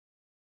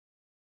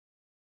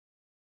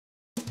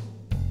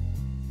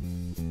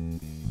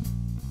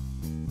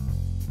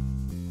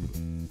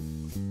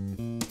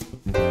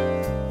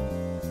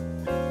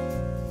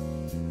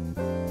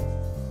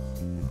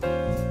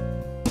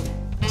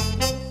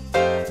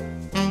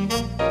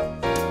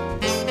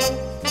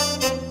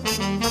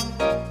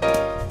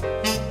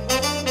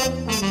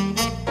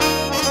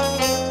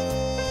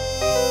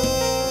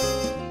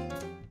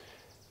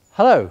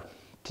Hello,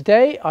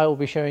 today I will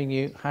be showing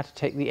you how to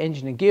take the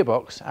engine and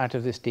gearbox out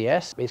of this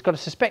DS. It's got a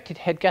suspected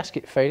head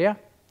gasket failure,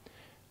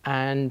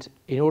 and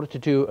in order to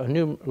do a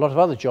lot of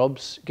other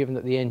jobs, given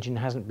that the engine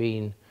hasn't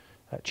been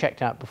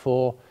checked out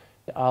before,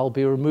 I'll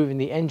be removing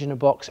the engine and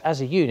box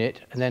as a unit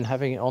and then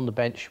having it on the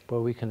bench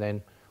where we can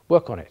then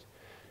work on it.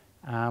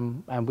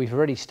 And we've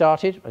already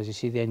started. As you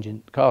see,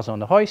 the car's on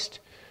the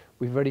hoist.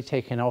 We've already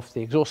taken off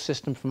the exhaust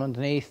system from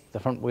underneath, the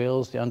front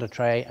wheels, the under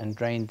tray, and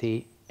drained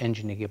the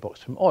engine and gearbox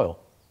from oil.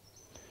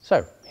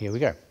 So here we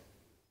go.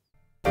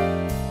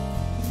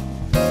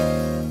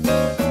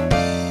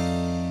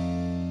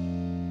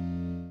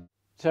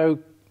 So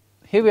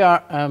here we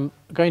are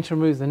going to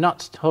remove the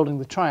nuts holding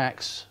the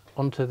triax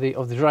of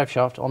the drive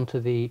shaft onto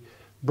the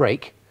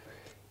brake.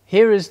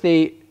 Here is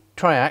the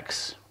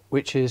triax,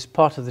 which is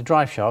part of the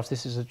drive shaft.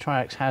 This is a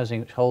triax housing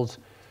which holds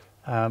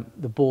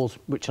the balls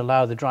which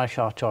allow the drive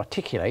shaft to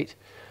articulate.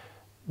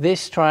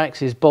 This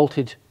triax is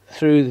bolted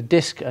through the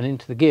disc and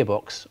into the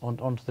gearbox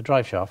onto the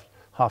drive shaft,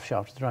 half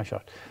shaft of the drive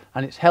shaft,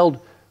 and it's held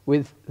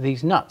with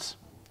these nuts,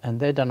 and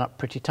they're done up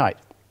pretty tight.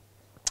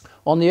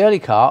 On the early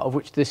car, of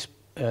which this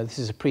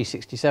is a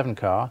pre-67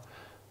 car,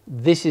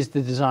 this is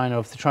the design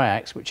of the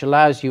triax, which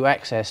allows you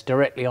access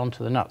directly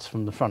onto the nuts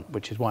from the front,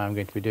 which is why I'm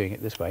going to be doing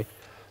it this way.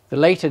 The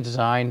later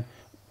design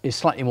is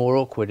slightly more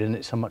awkward, and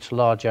it's a much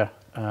larger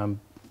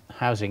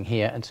housing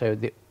here, and so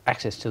the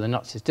access to the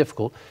nuts is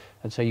difficult,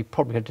 and so you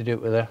probably have to do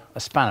it with a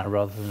spanner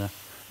rather than a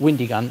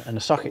windy gun and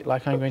a socket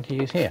like I'm going to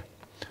use here.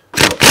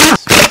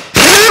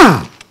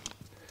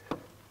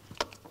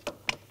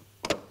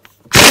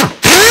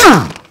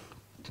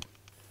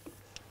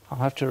 I'll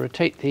have to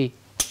rotate the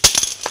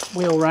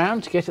wheel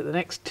round to get at the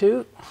next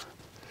two,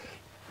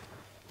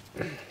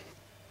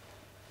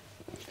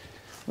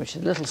 which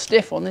is a little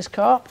stiff on this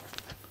car.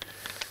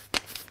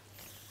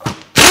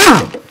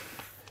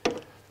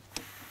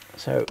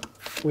 So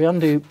we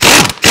undo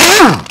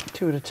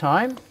two at a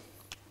time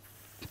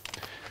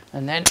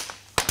and then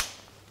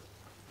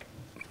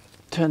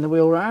turn the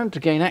wheel around to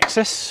gain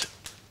access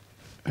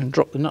and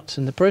drop the nuts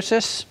in the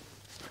process.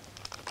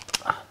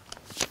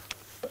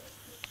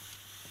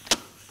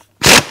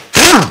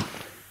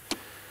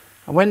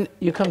 And when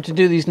you come to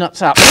do these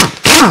nuts up,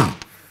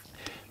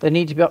 they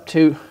need to be up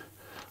to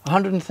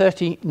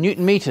 130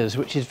 Newton meters,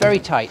 which is very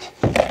tight,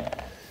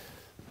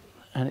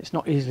 and it's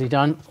not easily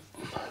done.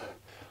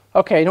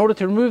 Okay, in order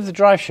to remove the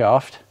drive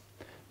shaft,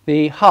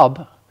 the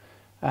hub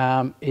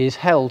is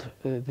held,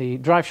 the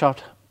drive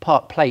shaft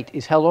part plate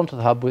is held onto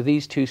the hub with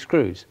these two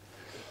screws.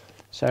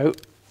 So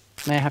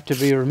they have to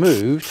be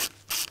removed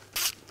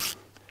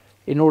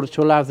in order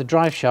to allow the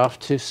drive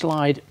shaft to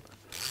slide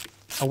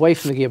away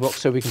from the gearbox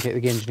so we can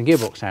take the engine and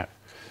gearbox out.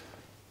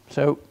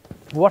 So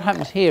what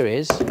happens here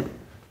is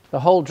the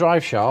whole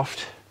drive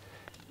shaft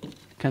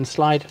can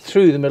slide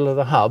through the middle of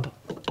the hub,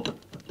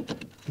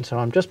 and so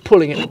I'm just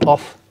pulling it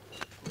off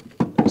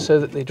so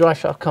that the drive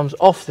shaft comes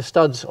off the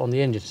studs on the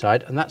engine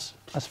side, and that's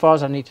as far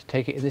as I need to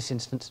take it in this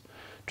instance.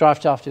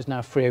 Drive shaft is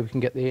now free, we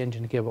can get the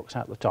engine and gearbox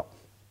out the top.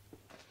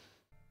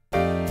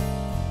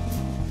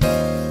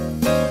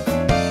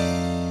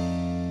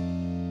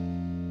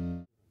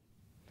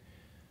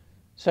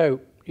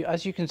 So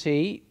as you can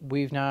see,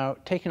 we've now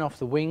taken off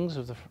the wings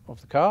of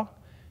the car,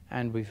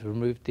 and we've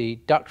removed the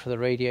duct for the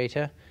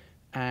radiator,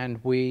 and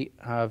we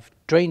have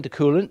drained the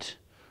coolant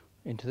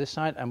into this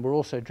side, and we're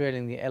also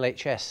drilling the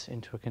LHS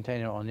into a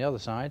container on the other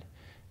side.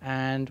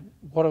 And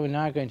what we're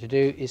now going to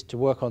do is to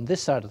work on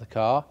this side of the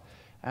car,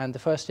 and the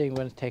first thing we're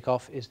going to take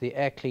off is the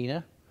air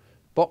cleaner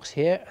box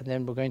here, and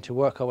then we're going to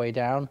work our way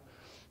down,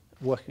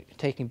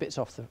 taking bits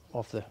off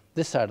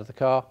this side of the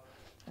car,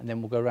 and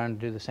then we'll go around and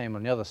do the same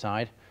on the other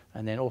side,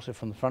 and then also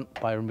from the front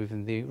by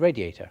removing the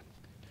radiator.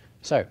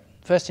 So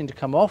first thing to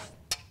come off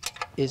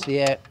is the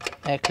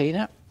air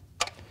cleaner,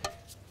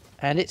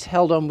 and it's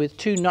held on with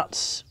two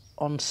nuts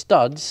on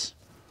studs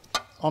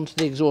onto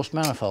the exhaust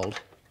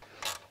manifold,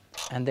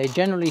 and they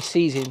generally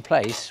seize in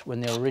place when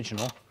they're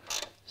original.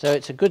 So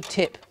it's a good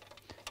tip,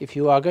 if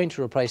you are going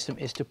to replace them,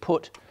 is to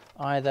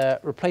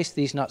replace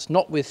these nuts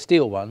not with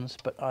steel ones,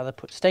 but either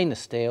put stainless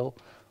steel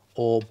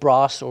or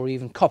brass or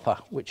even copper,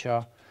 which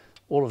are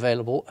all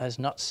available as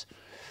nuts.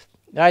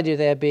 The idea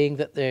there being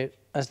that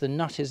as the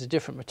nut is a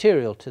different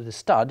material to the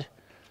stud,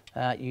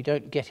 you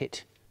don't get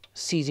it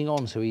seizing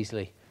on so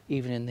easily,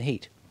 even in the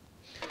heat.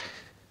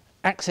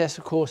 Access,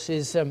 of course,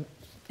 is in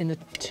the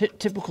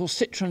typical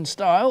Citroen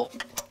style,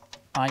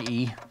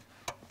 i.e.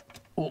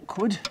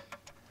 awkward.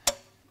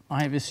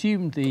 I have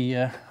assumed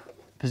the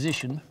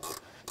position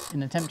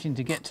in attempting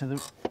to get to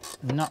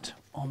the nut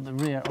on the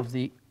rear of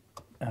the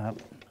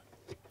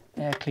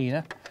air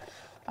cleaner.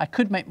 I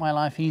could make my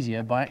life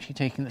easier by actually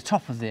taking the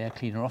top of the air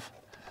cleaner off,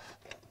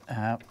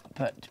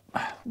 but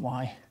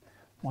why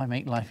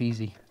make life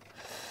easy?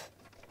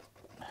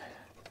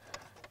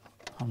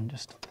 I'm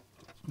just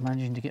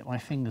managing to get my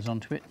fingers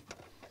onto it,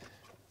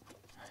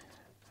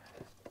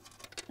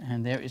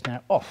 and there it is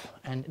now off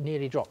and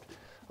nearly dropped.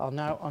 I'll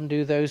now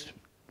undo those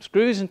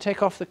screws and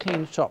take off the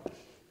clean top.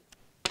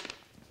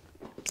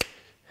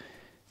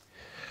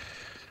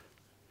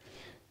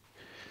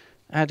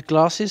 add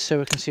glasses so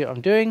we can see what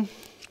I'm doing.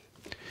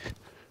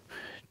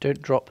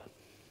 Don't drop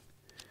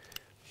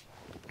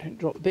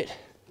a bit.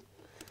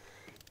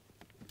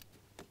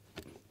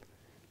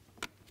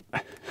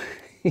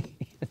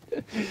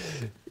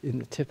 In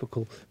the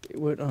typical, it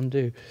won't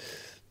undo.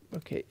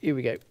 Okay, here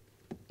we go.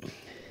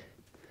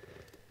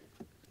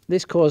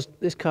 This car's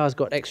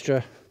got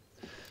extra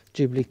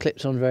Jubilee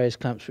clips on various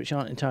clamps, which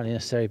aren't entirely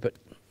necessary, but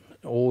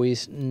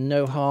always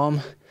no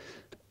harm,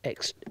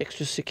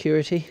 extra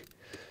security.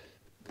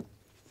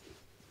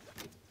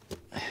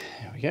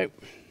 There we go.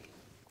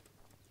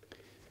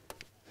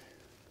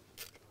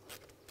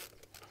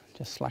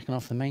 Just slacken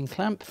off the main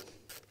clamp,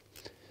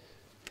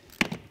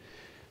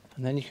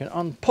 and then you can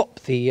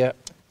unpop the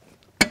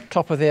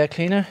top of the air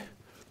cleaner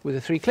with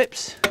the 3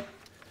 clips,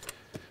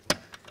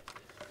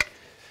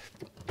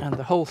 and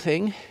the whole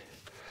thing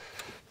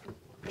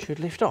should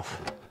lift off.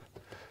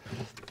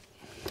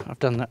 I've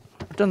done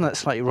that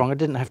slightly wrong. I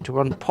didn't have to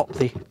unpop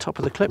the top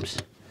of the clips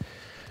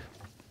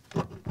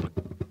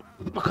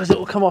because it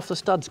will come off the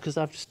studs because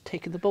I've just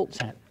taken the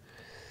bolts out.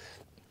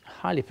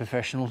 Highly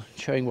professional,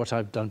 showing what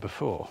I've done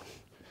before.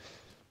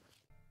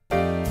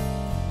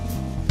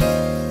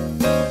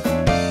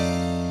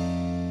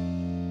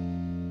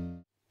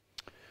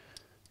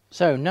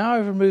 So now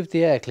I've removed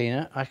the air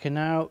cleaner, I can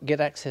now get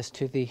access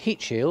to the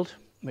heat shield,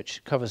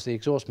 which covers the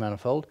exhaust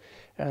manifold,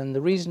 and the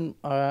reason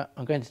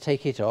I'm going to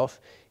take it off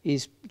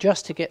is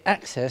just to get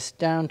access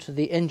down to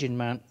the engine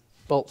mount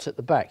bolts at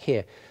the back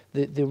here.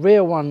 The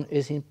rear one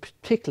is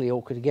particularly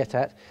awkward to get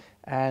at,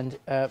 and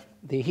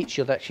the heat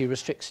shield actually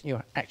restricts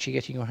you actually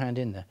getting your hand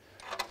in there.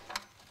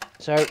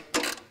 So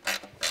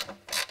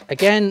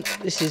again,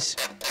 this is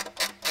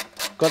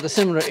got a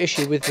similar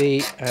issue with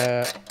the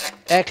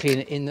air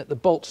cleaner in that the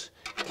bolts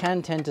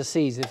can tend to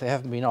seize if they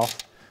haven't been off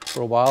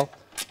for a while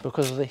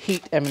because of the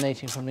heat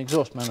emanating from the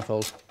exhaust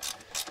manifold.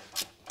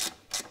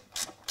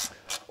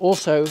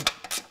 Also,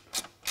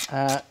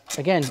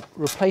 again,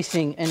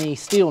 replacing any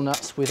steel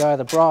nuts with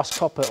either brass,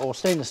 copper or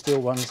stainless steel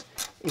ones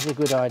is a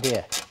good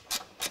idea.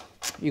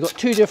 You've got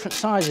 2 different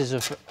sizes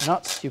of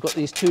nuts. You've got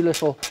these 2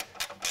 little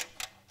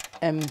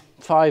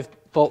M5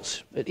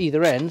 bolts at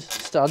either end,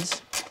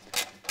 studs,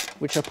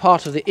 which are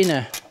part of the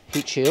inner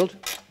heat shield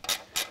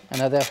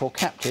and are therefore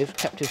captive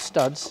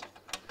studs.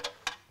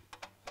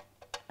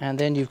 And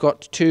then you've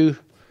got 2,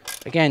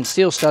 again,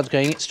 steel studs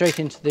going straight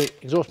into the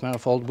exhaust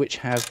manifold, which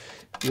have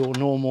your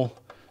normal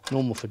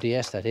for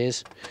DS, that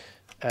is,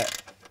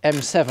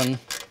 M7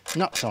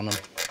 nuts on them.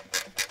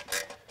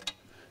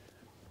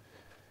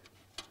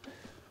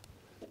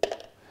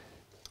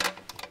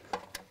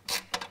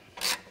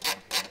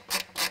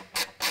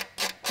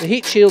 The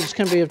heat shields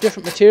can be of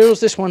different materials.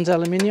 This one's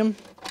aluminium,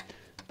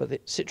 but the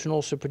Citroen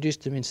also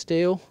produced them in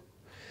steel.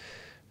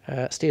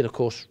 Steel, of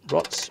course,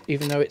 rots,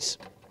 even though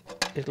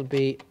it'll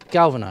be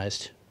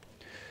galvanized.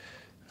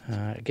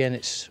 Again,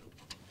 it's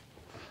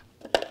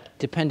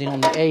depending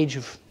on the age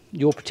of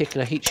your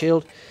particular heat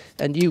shield,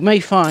 and you may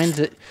find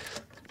that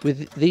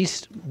with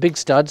these big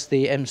studs,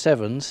 the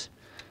M7s,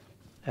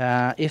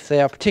 if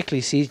they are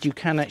particularly seized, you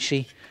can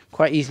actually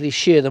quite easily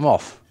shear them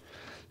off,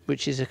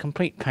 which is a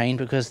complete pain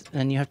because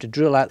then you have to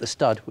drill out the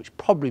stud, which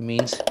probably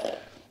means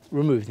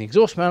removing the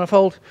exhaust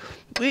manifold,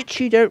 which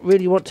you don't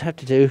really want to have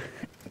to do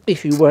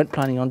if you weren't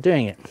planning on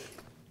doing it.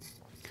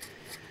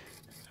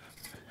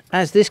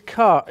 As this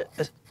car,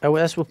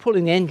 as we're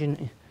pulling the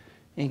engine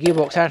and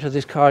gearbox out of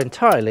this car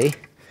entirely,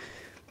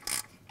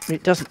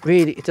 it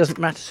doesn't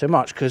matter so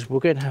much because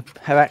we're going to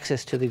have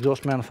access to the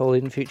exhaust manifold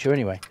in the future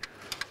anyway.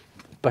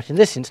 But in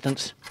this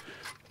instance,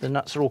 the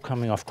nuts are all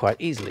coming off quite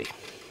easily.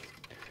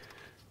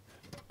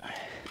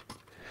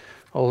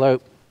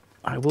 Although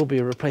I will be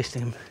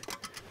replacing them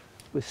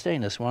with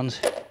stainless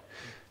ones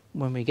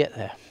when we get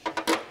there.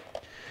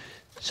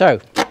 So,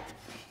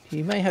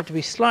 you may have to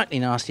be slightly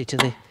nasty to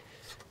the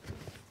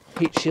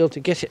heat shield to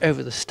get it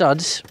over the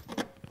studs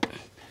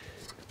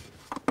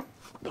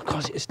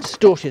because it's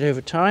distorted over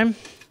time.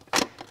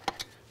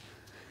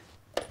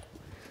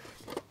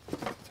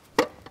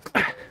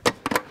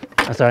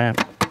 As I am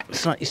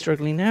slightly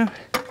struggling now.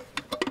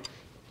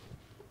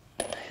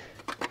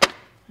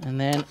 And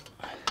then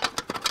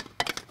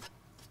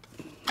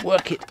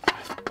work it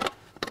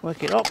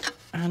up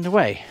and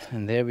away.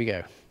 And there we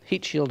go.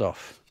 Heat shield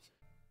off.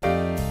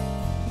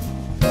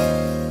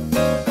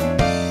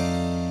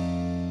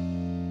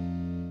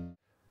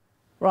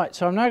 Right,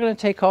 so I'm now going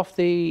to take off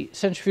the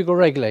centrifugal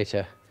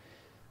regulator.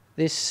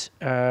 This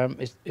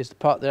is the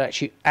part that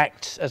actually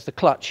acts as the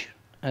clutch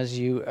as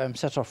you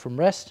set off from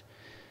rest.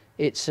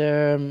 It's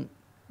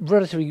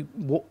relatively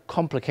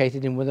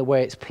complicated in the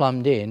way it's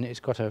plumbed in.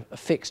 It's got a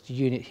fixed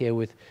unit here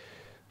with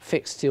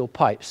fixed steel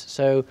pipes,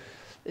 so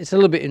it's a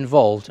little bit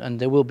involved, and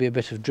there will be a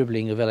bit of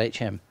dribbling of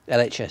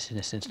LHS in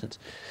this instance.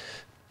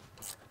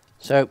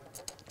 So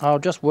I'll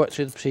just work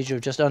through the procedure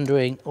of just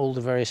undoing all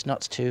the various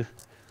nuts to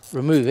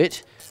remove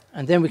it,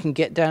 and then we can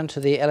get down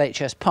to the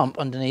LHS pump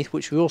underneath,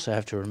 which we also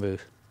have to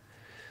remove.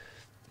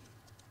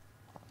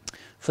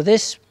 For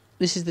this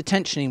is the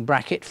tensioning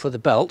bracket for the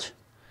belt,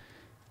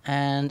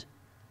 and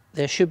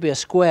there should be a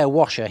square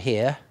washer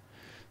here.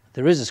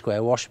 There is a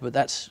square washer, but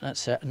that's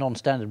a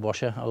non-standard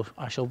washer.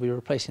 I shall be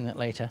replacing that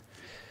later.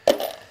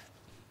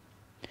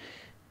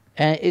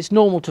 It's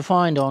normal to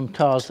find on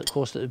cars, of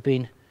course, that have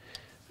been,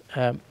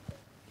 which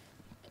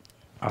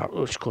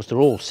of course they're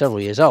all several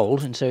years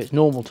old, and so it's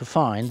normal to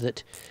find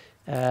that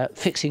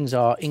fixings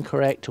are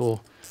incorrect or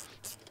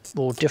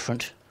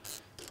different.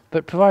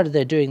 But provided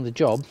they're doing the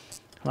job,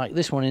 like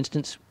this one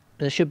instance,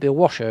 there should be a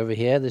washer over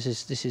here.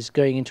 This is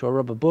going into a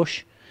rubber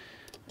bush,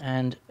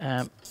 and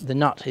the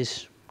nut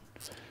is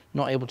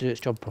not able to do its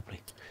job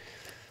properly.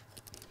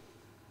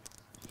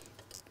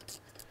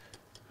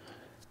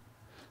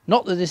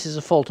 Not that this is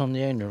a fault on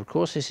the owner, of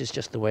course, this is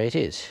just the way it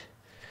is.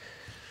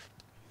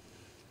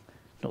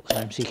 Not that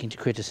I'm seeking to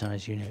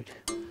criticise, you note.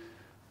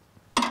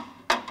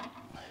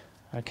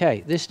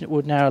 Okay, this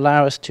would now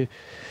allow us to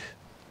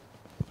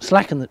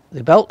slacken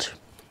the belt.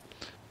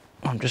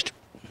 I'm just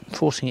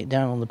forcing it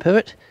down on the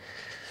pivot.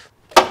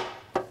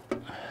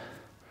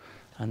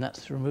 And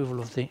that's the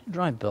removal of the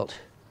drive belt.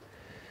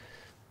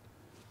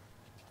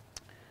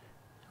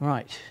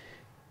 Right.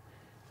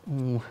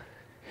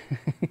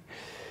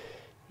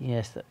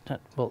 Yes,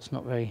 that bolt's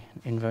not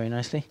in very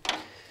nicely.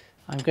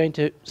 I'm going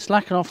to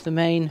slacken off the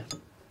main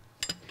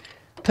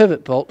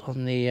pivot bolt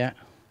on the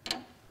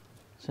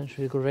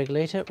centrifugal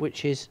regulator,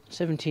 which is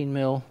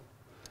 17mm,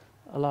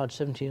 a large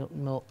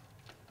 17mm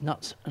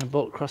nuts and a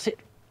bolt across it.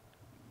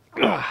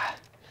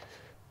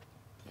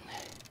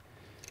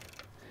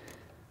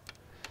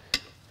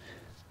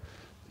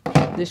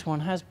 This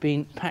one has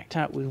been packed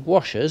out with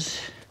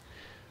washers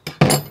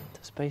to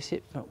space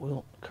it, but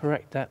we'll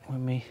correct that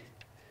when we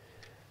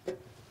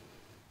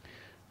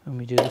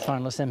do the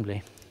final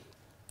assembly.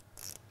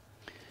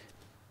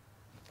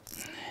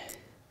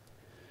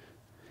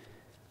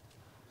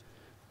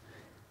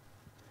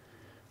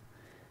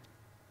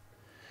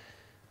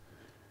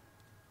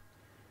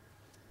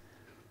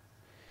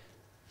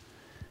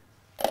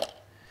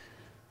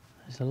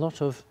 There's a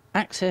lot of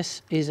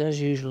access is, as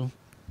usual,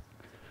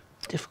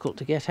 difficult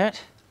to get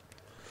at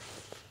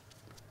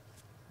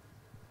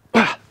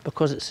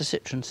because it's a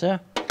Citroen, sir,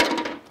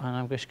 and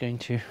I'm just going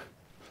to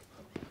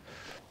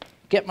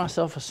get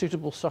myself a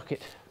suitable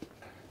socket.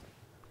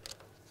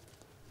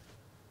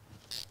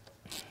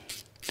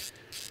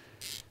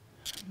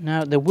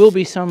 Now there will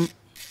be some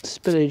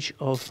spillage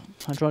of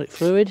hydraulic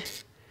fluid,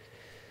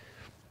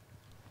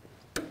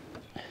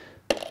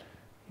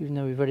 even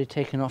though we've already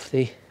slackened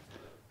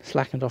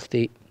off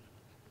the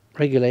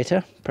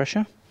regulator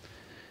pressure.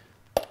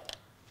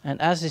 And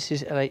as this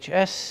is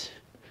LHS,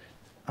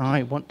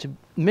 I want to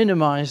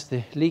minimize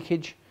the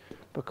leakage,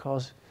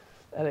 because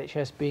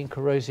LHS, being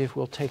corrosive,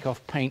 will take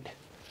off paint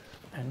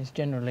and is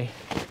generally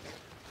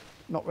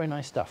not very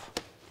nice stuff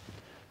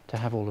to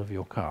have all over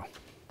your car.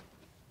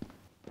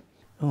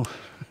 Oh,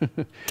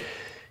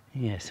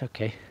 yes,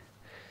 okay.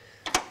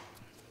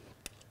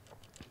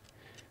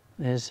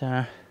 There's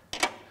a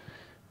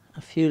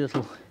few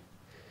little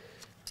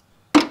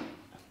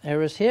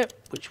errors here,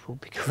 which will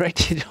be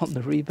corrected on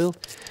the rebuild.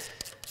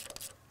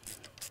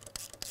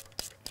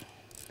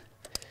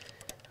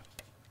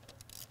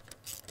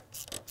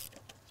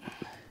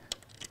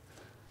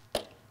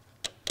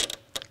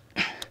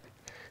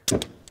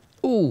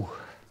 Ooh.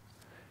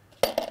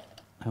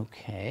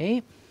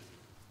 Okay.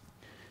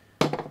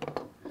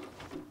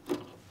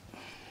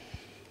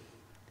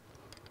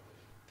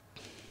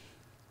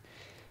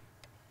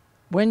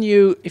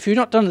 If you've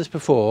not done this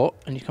before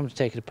and you come to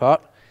take it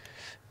apart,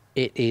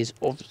 it is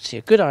obviously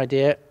a good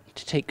idea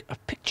to take a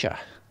picture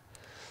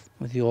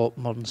with your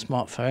modern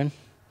smartphone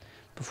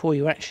before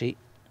you actually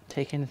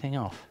take anything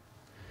off,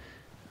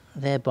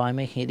 thereby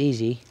making it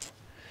easy,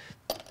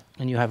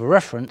 and you have a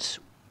reference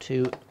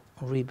to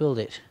rebuild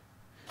it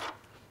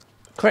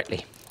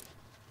correctly.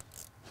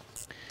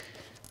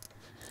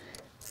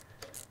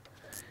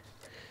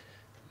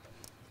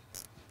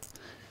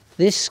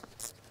 This,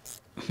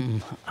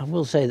 I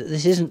will say that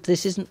this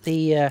isn't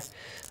the.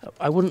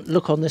 I wouldn't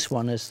look on this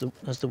one as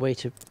the way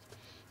to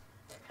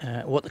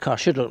what the car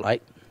should look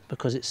like,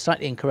 because it's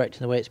slightly incorrect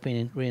in the way it's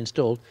been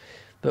reinstalled.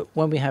 But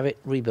when we have it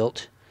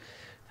rebuilt,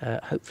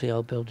 hopefully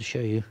I'll be able to show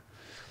you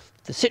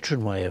the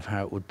Citroen way of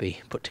how it would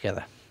be put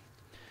together.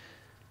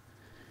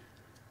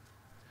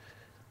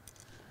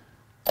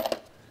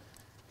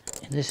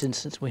 In this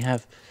instance, we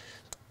have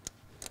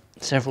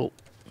several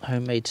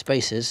homemade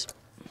spacers,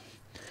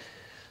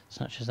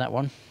 such as that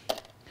one,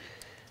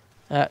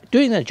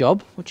 doing their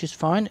job, which is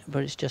fine,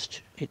 but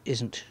it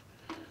isn't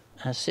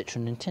as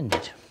Citroen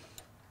intended.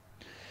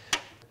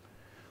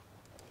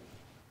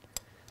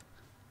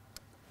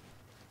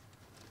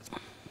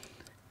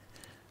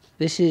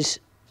 This is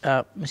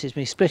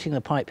me splitting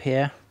the pipe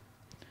here.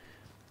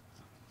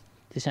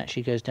 This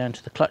actually goes down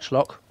to the clutch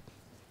lock,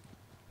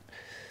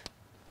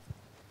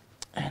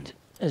 and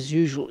as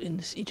usual in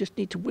this, you just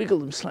need to wiggle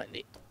them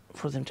slightly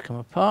for them to come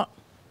apart,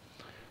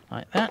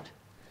 like that.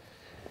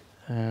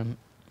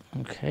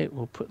 Okay,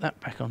 we'll put that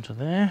back onto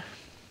there.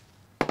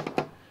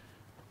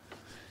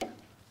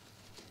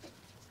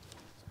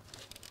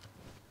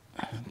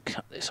 And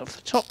cut this off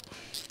the top.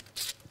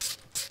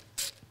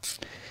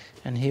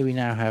 And here we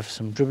now have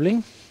some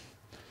dribbling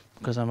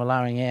because I'm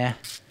allowing air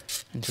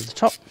into the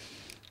top,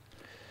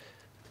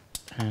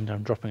 and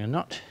I'm dropping a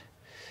nut.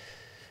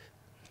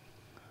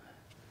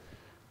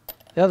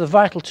 The other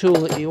vital tool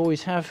that you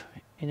always have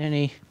in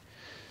any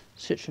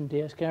Citroen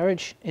DS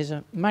garage is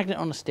a magnet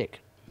on a stick.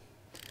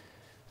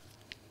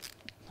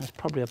 There's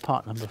probably a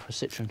part number for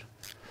Citroen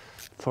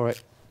for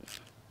it.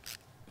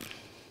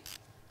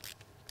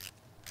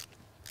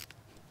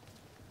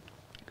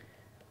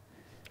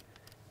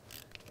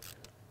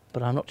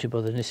 But I'm not too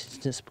bothered in this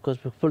instance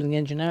because we're pulling the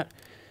engine out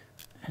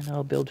and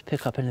I'll be able to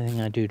pick up anything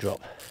I do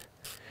drop.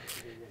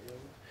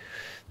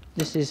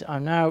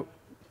 I'm now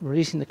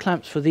releasing the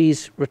clamps for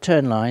these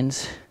return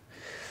lines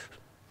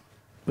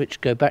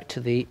which go back to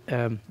the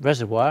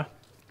reservoir.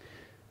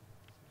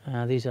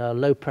 These are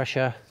low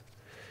pressure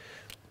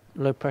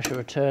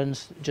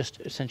returns,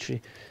 just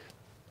essentially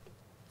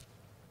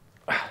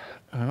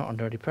not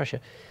under any pressure,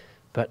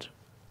 but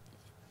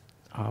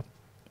are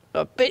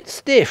a bit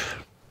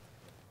stiff.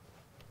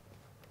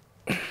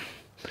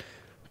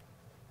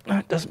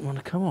 That doesn't want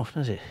to come off,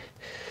 does it?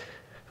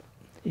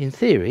 In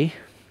theory,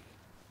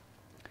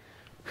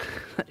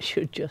 that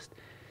should just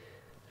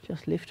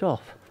lift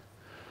off,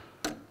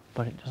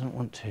 but it doesn't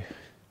want to.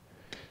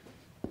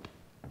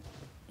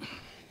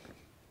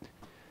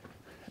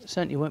 It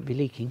certainly won't be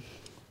leaking.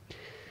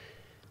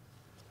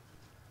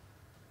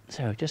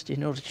 So just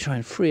in order to try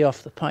and free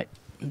off the pipe,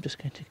 I'm just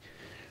going to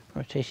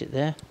rotate it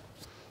there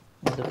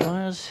with the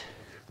pliers,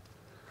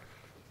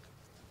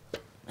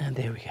 and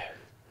there we go.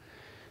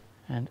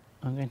 And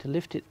I'm going to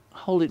lift it,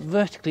 hold it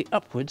vertically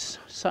upwards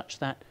such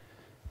that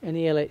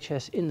any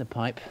LHS in the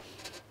pipe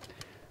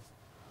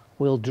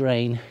will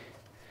drain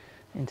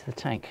into the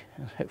tank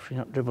and hopefully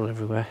not dribble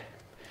everywhere.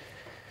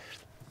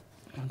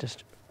 I'll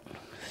just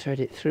thread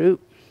it through.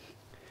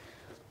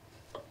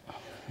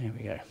 There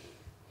we go.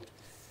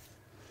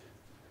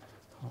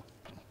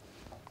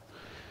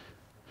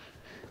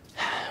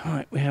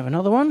 Right, we have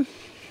another one,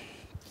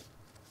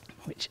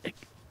 which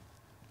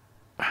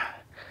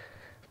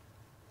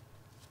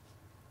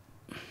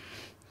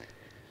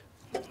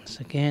once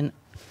again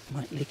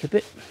might leak a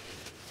bit.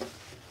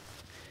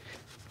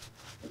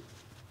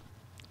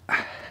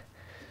 There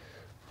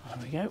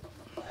we go.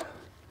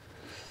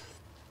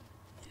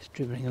 It's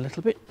dribbling a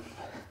little bit.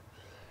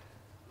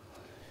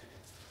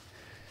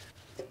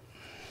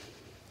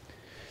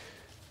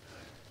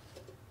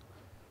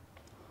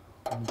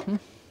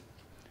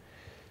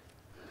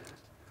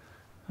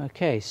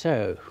 Okay,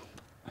 so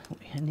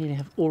we nearly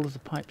have all of the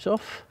pipes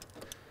off,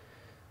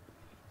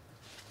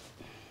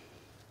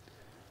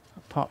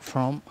 apart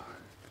from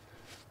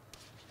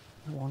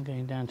the one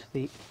going down to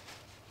the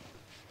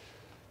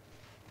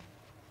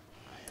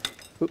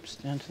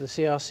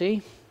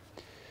CRC.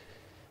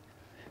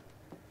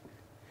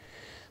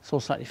 It's all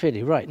slightly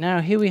fiddly. Right, now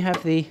here we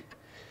have the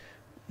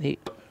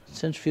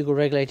centrifugal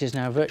regulator is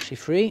now virtually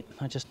free.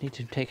 I just need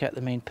to take out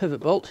the main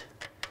pivot bolt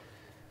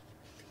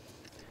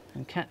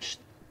and catch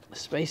the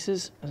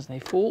spacers as they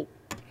fall.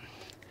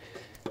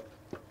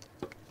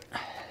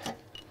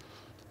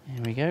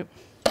 There we go.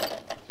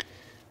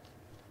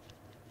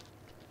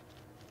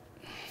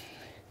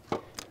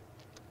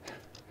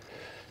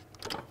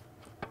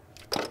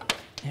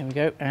 There we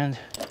go, and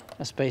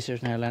a spacer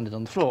is now landed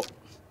on the floor.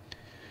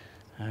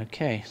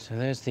 Okay, so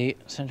there's the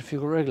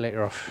centrifugal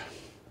regulator off.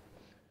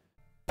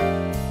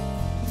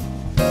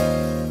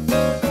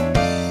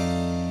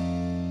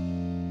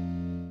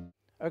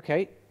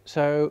 Okay,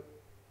 so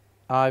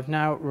I've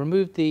now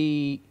removed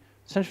the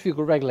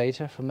centrifugal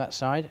regulator from that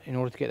side in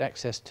order to get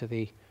access to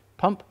the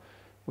pump.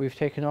 We've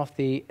taken off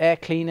the air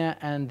cleaner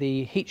and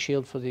the heat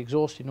shield for the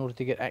exhaust in order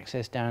to get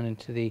access down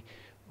into the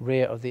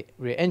rear of the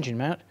rear engine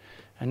mount.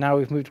 And now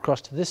we've moved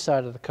across to this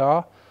side of the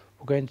car.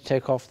 We're going to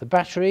take off the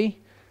battery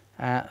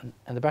and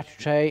the battery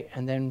tray,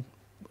 and then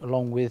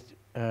along with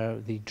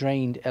the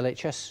drained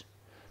LHS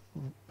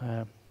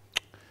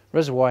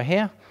reservoir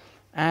here.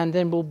 And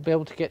then we'll be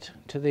able to get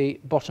to the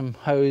bottom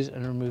hose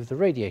and remove the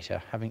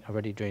radiator, having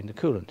already drained the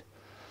coolant.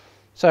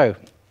 So,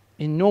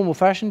 in normal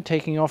fashion,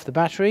 taking off the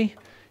battery,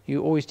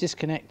 you always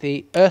disconnect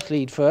the earth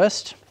lead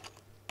first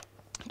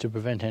to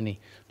prevent any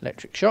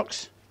electric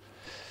shocks.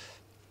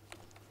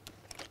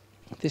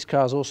 This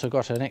car's also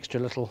got an extra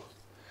little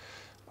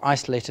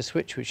isolator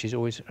switch, which is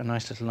always a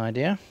nice little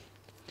idea.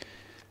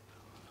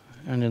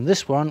 And in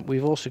this one,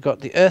 we've also got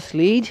the earth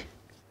lead,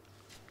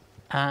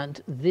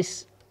 and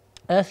this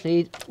earth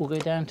lead will go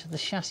down to the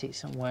chassis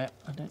somewhere.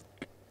 I don't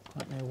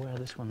quite know where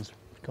this one's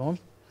gone.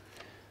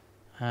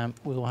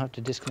 We will have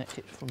to disconnect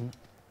it from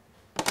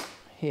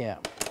here.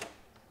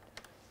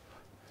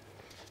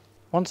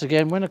 Once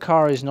again, when a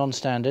car is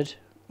non-standard,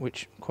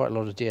 which quite a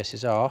lot of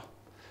DSs are,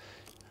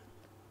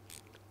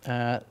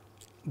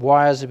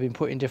 wires have been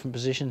put in different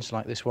positions,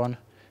 like this one,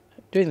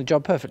 doing the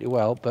job perfectly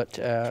well, but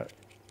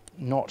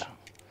not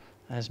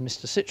as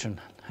Mr. Citroen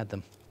had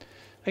them.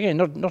 Again,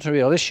 not a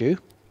real issue.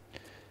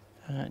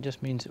 It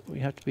just means that we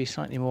have to be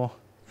slightly more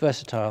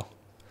versatile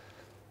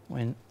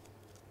when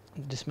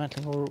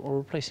dismantling or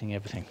replacing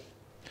everything.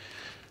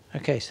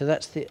 Okay, so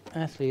that's the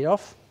earth lead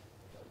off.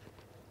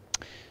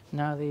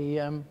 Now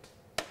the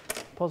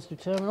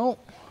positive terminal,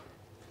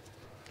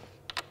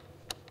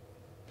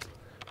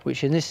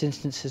 which in this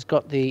instance has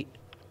got the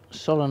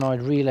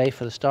solenoid relay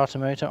for the starter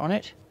motor on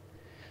it.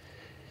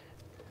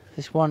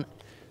 This one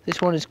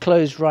is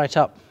closed right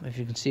up. If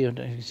you can see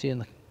in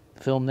the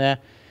film there,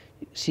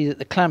 you see that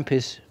the clamp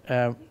is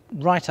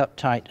right up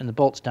tight and the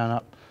bolt's down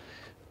up.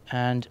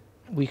 And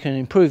we can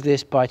improve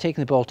this by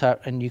taking the bolt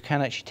out, and you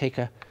can actually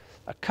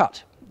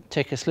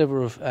take a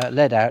sliver of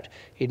lead out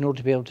in order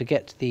to be able to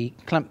get the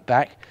clamp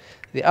back.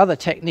 The other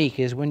technique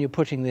is, when you're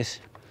putting this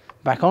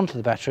back onto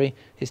the battery,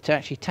 is to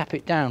actually tap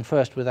it down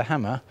first with a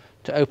hammer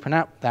to open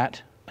up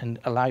that and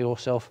allow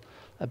yourself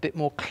a bit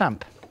more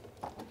clamp.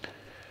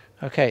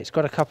 Okay, it's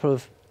got a couple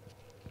of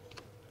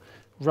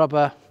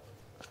rubber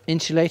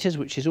insulators,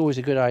 which is always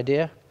a good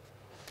idea,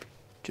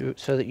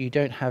 so that you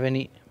don't have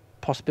any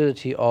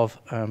possibility of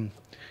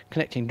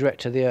connecting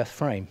direct to the earth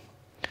frame.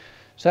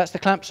 So that's the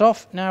clamps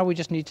off. Now we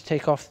just need to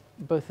take off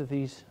both of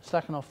these,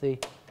 slacken off the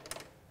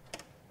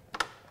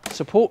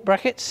support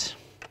brackets.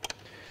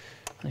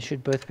 They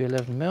should both be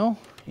 11mm,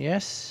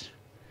 yes.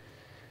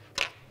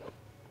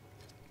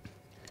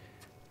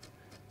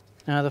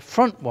 Now the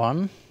front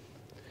one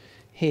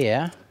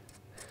here,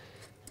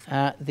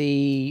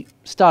 the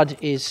stud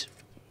is,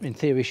 in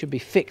theory, should be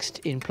fixed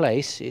in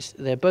place.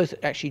 They're both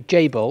actually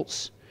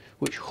J-bolts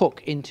which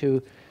hook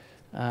into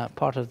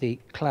part of the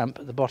clamp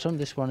at the bottom.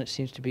 This one, it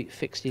seems to be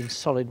fixed in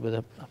solid with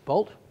a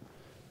bolt.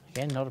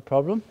 Again, not a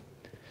problem.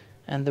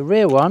 And the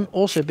rear one,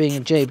 also being a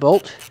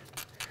J-bolt,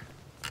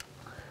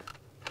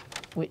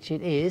 which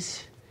it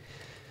is,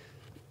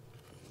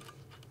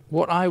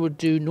 what I would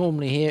do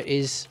normally here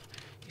is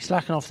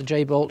slacken off the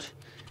J-bolt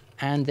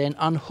and then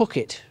unhook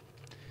it.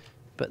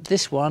 But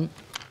this one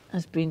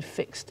has been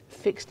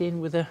fixed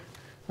in with a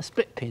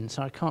split pin,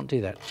 so I can't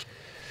do that.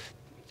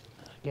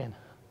 Again,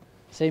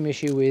 same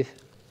issue with,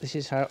 this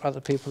is how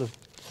other people have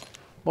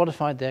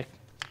modified their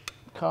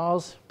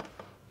cars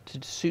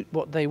to suit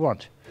what they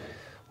want.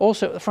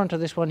 Also at the front of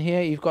this one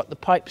here, you've got the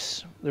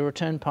pipes, the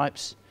return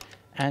pipes,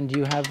 and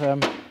you have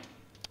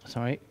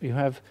you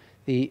have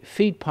the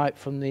feed pipe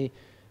from the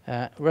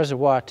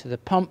reservoir to the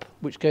pump,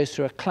 which goes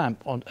through a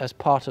clamp as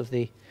part of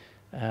the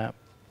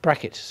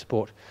bracket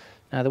support.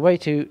 Now the way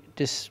to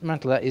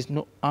dismantle that is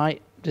I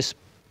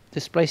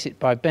displace it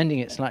by bending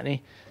it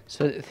slightly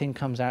so that the thing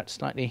comes out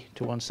slightly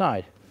to one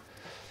side.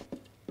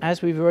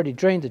 As we've already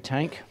drained the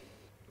tank,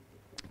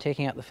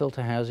 taking out the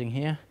filter housing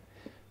here,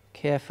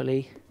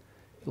 carefully,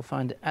 you'll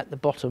find at the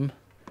bottom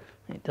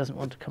it doesn't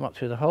want to come up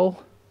through the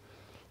hole,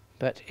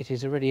 but it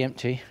is already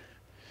empty,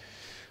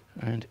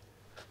 and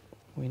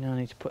we now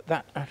need to put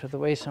that out of the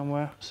way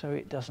somewhere so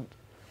it doesn't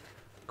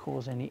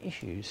cause any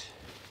issues.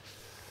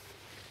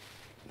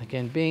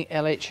 Again, being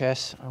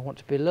LHS, I want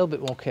to be a little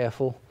bit more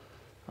careful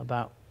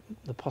about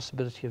the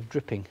possibility of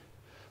dripping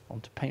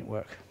onto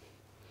paintwork.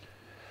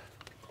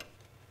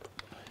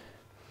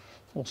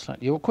 All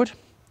slightly awkward.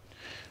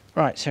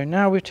 Right, so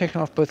now we've taken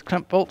off both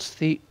clamp bolts.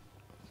 The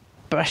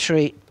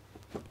battery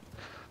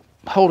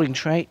holding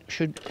tray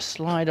should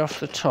slide off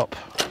the top,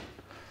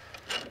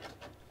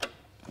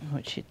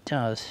 which it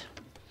does.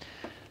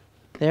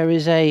 There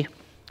is a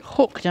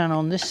hook down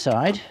on this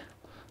side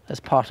as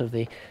part of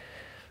the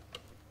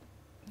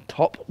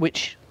top,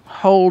 which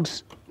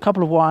holds a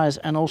couple of wires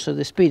and also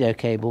the speedo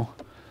cable,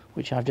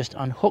 which I've just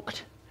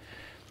unhooked,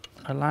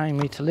 allowing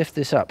me to lift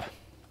this up.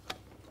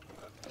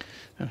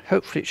 And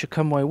hopefully it should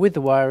come away with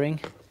the wiring.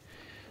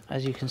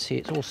 As you can see,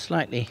 it's all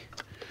slightly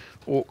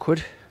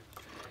awkward,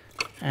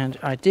 and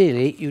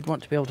ideally you'd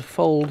want to be able to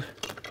fold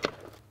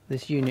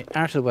this unit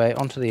out of the way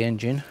onto the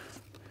engine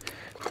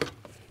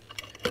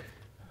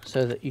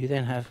so that you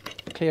then have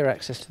clear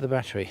access to the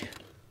battery.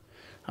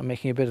 I'm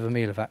making a bit of a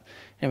meal of that.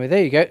 Anyway,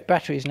 there you go.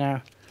 Battery is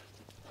now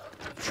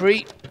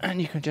free,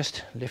 and you can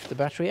just lift the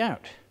battery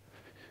out.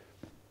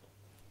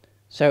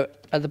 So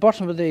at the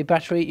bottom of the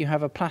battery you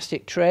have a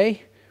plastic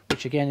tray,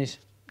 which again is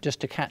just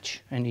to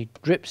catch any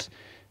drips,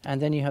 and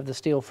then you have the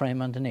steel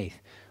frame underneath.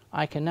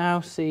 I can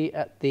now see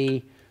at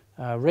the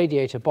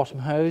radiator bottom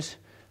hose,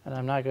 and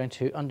I'm now going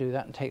to undo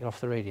that and take off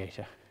the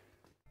radiator.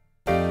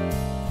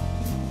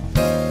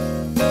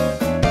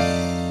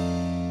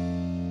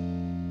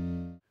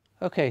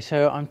 Okay,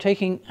 so I'm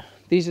taking,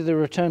 these are the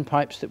return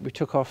pipes that we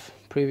took off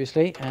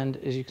previously, and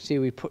as you can see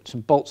we put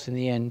some bolts in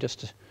the end just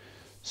to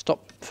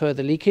stop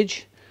further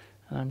leakage,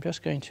 and I'm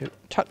just going to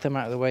tuck them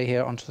out of the way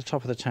here onto the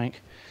top of the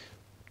tank,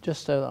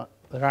 just so that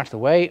they're out of the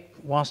way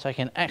whilst I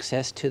can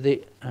access to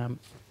the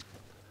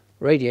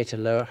radiator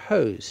lower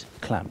hose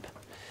clamp.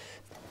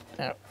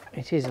 Now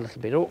it is a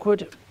little bit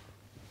awkward,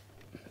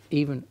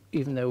 even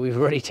though we've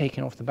already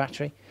taken off the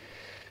battery,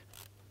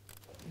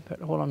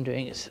 but all I'm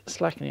doing is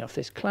slackening off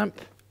this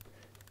clamp.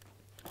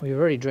 We've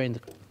already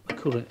drained the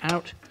coolant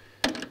out,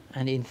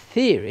 and in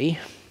theory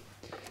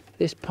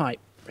this pipe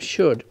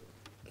should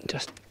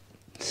just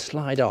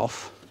slide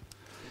off,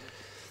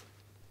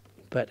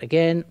 but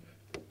again,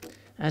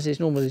 as is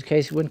normally the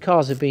case when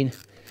cars have been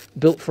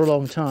built for a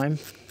long time,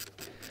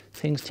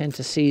 things tend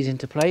to seize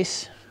into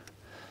place,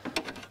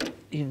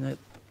 even though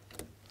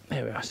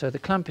There we are. So the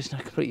clamp is now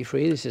completely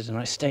free. This is a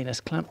nice stainless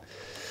clamp.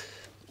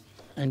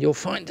 And you'll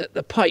find that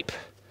the pipe,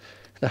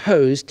 the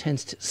hose,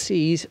 tends to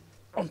seize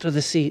onto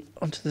the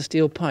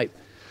steel pipe.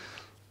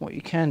 What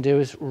you can do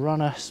is run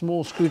a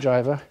small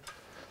screwdriver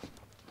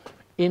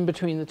in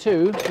between the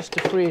two just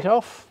to free it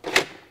off.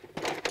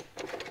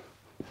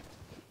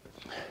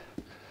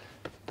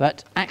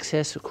 But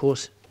access, of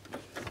course,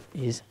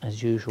 is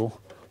as usual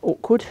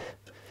awkward.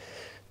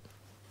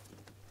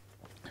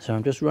 So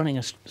I'm just running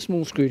a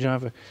small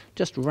screwdriver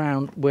just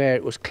around where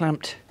it was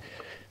clamped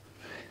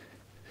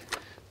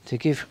to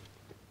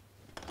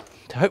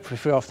hopefully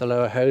free off the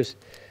lower hose.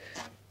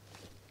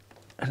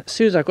 And as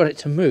soon as I've got it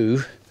to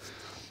move,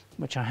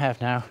 which I have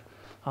now,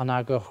 I'll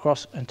now go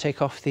across and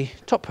take off the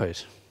top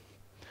hose.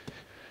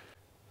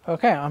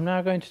 Okay, I'm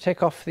now going to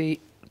take off the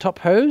top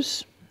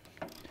hose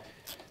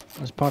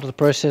as part of the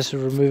process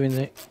of removing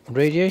the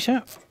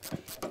radiator.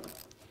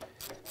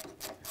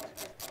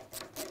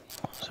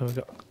 So we've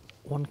got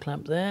one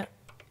clamp there.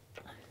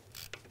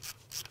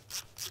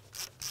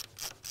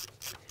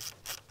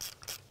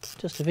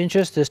 Just of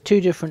interest, there's two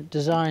different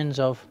designs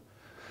of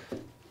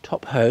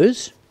top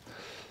hose,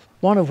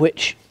 one of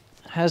which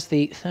has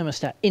the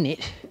thermostat in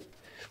it,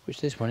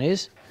 which this one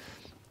is,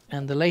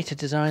 and the later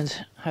designs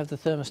have the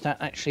thermostat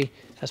actually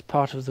as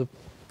part of the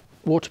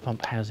water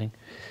pump housing.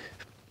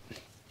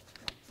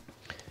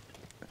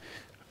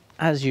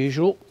 As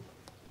usual,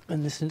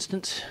 in this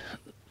instance,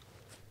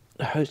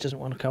 the hose doesn't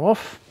want to come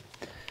off,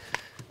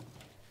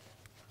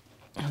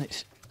 and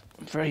it's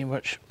very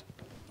much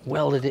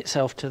welded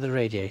itself to the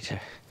radiator.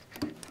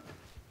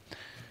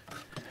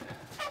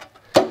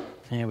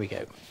 There we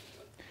go.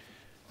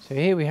 So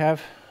here we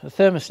have the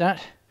thermostat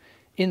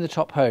in the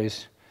top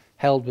hose,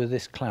 held with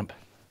this clamp.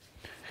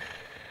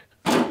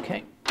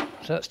 Okay,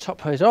 so that's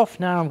top hose off.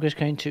 Now I'm just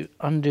going to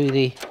undo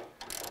the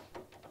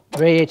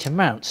radiator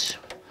mounts,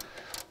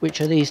 which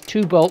are these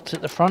two bolts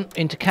at the front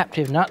into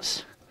captive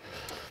nuts,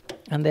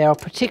 and they are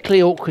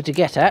particularly awkward to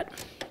get at.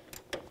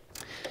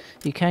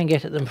 You can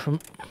get at them from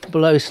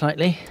below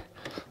slightly,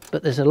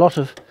 but there's a lot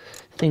of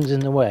things in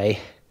the way.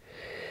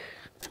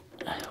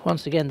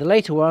 Once again, the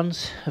later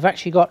ones have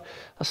actually got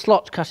a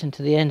slot cut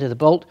into the end of the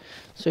bolt,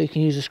 so you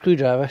can use a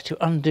screwdriver to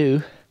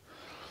undo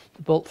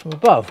the bolt from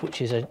above, which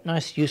is a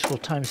nice, useful,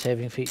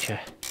 time-saving feature.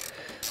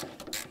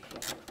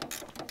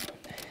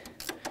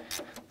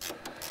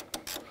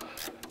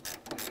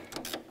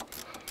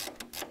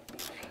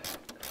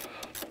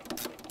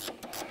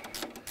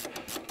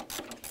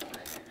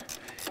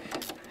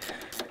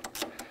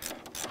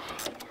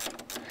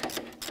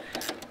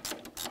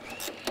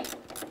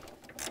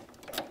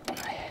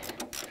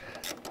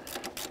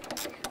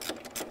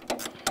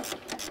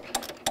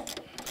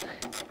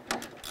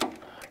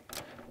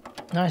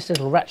 Nice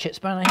little ratchet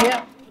spanner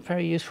here,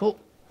 very useful.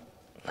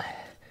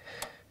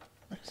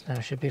 This now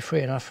should be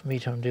free enough for me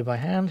to undo by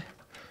hand.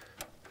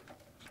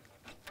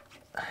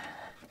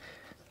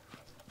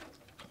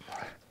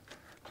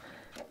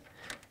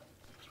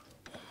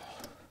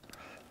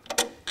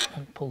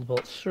 And pull the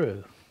bolts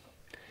through.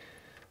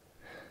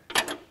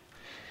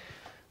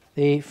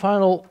 The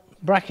final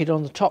bracket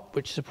on the top,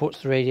 which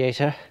supports the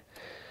radiator,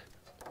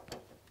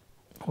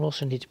 will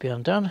also need to be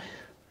undone.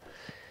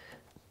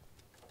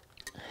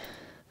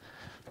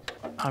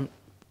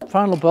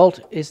 Final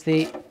bolt is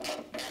the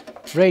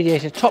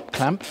radiator top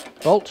clamp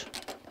bolt,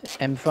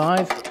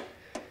 M5,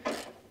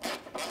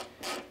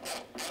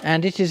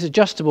 and it is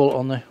adjustable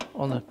on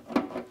the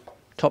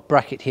top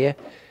bracket here,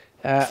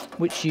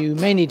 which you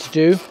may need to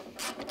do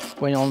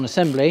when on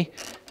assembly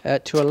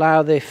to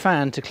allow the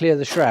fan to clear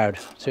the shroud.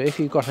 So if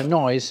you've got a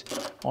noise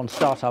on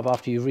startup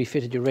after you've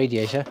refitted your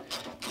radiator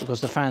because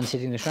the fan's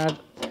hitting the shroud,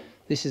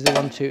 this is the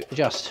one to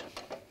adjust.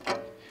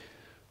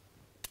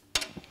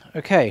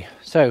 Okay,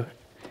 so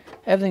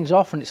everything's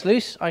off and it's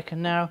loose. I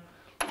can now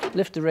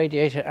lift the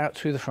radiator out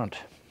through the front,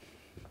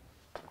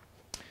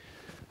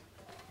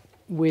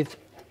 with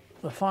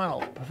the final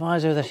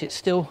proviso that it's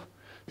still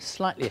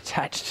slightly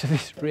attached to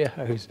this rear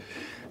hose,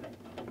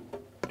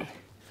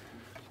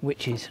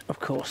 which is,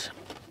 of course,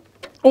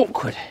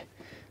 awkward.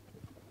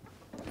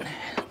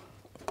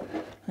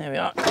 There we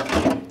are.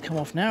 Come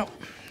off now.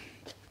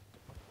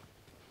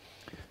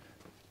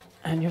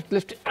 And you have to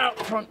lift it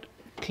out front,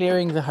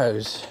 clearing the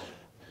hose.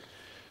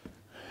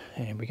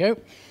 Here we go.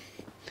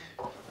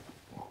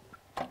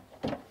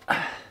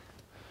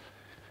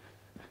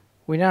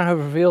 We now have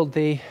revealed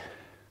the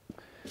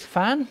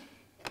fan,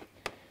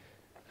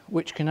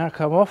 which can now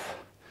come off.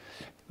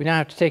 We now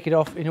have to take it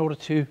off in order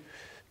to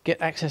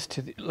get access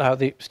to allow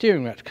the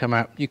steering rack to come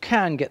out. You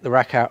can get the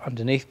rack out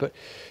underneath, but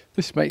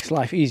this makes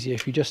life easier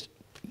if you just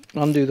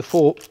undo the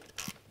 4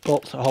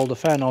 bolts that hold the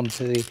fan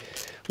onto the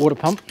water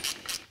pump.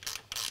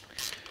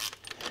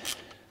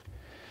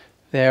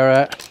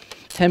 They're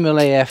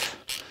 10mm AF,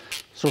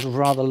 sort of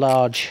rather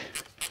large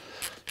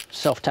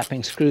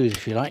self-tapping screws,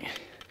 if you like,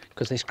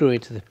 because they screw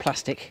into the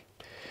plastic,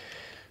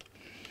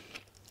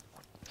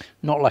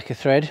 not like a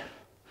thread.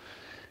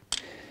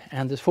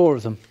 And there's 4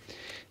 of them,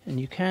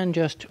 and you can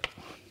just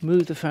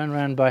move the fan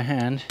around by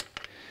hand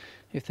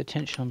if the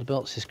tension on the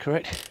belts is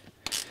correct,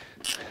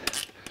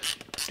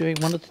 doing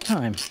one at a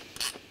time.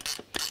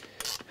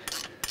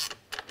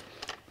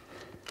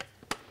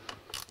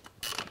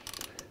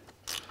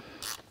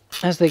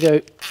 As they go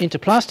into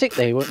plastic,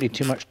 they won't need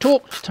too much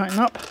torque to tighten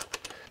up.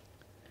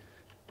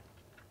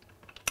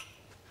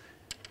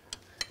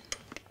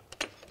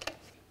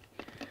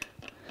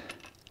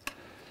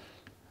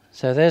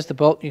 So there's the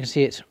bolt. You can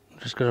see it's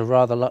just got a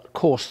rather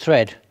coarse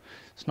thread.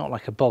 It's not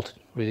like a bolt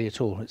really at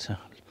all. It's a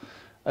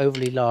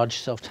overly large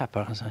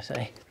self-tapper, as I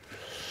say.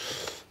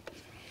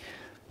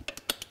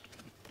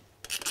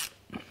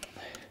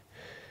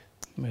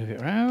 Move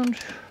it around.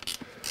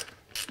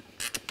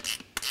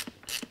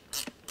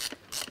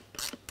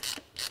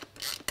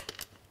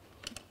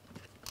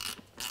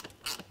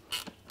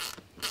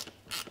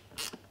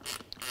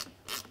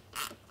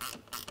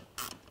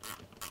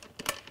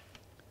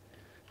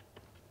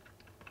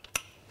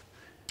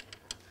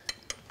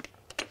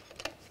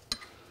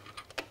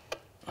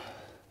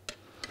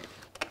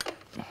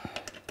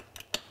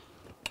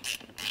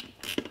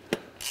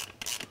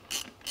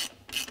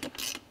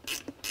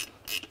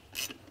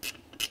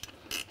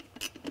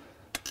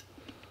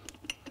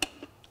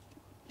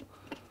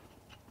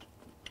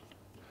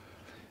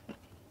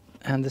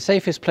 And the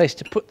safest place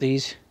to put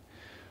these,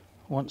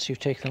 once you've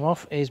taken them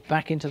off, is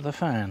back into the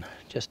fan,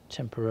 just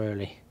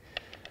temporarily.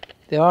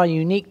 They are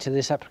unique to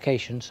this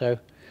application, so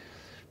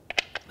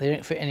they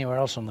don't fit anywhere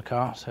else on the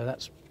car, so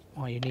that's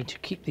why you need to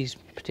keep these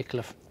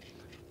particular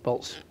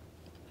bolts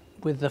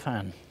with the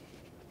fan.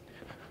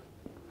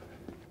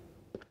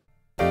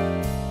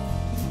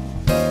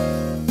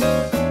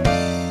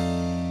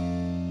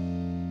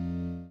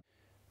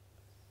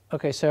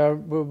 Okay, so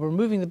we're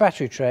removing the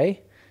battery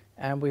tray.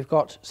 And we've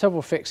got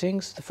several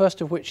fixings, the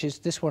first of which is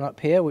this one up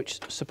here,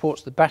 which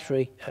supports the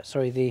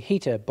the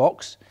heater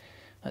box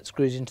that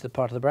screws into the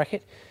part of the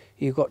bracket.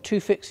 You've got two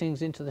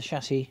fixings into the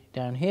chassis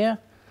down here,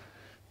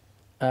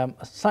 a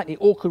slightly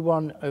awkward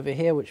one over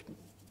here which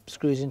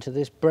screws into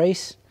this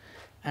brace,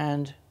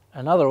 and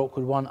another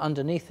awkward one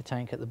underneath the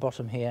tank at the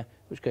bottom here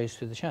which goes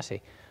through the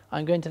chassis.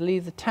 I'm going to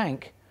leave the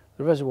tank,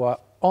 the reservoir,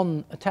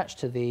 attached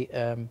to the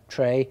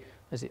tray,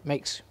 as it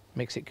makes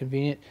it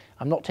convenient.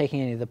 I'm not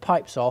taking any of the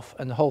pipes off,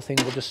 and the whole thing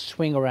will just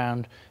swing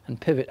around and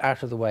pivot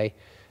out of the way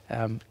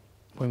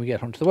when we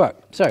get onto the work.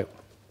 So,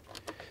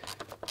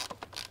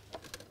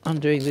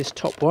 undoing this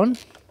top one.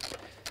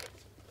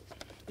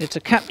 It's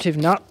a captive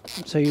nut,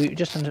 so you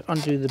just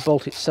undo the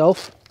bolt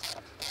itself,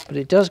 but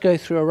it does go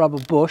through a rubber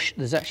bush.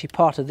 There's actually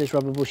part of this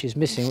rubber bush is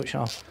missing, which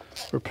I'll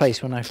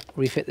replace when I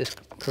refit this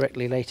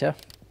correctly later.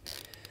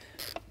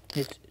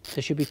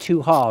 There should be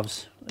two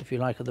halves, if you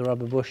like, of the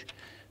rubber bush,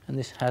 and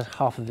this has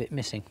half of it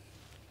missing.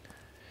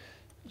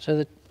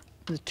 So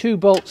the two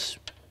bolts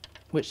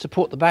which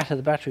support the back of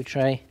the battery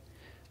tray,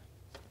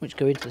 which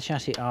go into the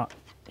chassis, are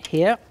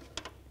here.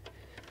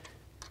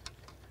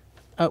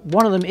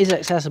 One of them is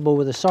accessible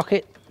with a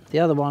socket, the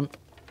other one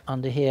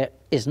under here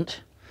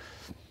isn't.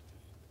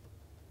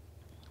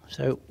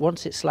 So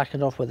once it's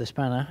slackened off with a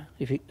spanner,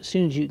 as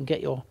soon as you can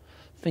get your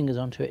fingers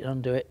onto it and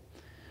undo it,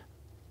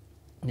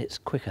 it's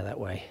quicker that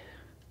way.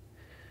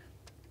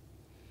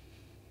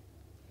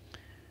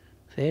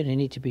 They only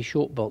need to be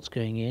short bolts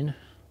going in.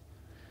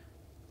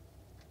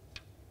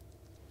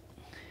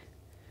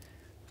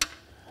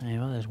 There you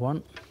are, there's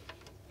one.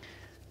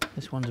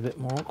 This one's a bit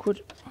more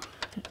awkward,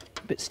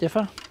 a bit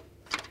stiffer.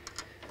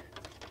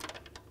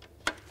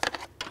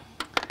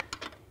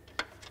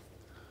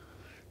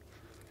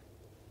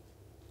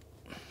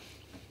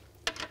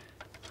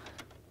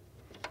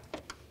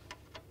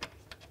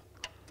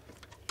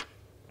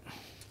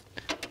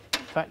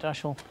 In fact, I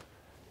shall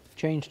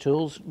change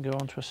tools and go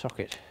onto a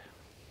socket.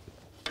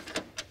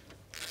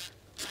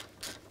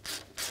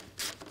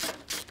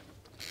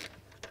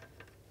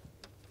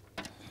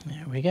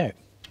 There we go.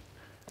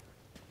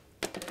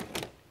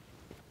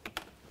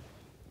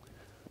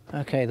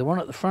 Okay, the one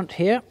at the front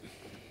here,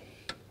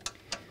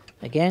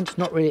 again, it's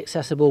not really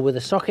accessible with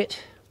a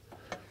socket,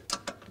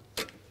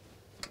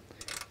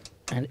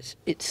 and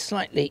it's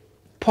slightly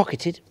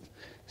pocketed,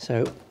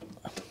 so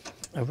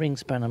a ring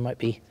spanner might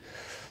be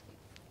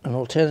an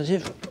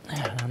alternative.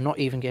 I'm not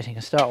even getting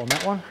a start on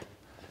that one.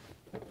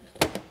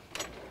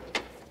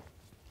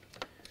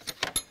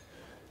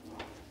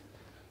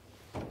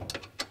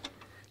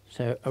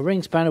 So a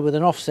ring spanner with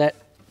an offset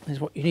is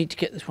what you need to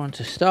get this one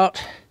to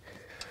start.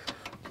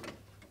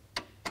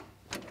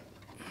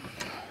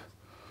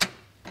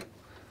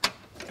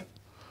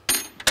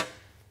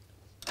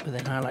 But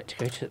then I like to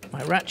go to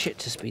my ratchet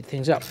to speed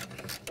things up.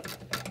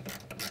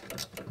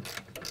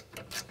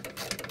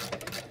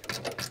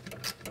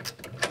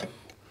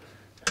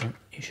 And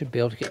you should be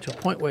able to get to a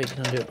point where you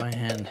can undo it by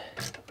hand.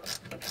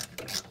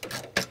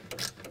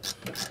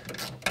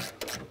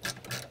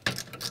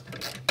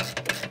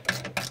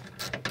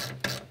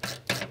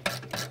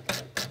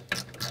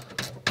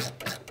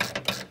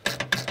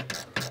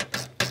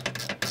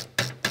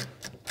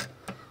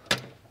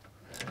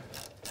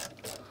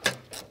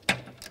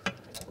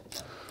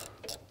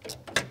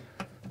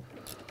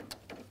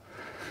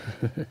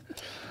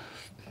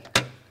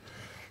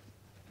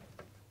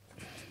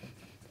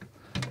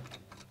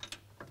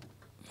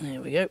 There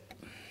we go.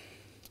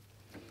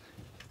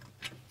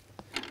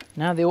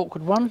 Now the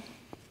awkward one.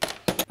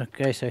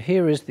 Okay, so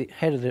here is the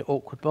head of the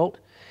awkward bolt.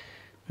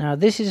 Now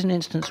this is an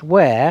instance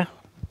where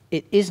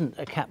it isn't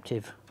a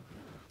captive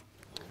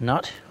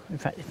nut. In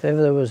fact, if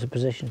ever there was a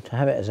position to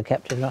have it as a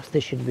captive nut,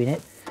 this should have been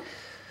it.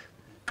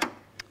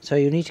 So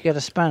you need to get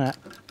a spanner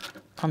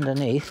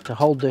underneath to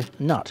hold the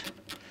nut,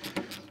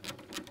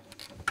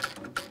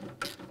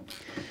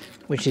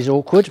 which is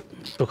awkward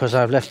because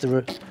I've left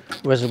the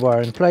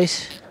reservoir in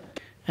place,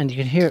 and you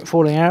can hear it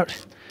falling out.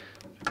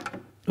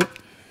 Oop.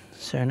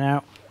 So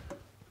now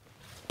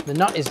the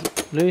nut is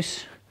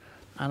loose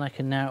and I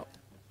can now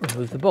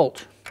remove the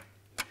bolt.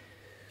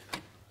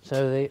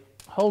 So the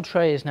whole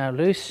tray is now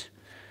loose,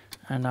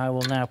 and I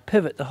will now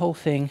pivot the whole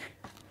thing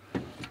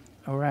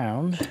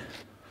around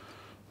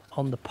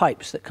on the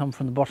pipes that come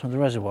from the bottom of the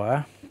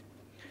reservoir,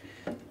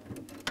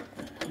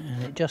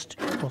 and it just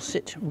will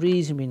sit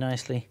reasonably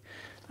nicely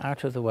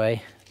out of the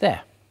way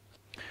there.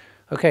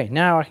 Okay,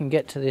 now I can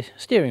get to the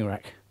steering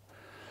rack.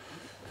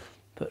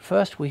 But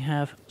first we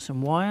have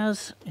some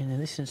wires, and in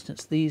this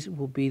instance these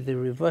will be the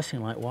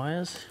reversing light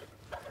wires,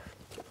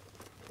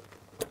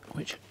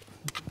 which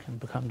can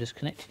become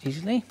disconnected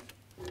easily.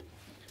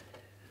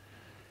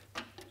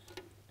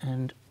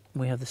 And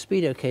we have the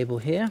speedo cable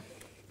here,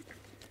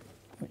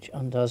 which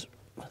undoes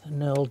with a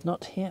knurled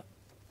nut here.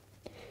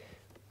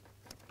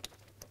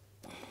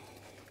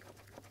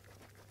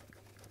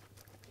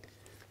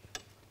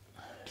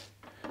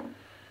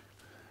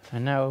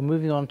 And now we're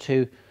moving on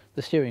to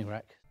the steering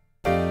rack.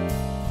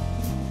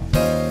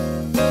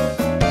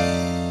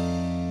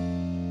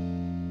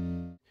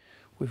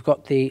 We've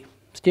got the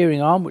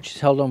steering arm, which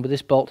is held on with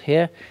this bolt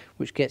here,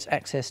 which gets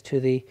access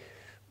to the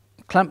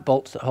clamp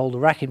bolts that hold the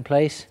rack in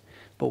place,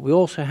 but we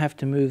also have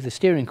to move the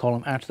steering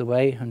column out of the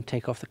way and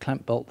take off the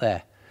clamp bolt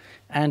there,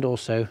 and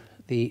also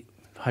the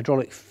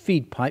hydraulic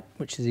feed pipe,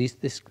 which is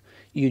this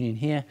union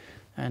here,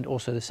 and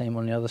also the same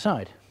on the other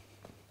side.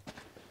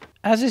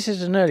 As this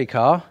is an early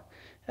car,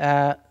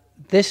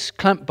 this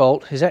clamp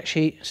bolt is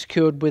actually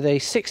secured with a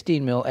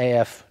 16mm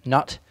AF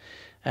nut,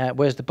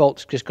 whereas the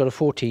bolt's just got a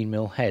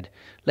 14mm head.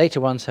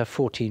 Later ones have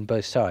 14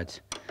 both sides.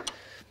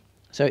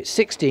 So it's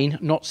 16,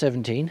 not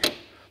 17.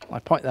 I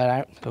point that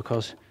out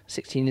because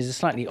 16 is a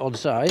slightly odd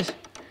size.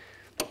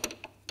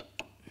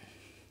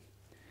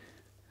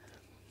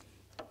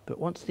 But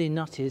once the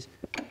nut is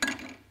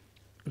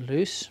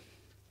loose,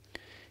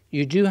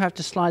 you do have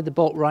to slide the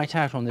bolt right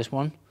out on this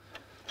one.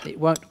 It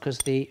won't, because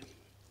the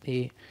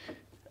Do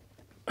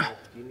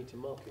you need to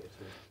mark it?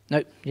 No,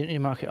 you don't need to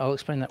mark it. I'll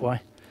explain that why.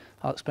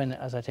 I'll explain it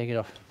as I take it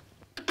off.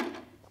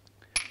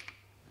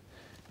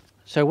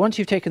 So once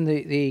you've taken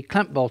the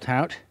clamp bolt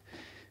out,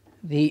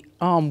 the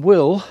arm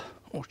will,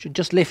 or should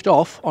just lift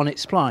off on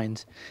its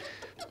splines.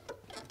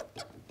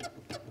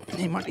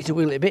 You might need to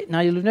wheel it a bit.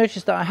 Now you'll have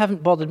noticed that I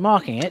haven't bothered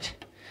marking it,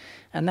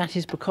 and that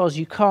is because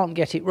you can't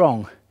get it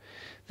wrong.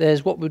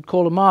 There's what we'd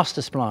call a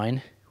master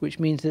spline, which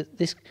means that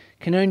this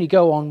can only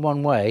go on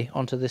one way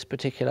onto this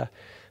particular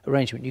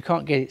arrangement. You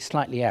can't get it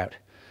slightly out,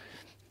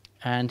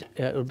 and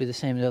it'll be the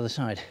same on the other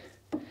side.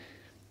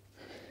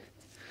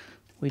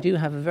 We do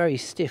have a very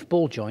stiff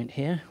ball joint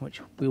here,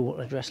 which we will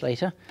address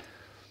later,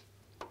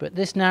 but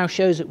this now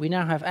shows that we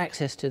now have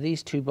access to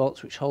these two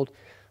bolts which hold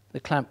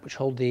the clamp, which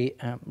hold the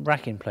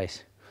rack in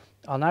place.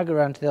 I'll now go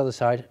around to the other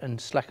side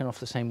and slacken off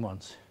the same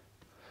ones.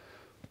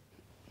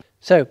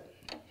 So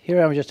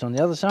here I am just on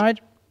the other side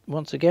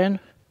once again.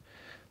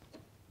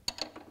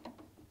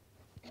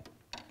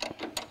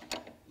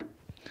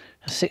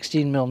 A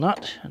 16mm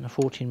nut and a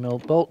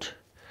 14mm bolt.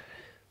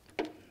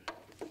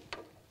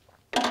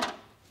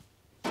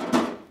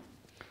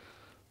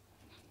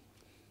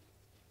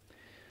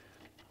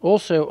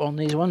 Also on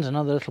these ones,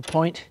 another little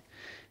point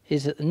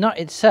is that the nut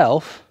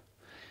itself,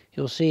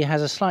 you'll see,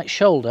 has a slight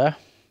shoulder.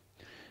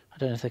 I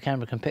don't know if the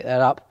camera can pick that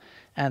up,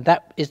 and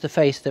that is the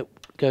face that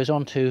goes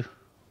onto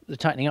the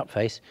tightening up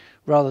face,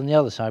 rather than the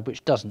other side,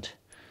 which doesn't.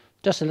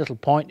 Just a little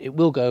point. It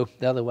will go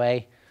the other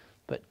way,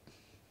 but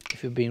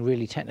if you're being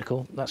really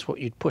technical, that's what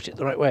you'd put it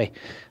the right way.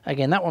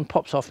 Again, that one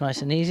pops off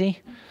nice and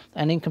easy,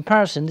 and in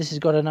comparison, this has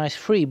got a nice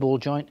free ball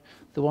joint.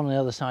 The one on the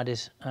other side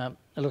is a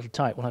little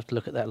tight. We'll have to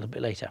look at that a little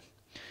bit later.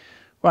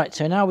 Right,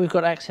 so now we've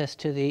got access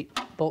to the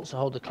bolts that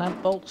hold the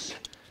clamp bolts,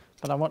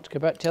 but I want to go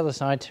back to the other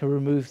side to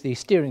remove the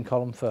steering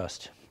column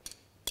first.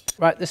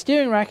 Right, the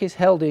steering rack is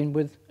held in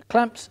with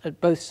clamps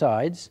at both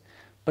sides,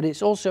 but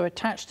it's also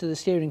attached to the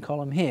steering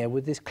column here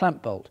with this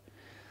clamp bolt,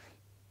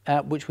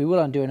 which we will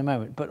undo in a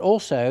moment. But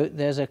also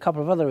there's a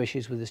couple of other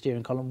issues with the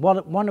steering column,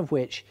 one of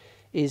which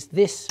is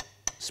this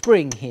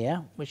spring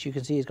here, which you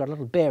can see has got a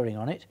little bearing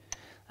on it,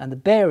 and the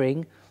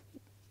bearing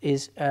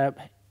is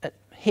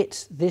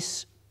hits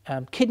this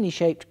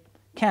kidney-shaped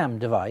cam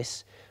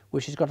device,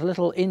 which has got a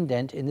little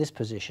indent in this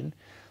position,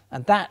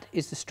 and that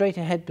is the straight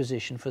ahead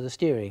position for the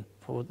steering,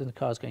 for when the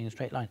car's going in a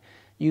straight line.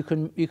 You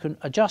can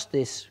adjust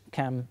this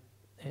cam,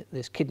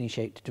 this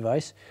kidney-shaped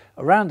device,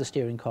 around the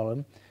steering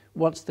column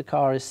once the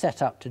car is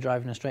set up to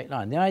drive in a straight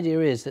line. The idea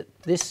is that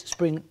this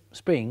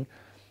spring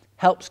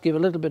helps give a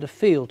little bit of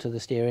feel to the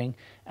steering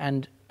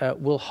and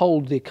will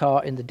hold the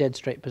car in the dead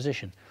straight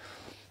position.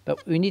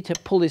 But we need to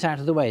pull this out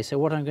of the way. So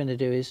what I'm going to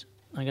do is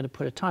I'm going to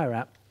put a tie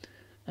wrap,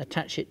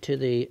 attach it to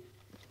the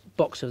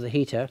box of the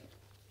heater,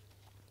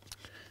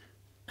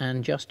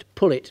 and just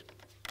pull it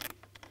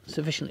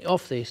sufficiently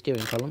off the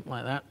steering column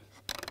like that,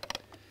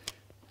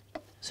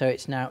 so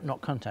it's now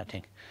not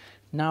contacting.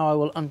 Now I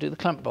will undo the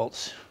clamp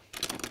bolts.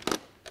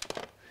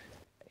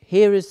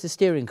 Here is the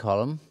steering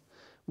column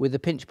with the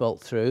pinch bolt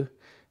through,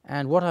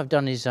 and what I've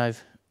done is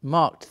I've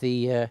marked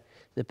the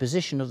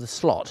position of the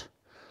slot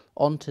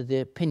onto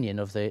the pinion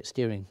of the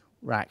steering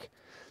rack,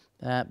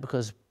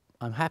 because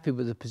I'm happy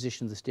with the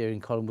position of the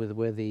steering column with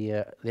where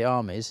the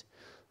arm is,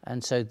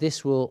 and so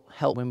this will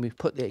help when we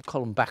put the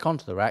column back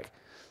onto the rack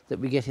that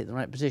we get it in the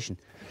right position.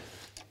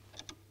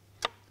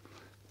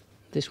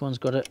 This one's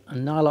got a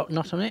nylock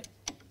nut on it,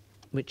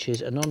 which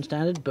is a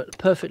non-standard but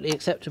perfectly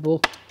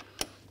acceptable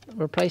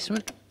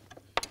replacement.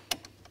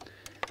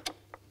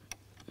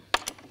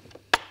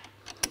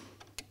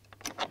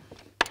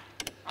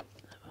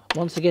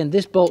 Once again,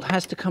 this bolt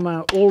has to come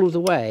out all of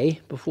the way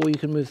before you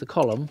can move the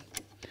column.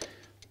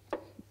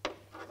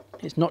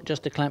 It's not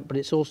just a clamp, but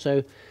it's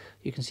also,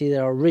 you can see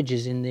there are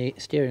ridges in the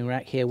steering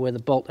rack here where the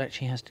bolt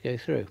actually has to go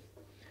through.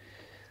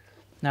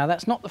 Now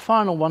that's not the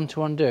final one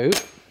to undo.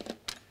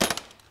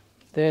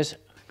 There's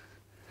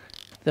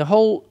the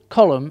whole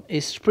column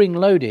is spring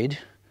loaded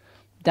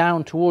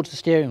down towards the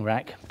steering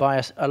rack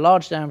by a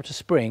large diameter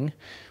spring,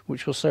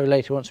 which we'll sew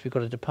later once we've got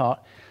to depart,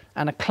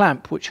 and a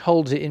clamp which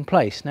holds it in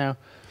place. Now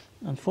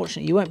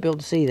unfortunately you won't be able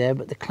to see there,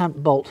 but the clamp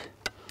bolt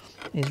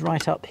is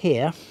right up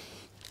here,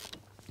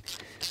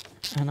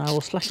 and I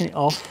will slacken it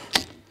off,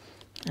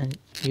 and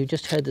you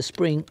just heard the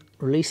spring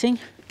releasing.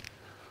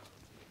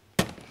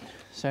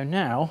 So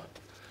now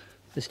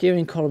the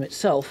steering column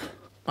itself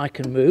I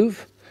can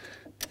move,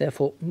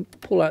 therefore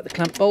pull out the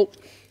clamp bolt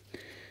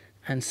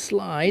and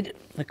slide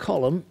the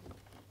column.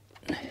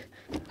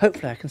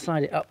 Hopefully I can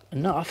slide it up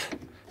enough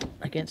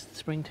against the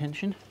spring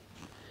tension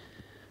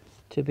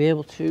to be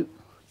able to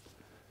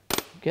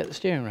get the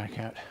steering rack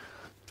out.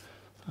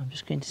 I'm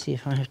just going to see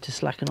if I have to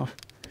slacken off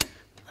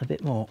a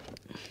bit more.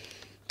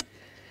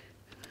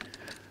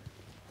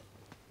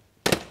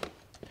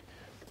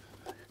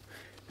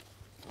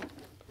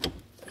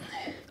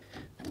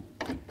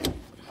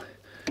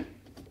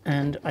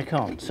 And I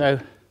can't, so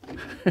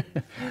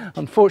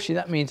unfortunately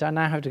that means I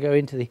now have to go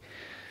into the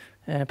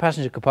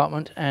passenger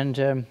compartment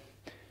and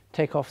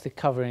take off the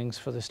coverings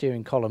for the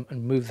steering column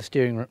and move the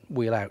steering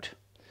wheel out.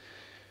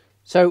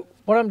 So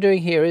what I'm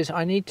doing here is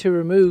I need to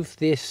remove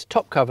this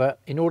top cover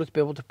in order to be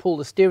able to pull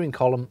the steering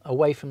column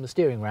away from the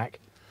steering rack.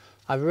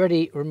 I've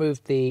already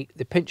removed the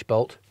pinch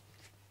bolt,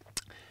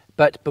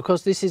 but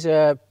because this is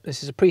a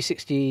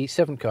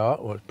pre-67 car,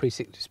 or it's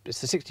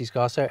a 60s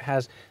car, so it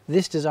has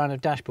this design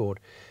of dashboard.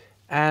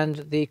 And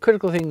the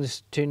critical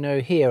things to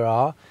know here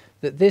are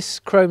that this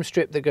chrome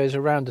strip that goes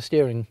around the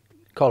steering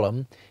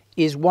column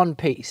is one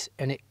piece,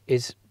 and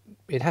it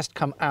has to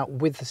come out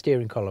with the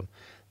steering column.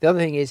 The other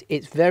thing is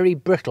it's very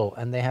brittle,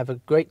 and they have a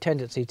great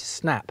tendency to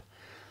snap,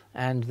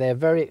 and they're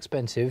very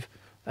expensive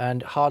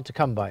and hard to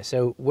come by.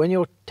 So when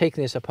you're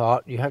taking this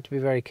apart, you have to be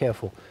very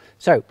careful.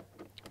 So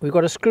we've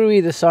got to screw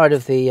either side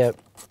of the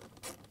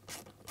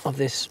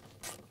this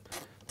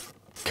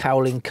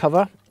cowling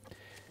cover.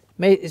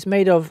 It's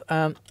made of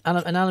an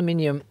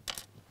aluminium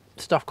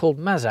stuff called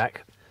Mazak,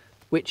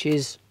 which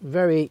is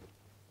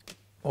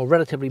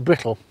relatively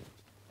brittle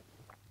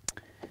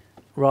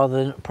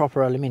rather than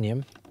proper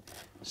aluminium.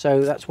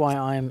 So that's why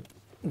I'm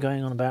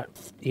going on about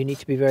you need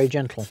to be very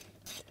gentle.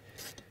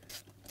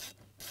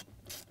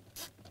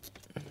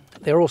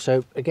 They're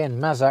also, again,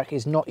 Mazak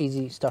is not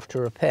easy stuff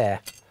to repair.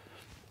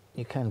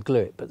 You can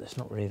glue it, but that's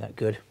not really that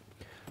good.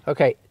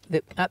 Okay,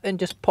 that then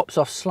just pops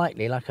off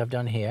slightly like I've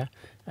done here.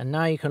 And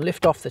now you can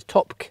lift off the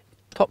top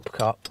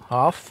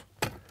half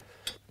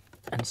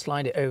and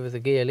slide it over the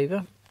gear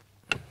lever.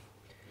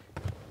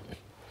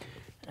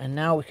 And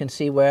now we can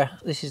see where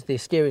this is the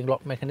steering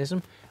lock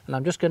mechanism. And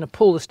I'm just going to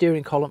pull the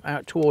steering column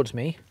out towards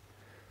me,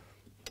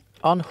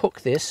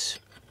 unhook this.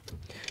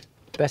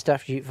 Best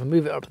after you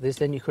move it up to this,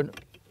 then you can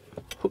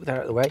hook that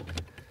out of the way.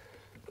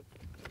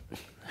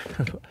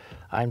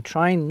 I'm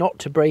trying not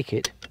to break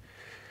it,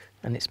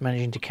 and it's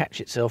managing to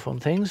catch itself on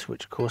things,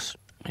 which of course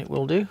it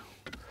will do.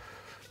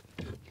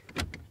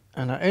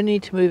 And I only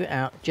need to move it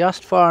out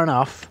just far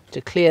enough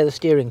to clear the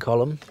steering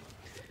column.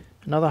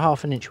 Another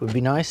 ½ inch would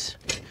be nice.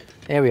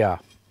 There we are.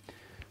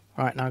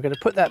 Right, now I'm going to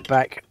put that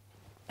back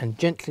and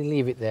gently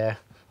leave it there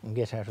and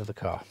get out of the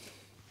car.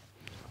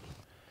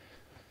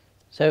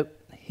 So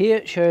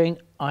here showing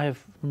I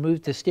have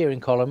removed the steering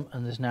column,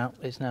 and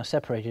it's now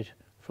separated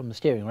from the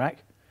steering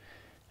rack.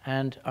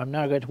 And I'm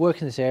now going to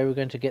work in this area. We're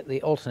going to get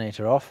the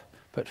alternator off,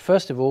 but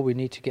first of all we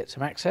need to get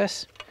some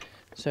access.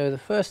 So the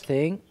first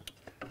thing,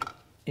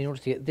 in order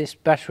to get this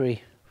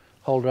battery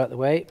holder out of the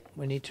way,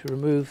 we need to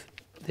remove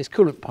this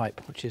coolant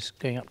pipe, which is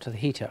going up to the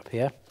heater up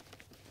here.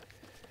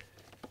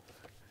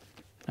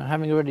 Now,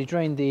 having already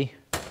drained the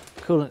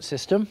coolant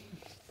system,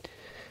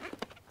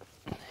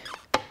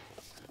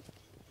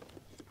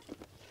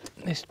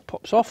 this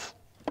pops off,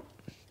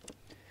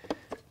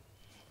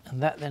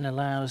 and that then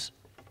allows,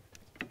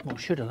 or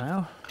should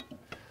allow,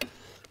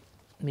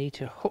 me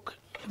to hook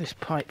this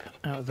pipe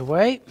out of the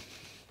way,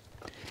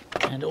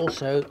 and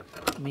also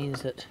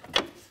means that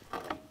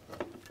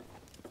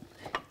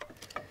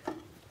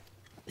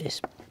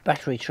this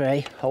battery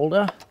tray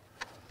holder,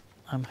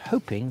 I'm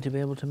hoping to be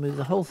able to move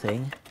the whole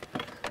thing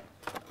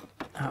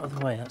out of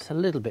the way. That's a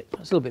little bit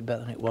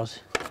better than it was.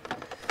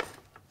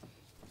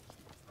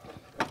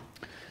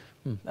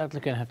 That's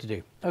going to have to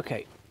do.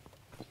 Okay,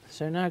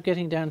 so now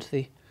getting down to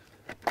the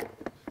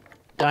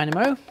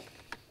dynamo,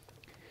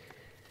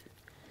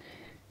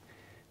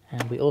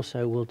 and we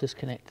also will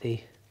disconnect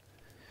the,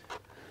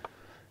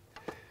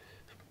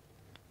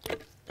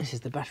 this is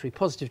the battery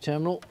positive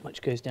terminal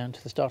which goes down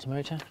to the starter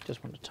motor.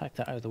 Just want to take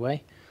that out of the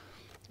way.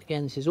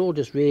 Again, this is all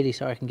just really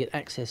so I can get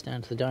access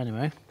down to the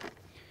dynamo.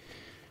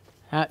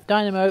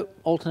 Dynamo,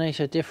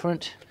 alternator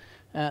different,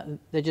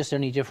 they're just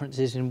only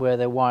differences in where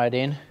they're wired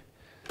in.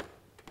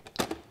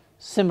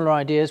 Similar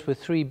ideas with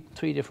three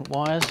different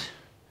wires.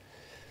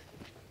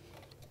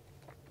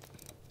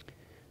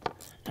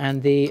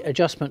 And the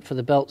adjustment for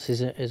the belts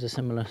is a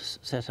similar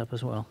setup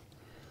as well.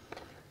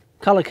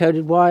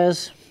 Color-coded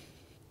wires,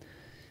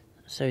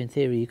 so in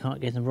theory you can't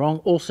get them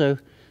wrong. Also,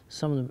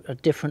 some of them are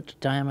different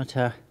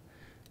diameter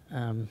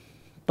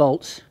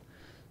bolts,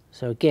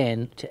 so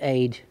again, to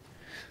aid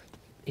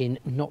in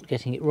not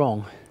getting it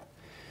wrong.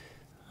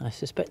 I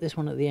suspect this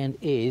one at the end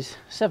is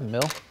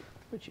 7mm,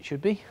 which it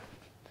should be.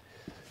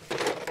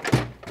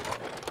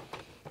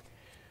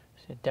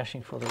 So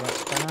dashing for the right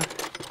spanner.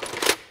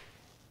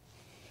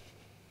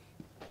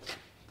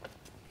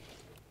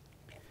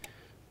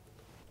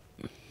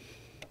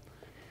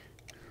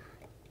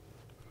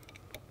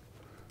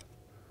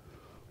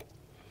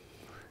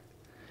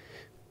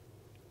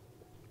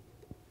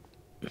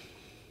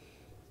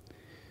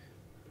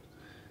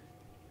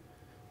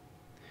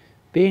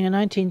 Being a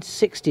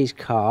 1960s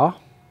car,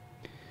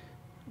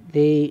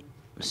 the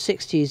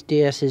 60s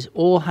DSs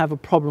all have a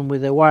problem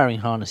with their wiring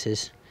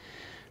harnesses.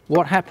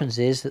 What happens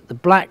is that the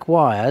black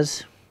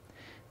wires,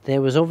 there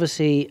was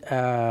obviously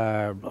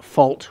a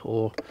fault,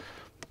 or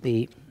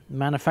the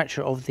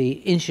manufacturer of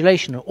the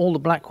insulation of all the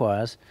black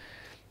wires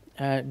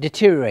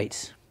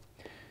deteriorates,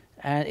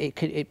 and it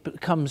can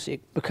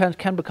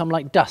become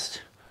like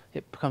dust.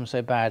 It becomes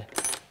so bad.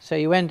 So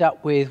you end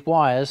up with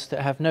wires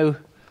that have no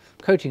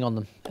coating on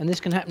them, and this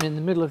can happen in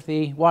the middle of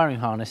the wiring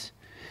harness.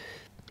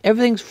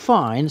 Everything's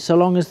fine so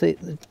long as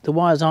the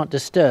wires aren't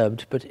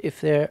disturbed, but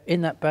if they're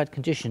in that bad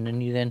condition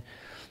and you then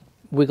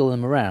wiggle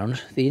them around,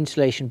 the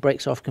insulation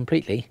breaks off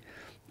completely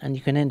and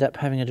you can end up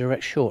having a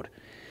direct short.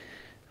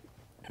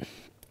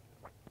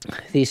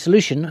 The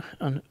solution,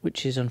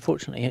 which is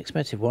unfortunately an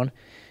expensive one,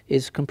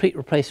 is complete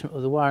replacement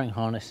of the wiring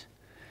harness,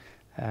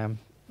 and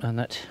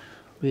that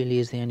really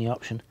is the only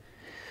option.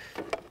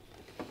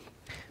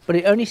 But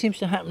it only seems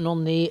to happen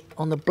on the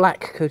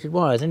black coated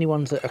wires. Any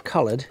ones that are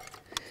coloured,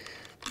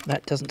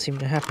 that doesn't seem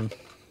to happen.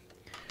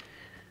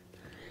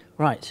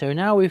 Right, so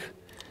now we've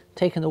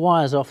taken the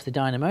wires off the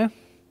dynamo,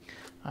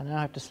 I now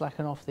have to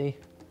slacken off the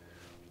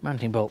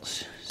mounting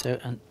bolts. So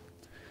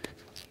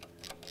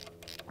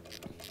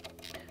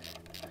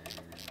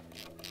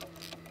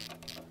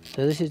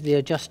this is the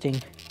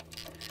adjusting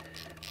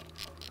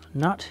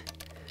nut.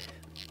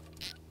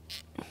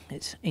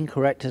 It's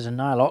incorrect as a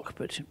nylock,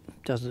 but it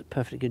does a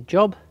perfectly good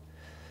job.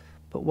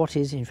 But what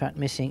is in fact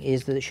missing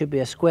is that there should be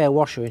a square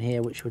washer in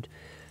here which would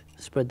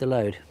spread the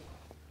load.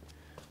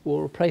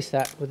 We'll replace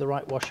that with the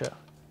right washer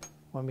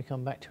when we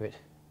come back to it.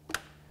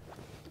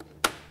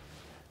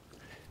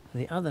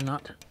 The other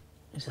nut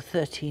is a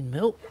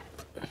 13mm,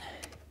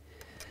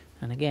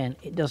 and again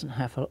it doesn't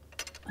have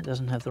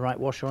the right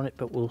washer on it,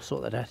 but we'll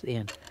sort that out at the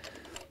end.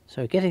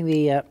 So getting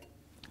the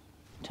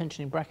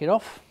tensioning bracket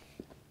off.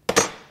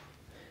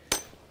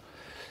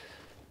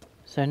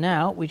 So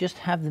now we just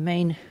have the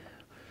main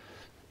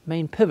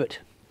pivot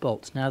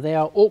bolts. Now they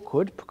are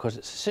awkward because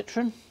it's a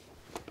Citroen,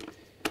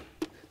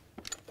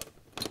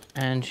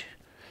 and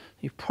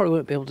you probably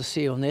won't be able to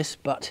see on this,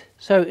 but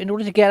so in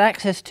order to get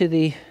access to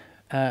the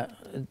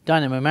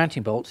dynamo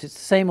mounting bolts, it's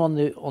the same on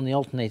the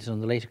alternators on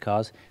the later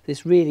cars.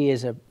 This really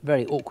is a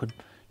very awkward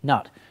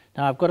nut.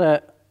 Now I've got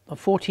a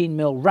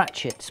 14mm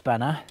ratchet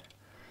spanner,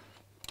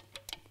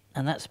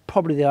 and that's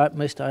probably the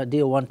most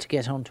ideal one to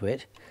get onto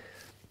it.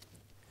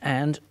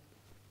 And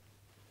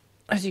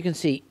as you can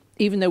see,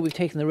 even though we've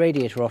taken the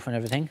radiator off and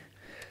everything,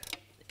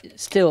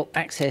 still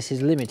access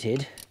is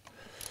limited.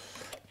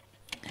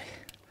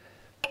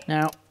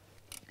 Now,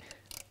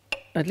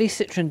 at least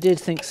Citroen did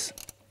things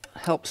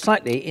help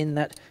slightly in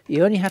that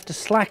you only have to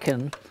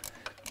slacken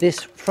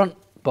this front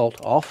bolt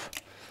off,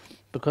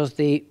 because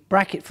the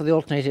bracket for the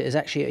alternator is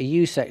actually a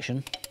U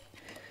section,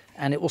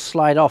 and it will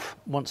slide off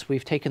once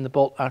we've taken the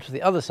bolt out of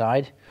the other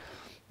side,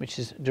 which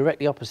is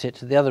directly opposite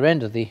to the other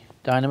end of the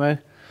dynamo,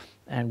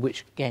 and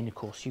which again of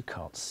course you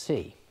can't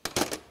see.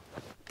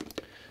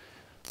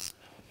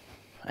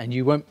 And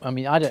you won't, I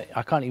mean,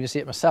 I can't even see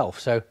it myself.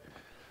 So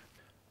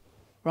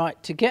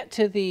right, to get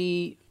to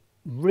the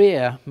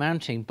rear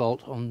mounting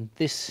bolt on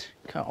this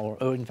car,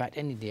 or in fact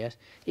any DS,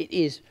 it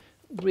is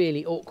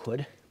really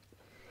awkward,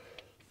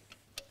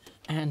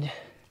 and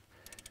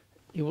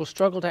you will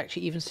struggle to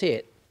actually even see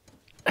it.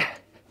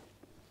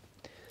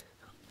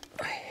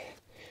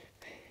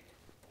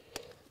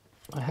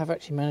 I have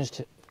actually managed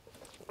to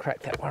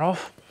crack that one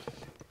off.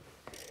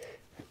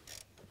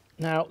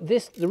 Now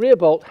the rear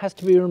bolt has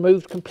to be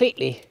removed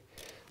completely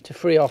to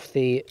free off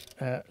the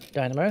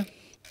dynamo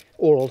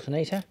or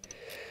alternator,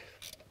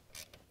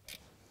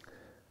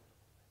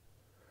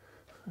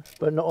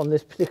 but not on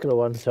this particular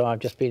one, so I've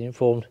just been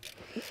informed.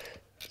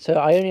 So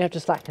I only have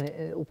to slacken it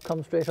and it will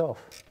come straight off.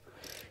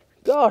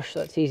 Gosh,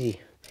 that's easy.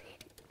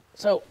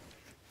 So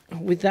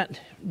with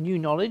that new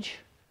knowledge,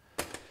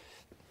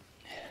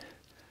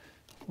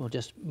 we'll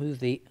just move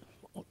the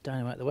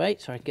dynamo out of the way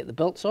so I can get the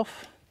belts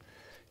off,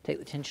 take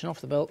the tension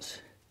off the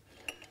belts.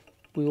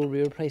 We will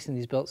be replacing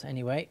these belts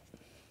anyway.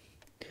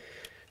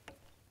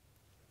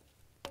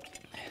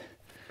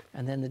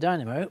 And then the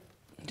dynamo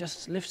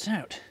just lifts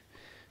out.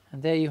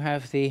 And there you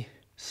have the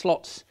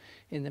slots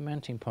in the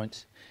mounting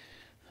points.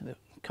 The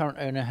current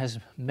owner has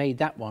made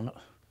that one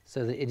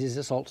so that it is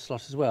a slot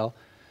as well.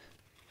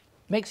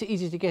 Makes it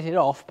easy to get it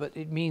off, but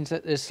it means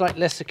that there's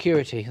slightly less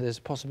security. There's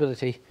a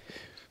possibility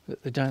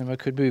that the dynamo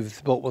could move if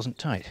the bolt wasn't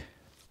tight.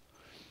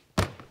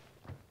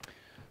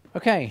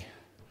 Okay,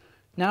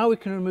 now we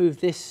can remove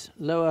this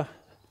lower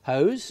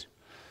hose,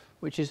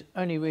 which is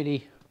only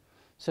really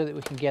so that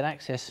we can get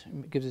access.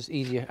 It gives us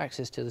easier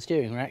access to the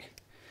steering rack,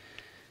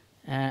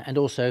 and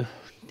also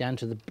down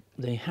to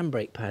the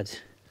handbrake pads.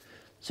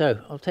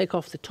 So I'll take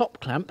off the top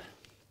clamp,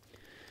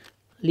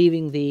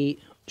 leaving the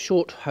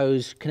short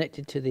hose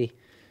connected to the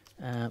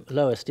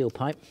lower steel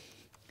pipe.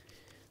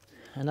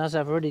 And as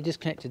I've already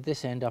disconnected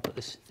this end up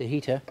at the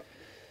heater,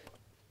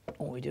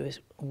 all we do is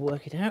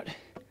work it out.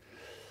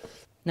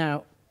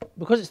 Now,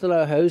 because it's the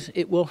lower hose,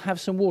 it will have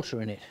some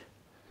water in it,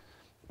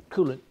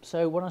 coolant.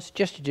 So what I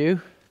suggest you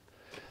do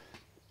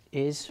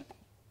is,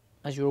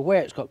 as you're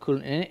aware it's got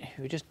coolant in it,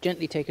 you just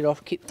gently take it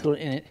off, keep the coolant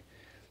in it,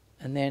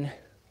 and then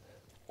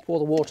pour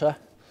the water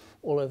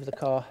all over the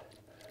car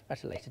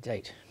at a later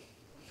date.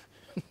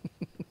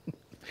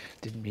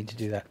 Didn't mean to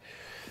do that.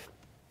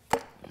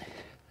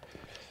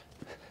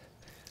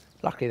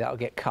 Luckily that'll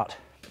get cut.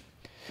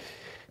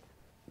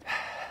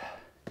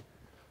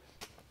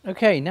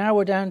 Okay, now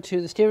we're down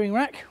to the steering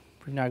rack.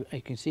 Now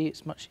you can see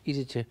it's much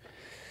easier to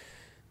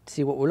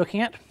see what we're looking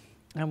at.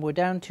 And we're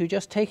down to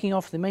just taking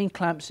off the main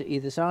clamps at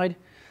either side,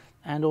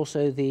 and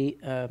also the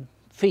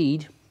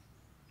feed,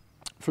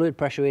 fluid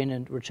pressure in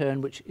and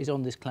return, which is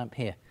on this clamp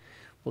here.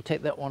 We'll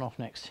take that one off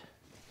next.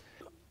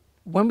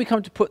 When we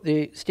come to put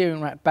the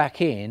steering rack back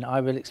in,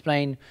 I will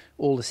explain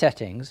all the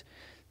settings.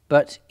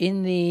 But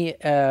in the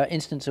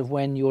instance of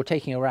when you're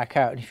taking a rack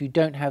out, and if you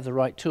don't have the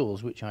right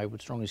tools, which I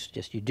would strongly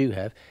suggest you do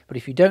have, but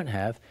if you don't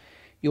have,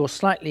 you're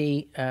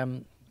slightly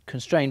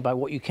constrained by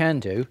what you can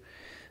do.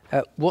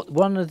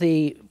 One of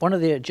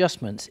the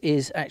adjustments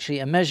is actually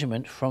a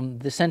measurement from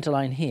the center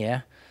line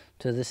here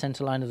to the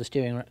center line of the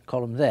steering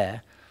column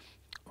there,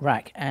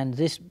 rack, and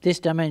this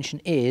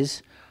dimension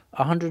is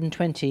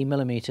 120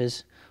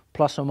 millimeters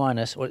plus or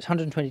minus, or it's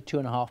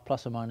 122.5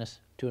 plus or minus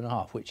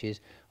 2.5, which is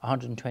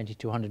 120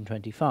 to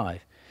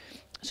 125.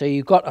 So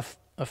you've got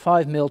a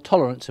 5 mil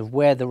tolerance of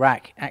where the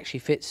rack actually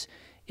fits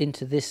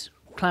into this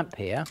clamp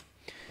here.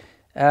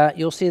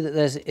 You'll see that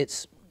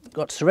it's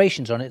got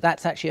serrations on it.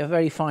 That's actually a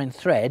very fine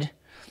thread,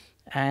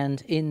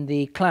 and in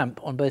the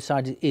clamp on both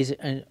sides is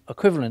an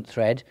equivalent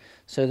thread,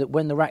 so that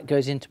when the rack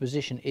goes into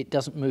position it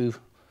doesn't move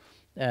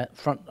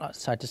front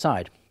side to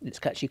side. It's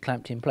actually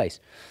clamped in place.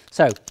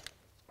 So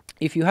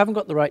if you haven't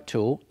got the right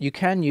tool, you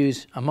can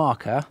use a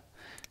marker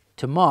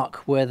to mark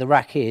where the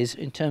rack is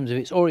in terms of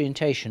its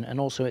orientation and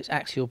also its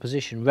axial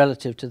position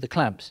relative to the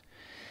clamps.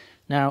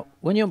 Now,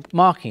 when you're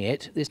marking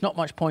it, there's not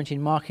much point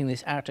in marking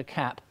this outer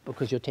cap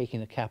because you're taking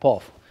the cap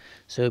off.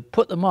 So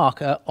put the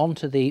marker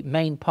onto the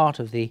main part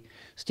of the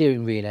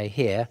steering relay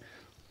here,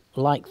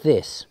 like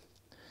this.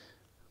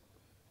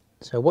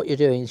 So what you're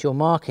doing is you're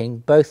marking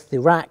both the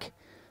rack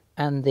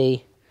and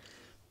the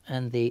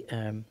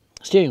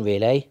steering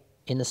relay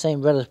in the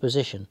same relative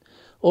position.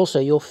 Also,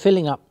 you're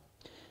filling up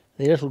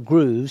the little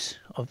grooves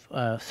of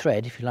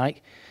thread, if you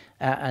like,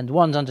 and the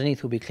ones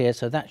underneath will be clear,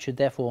 so that should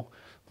therefore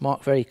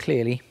mark very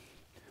clearly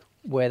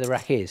where the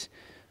rack is.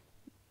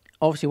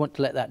 Obviously you want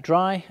to let that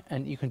dry,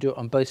 and you can do it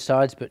on both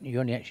sides, but you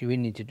only actually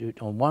really need to do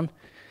it on one.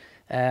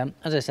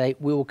 As I say,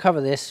 we will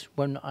cover this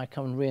when I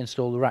come and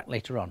reinstall the rack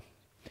later on.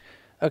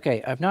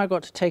 Okay, I've now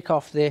got to take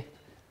off the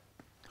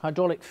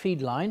hydraulic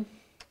feed line,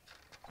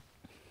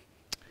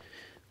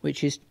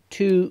 which is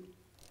two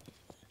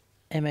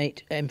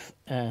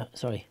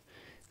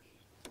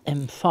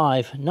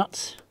M5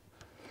 nuts,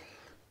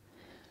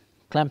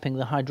 clamping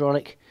the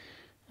hydraulic.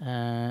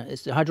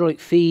 It's the hydraulic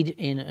feed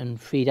in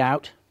and feed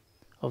out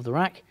of the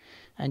rack,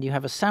 and you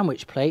have a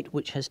sandwich plate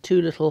which has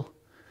two little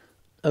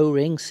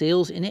O-ring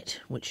seals in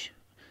it, which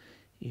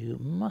you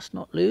must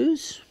not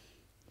lose.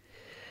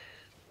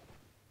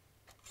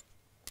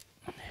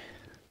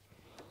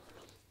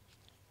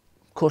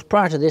 course,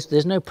 prior to this,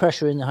 there's no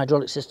pressure in the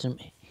hydraulic system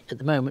at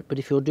the moment, but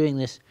if you're doing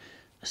this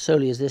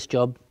solely as this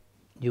job,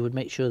 you would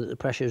make sure that the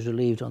pressure is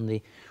relieved on the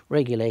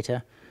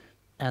regulator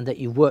and that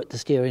you've worked the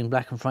steering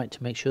black and white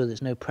to make sure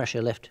there's no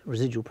pressure left,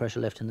 residual pressure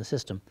left in the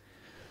system.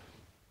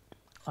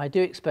 I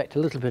do expect a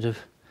little bit of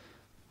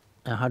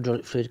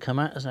hydraulic fluid to come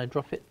out as I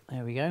drop it.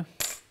 There we go.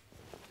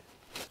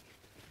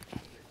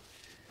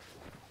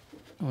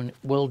 And it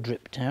will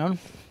drip down.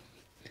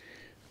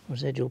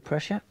 Residual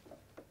pressure.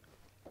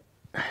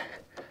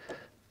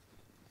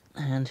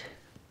 And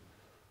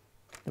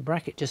the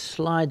bracket just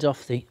slides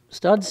off the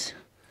studs,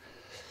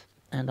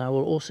 and I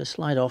will also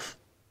slide off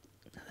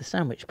the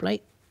sandwich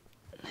plate.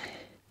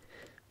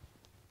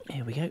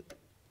 Here we go.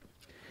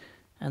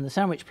 And the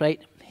sandwich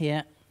plate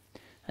here,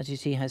 as you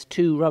see, has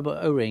two rubber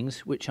O-rings,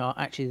 which are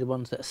actually the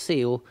ones that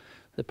seal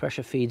the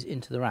pressure feeds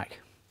into the rack.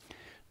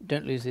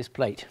 Don't lose this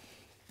plate.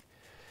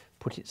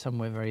 Put it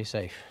somewhere very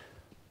safe.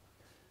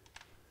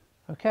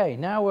 Okay,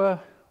 now we're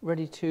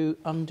ready to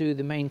undo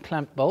the main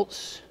clamp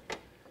bolts.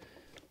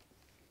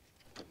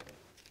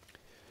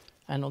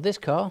 And on this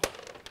car,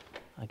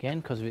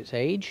 again, because of its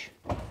age,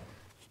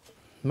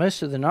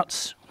 most of the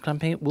nuts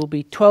clamping it will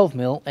be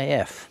 12mm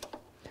AF,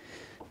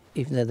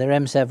 even though they're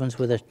M7s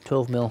with a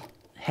 12mm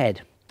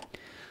head.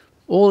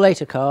 All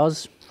later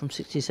cars from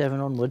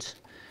 67 onwards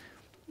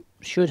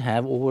should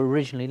have, or were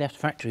originally left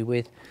factory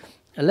with,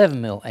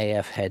 11mm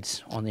AF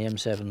heads on the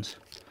M7s.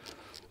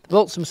 The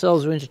bolts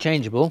themselves are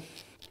interchangeable,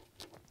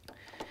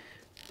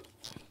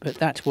 but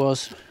there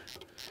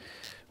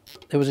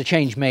was a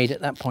change made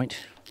at that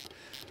point.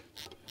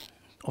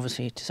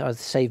 Obviously, to either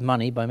save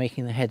money by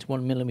making the heads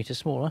 1mm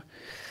smaller,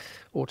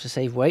 or to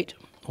save weight,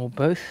 or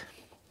both.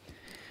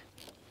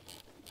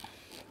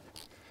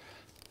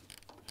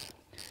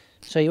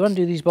 So you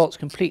undo these bolts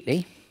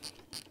completely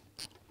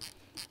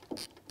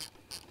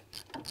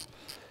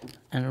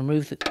and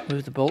remove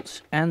the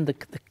bolts and the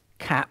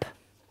cap.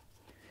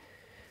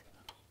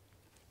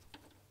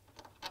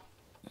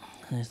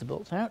 There's the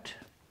bolts out.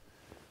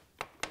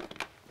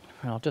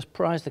 And I'll just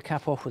prise the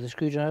cap off with a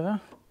screwdriver,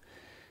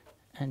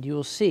 and you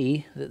will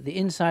see that the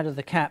inside of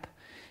the cap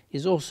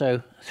is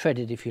also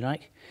threaded, if you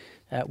like,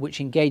 which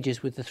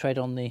engages with the thread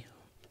on the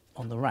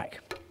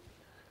rack.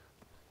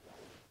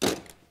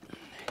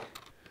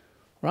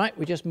 Right,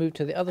 we just move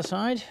to the other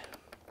side.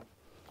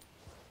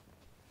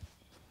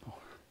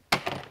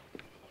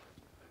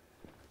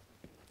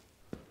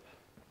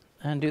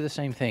 And do the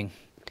same thing.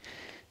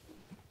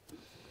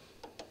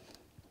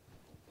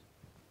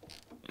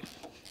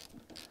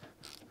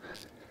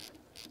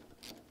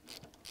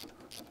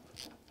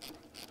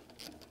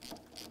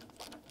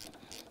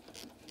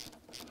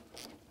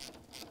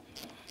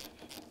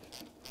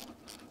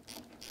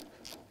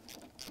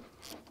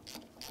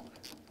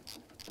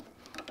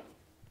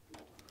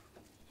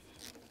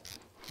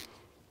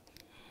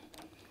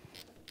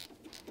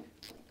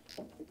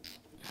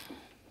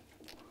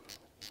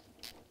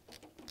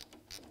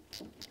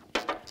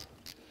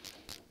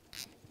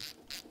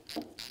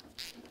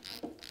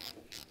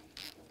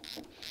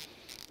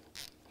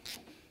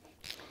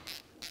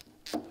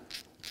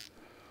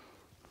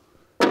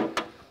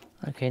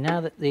 Okay,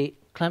 now that the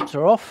clamps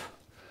are off,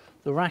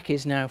 the rack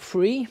is now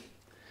free.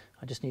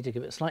 I just need to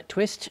give it a slight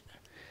twist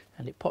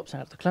and it pops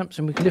out the clamps,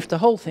 and we can lift the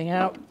whole thing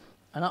out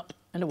and up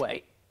and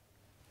away.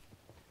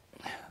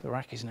 The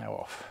rack is now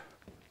off.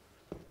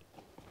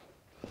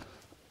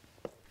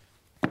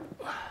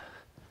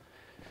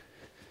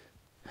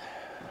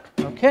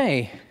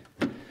 Okay,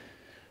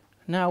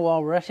 now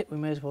while we're at it, we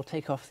may as well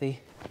take off the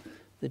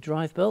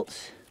drive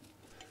belts,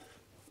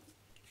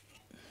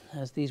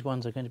 as these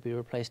ones are going to be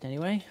replaced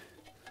anyway.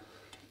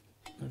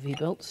 The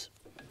V-belts,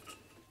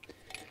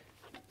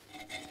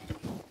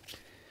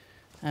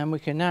 and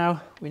we now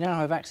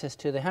have access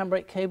to the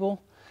handbrake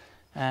cable,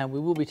 and we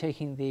will be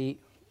taking the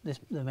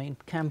main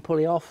cam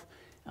pulley off,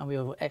 and we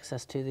have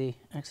access to the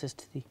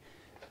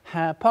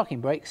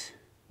parking brakes,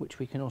 which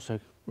we can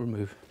also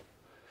remove.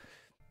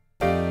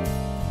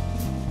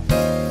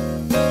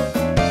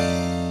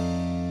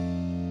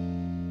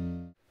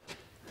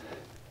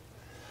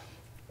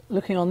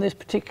 Looking on this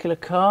particular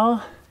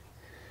car,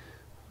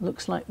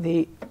 looks like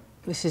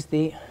this is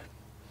the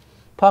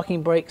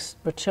parking brakes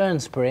return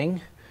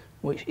spring,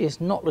 which is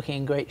not looking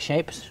in great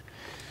shape.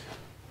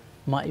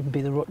 Might even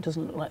be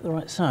doesn't look like the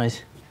right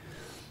size.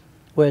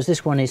 Whereas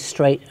this one is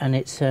straight and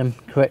it's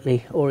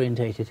correctly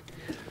orientated.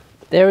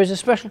 There is a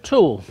special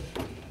tool,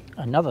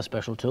 another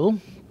special tool,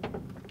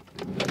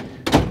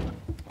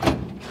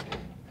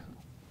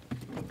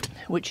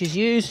 which is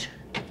used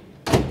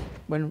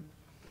when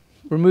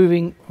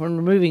removing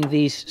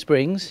these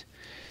springs.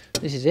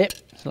 This is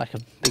it. It's like a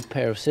big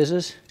pair of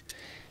scissors.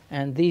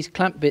 And these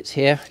clamp bits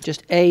here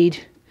just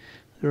aid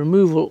the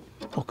removal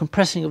or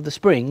compressing of the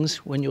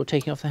springs when you're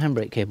taking off the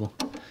handbrake cable,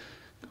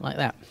 like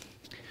that.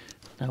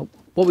 Now,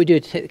 what we do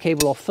to take the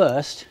cable off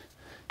first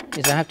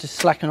is I have to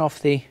slacken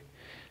off the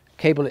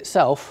cable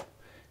itself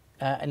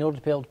in order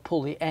to be able to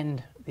pull the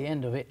end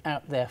of it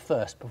out there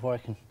first before I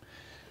can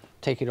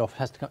take it off.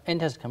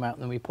 End has to come out,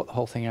 and then we put the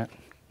whole thing out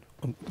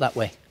that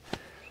way.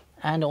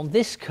 And on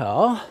this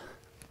car,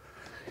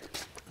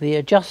 the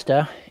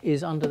adjuster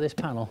is under this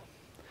panel.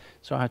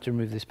 So I have to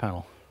remove this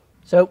panel.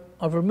 So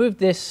I've removed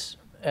this,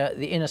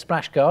 the inner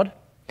splash guard,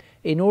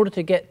 in order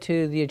to get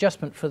to the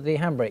adjustment for the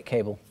handbrake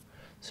cable,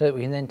 so that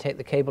we can then take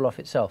the cable off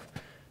itself.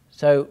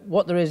 So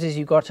what there is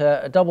you've got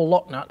a double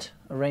lock nut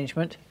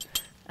arrangement,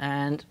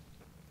 and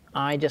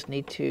I just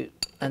need to,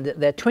 and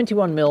they're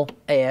 21mm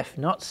AF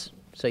nuts,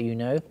 so you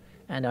know,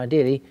 and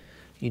ideally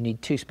you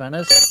need 2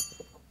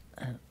 spanners.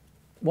 And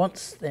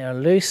once they are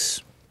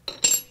loose,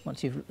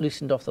 once you've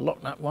loosened off the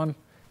lock nut one,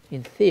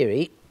 in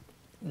theory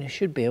you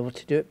should be able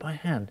to do it by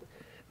hand.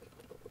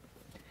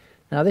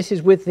 Now this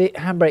is with the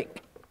handbrake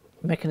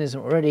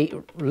mechanism already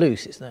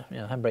loose. It's the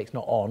handbrake's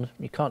not on.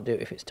 You can't do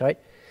it if it's tight.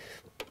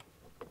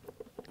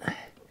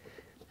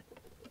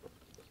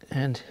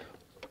 And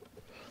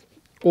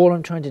all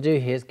I'm trying to do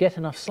here is get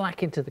enough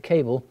slack into the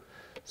cable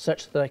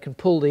such that I can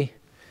pull the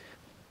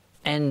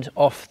end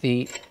off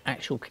the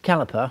actual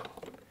caliper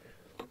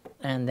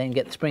and then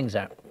get the springs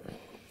out.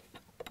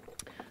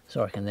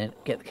 So I can then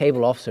get the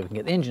cable off so we can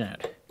get the engine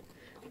out.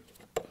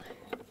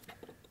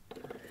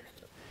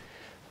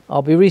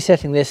 I'll be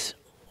resetting this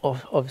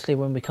obviously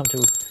when we come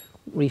to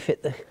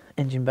refit the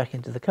engine back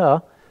into the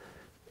car.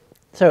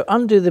 So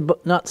undo the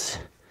nuts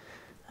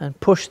and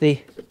push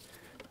the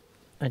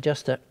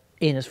adjuster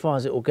in as far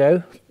as it will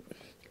go.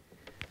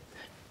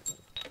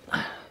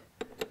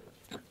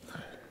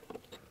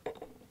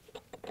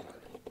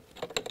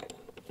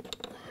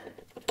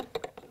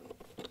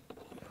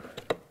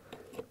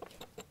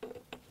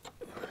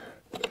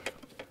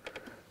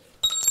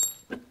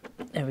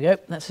 There we go,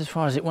 that's as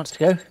far as it wants to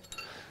go.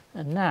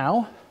 And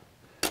now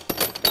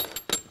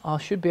I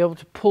should be able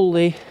to pull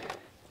the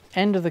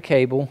end of the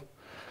cable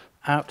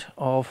out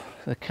of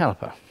the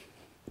caliper.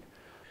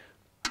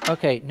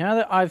 Okay, now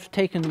that I've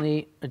taken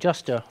the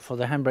adjuster for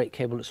the handbrake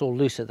cable, it's all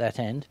loose at that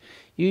end,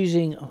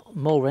 using a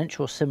mole wrench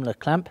or similar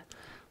clamp,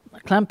 I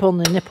clamp on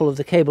the nipple of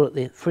the cable at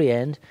the free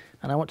end,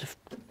 and I want to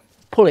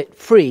pull it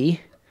free,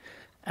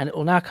 and it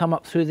will now come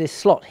up through this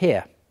slot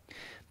here.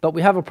 But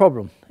we have a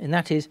problem, and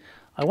that is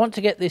I want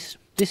to get this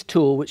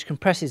tool which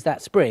compresses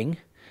that spring,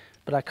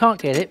 but I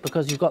can't get it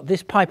because you've got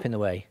this pipe in the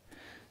way.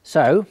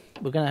 So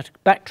we're going to have to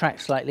backtrack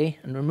slightly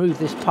and remove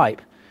this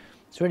pipe.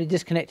 It's already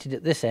disconnected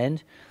at this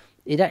end.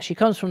 It actually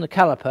comes from the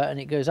caliper and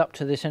it goes up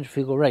to the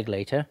centrifugal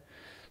regulator.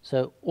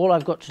 So all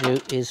I've got to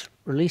do is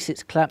release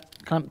its clamp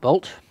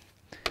bolt.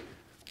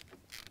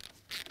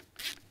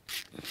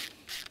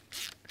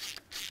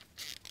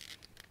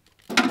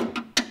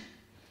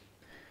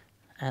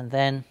 And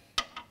then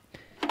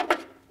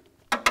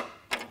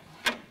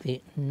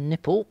the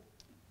nipple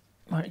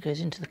where it goes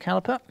into the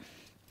caliper.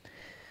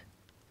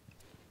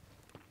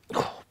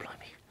 Oh,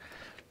 blimey.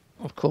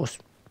 Of course.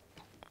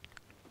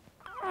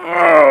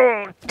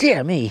 Oh,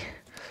 dear me.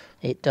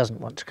 It doesn't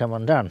want to come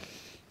undone.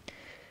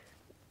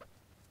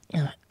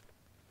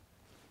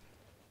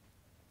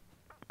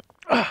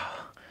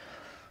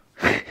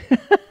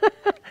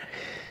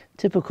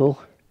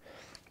 Typical.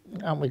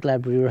 Aren't we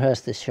glad we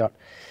rehearsed this shot?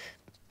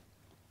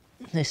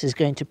 This is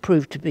going to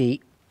prove to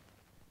be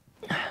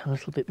a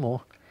little bit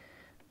more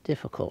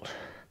difficult.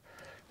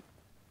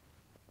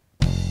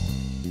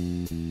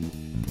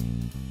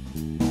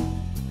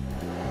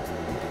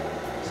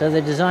 So they're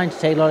designed to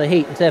take a lot of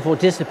heat and therefore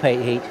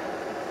dissipate heat.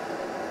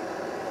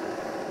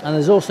 And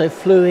there's also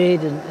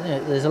fluid and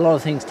there's a lot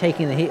of things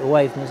taking the heat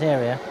away from this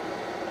area.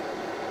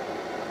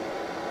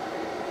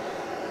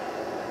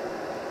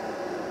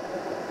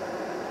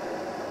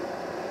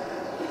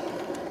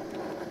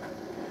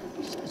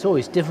 It's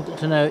always difficult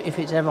to know if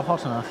it's ever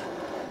hot enough.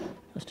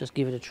 Let's just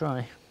give it a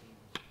try.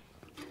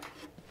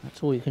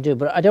 That's all you can do.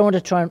 But I don't want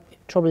to try and,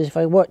 trouble is if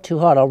I work too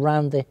hard, I'll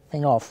round the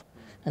thing off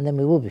and then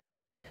we will be.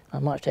 I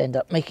might have to end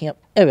up making up.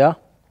 There we are.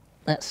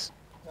 That's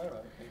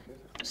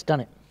it's done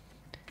it.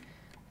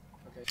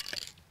 Okay.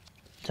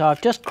 So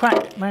I've just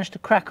managed to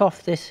crack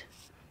off this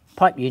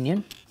pipe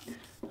union.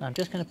 I'm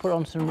just going to put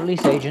on some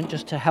release agent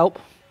just to help.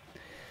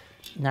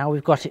 Now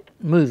we've got it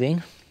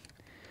moving.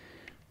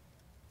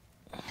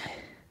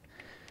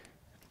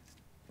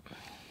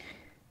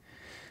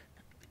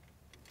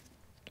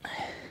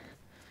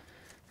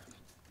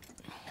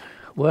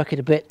 Work it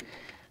a bit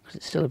because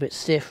it's still a bit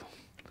stiff.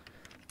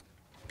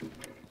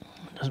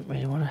 Doesn't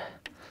really want to,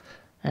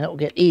 and it will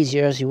get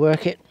easier as you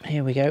work it.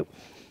 Here we go.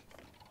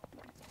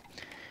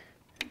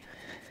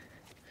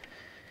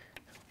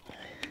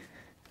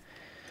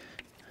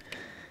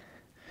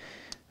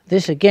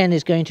 This again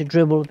is going to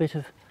dribble a bit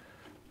of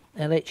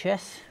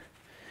LHS,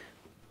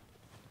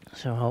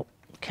 so I'll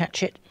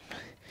catch it.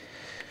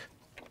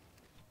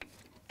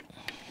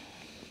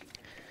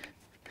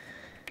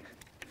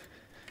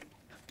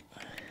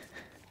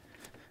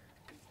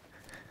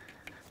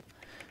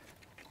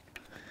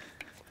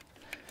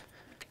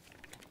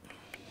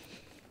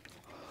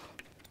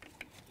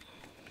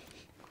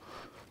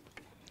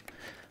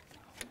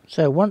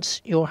 So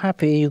once you're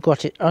happy you've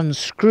got it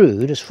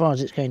unscrewed as far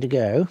as it's going to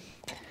go,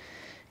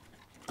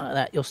 like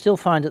that, you'll still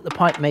find that the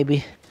pipe may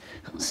be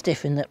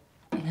stiff in the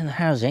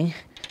housing.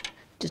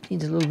 Just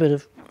needs a little bit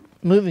of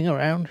moving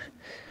around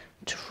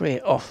to free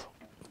it off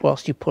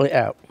whilst you pull it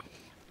out.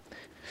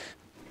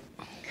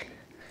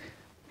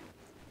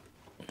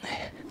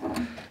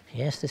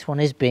 Yes, this one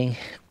is being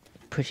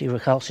pretty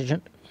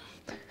recalcitrant.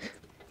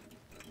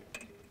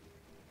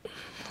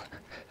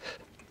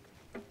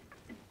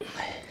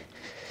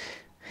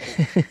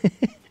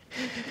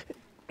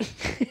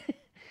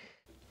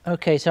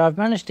 Okay, so I've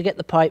managed to get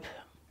the pipe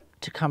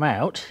to come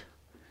out,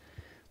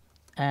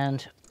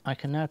 and I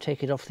can now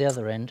take it off the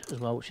other end as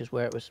well, which is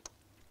where it was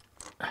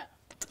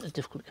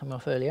difficult to come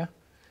off earlier.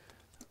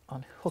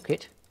 Unhook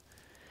it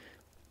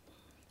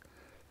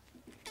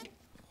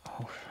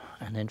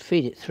and then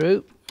feed it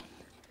through.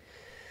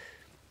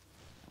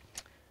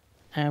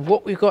 And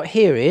what we've got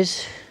here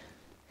is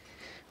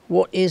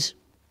what is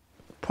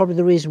probably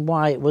the reason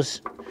why it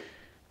was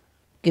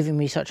giving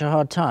me such a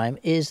hard time,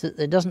 is that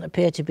there doesn't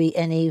appear to be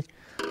any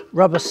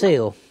rubber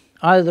seal.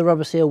 Either the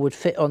rubber seal would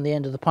fit on the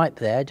end of the pipe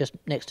there, just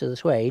next to the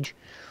swage,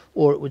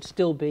 or it would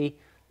still be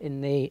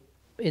in the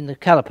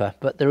caliper,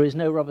 but there is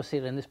no rubber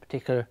seal in this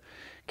particular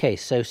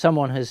case. So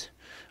someone has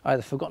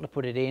either forgotten to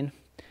put it in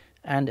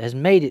and has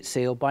made it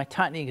seal by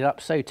tightening it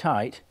up so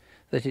tight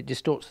that it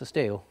distorts the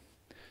steel.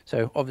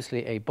 So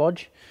obviously a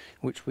bodge,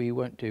 which we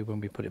won't do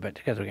when we put it back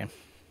together again.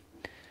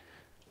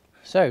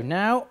 So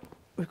now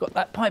we've got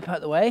that pipe out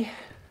of the way,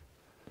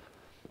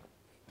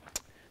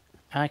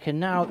 I can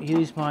now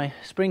use my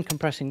spring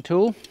compressing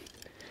tool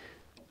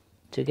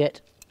to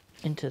get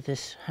into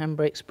this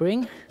handbrake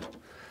spring.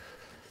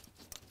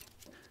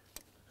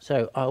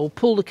 So I will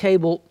pull the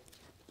cable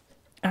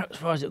out as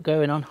far as it'll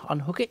go and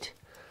unhook it,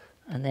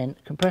 and then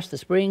compress the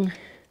spring.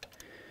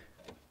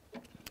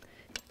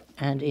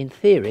 And in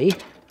theory,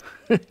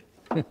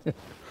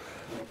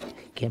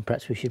 again,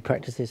 perhaps we should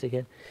practice this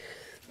again.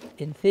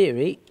 In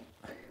theory,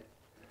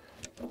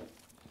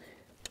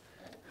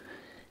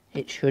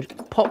 it should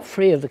pop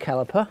free of the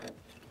caliper,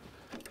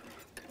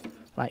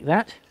 like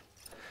that.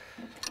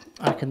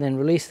 I can then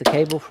release the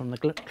cable from the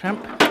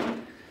clamp,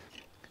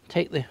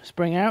 take the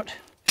spring out,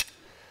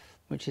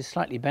 which is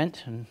slightly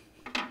bent, and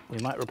we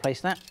might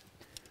replace that.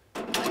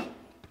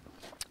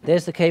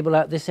 There's the cable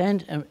out this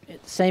end, and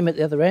it's the same at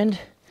the other end.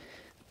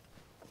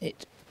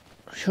 It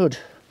should,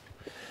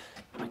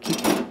 I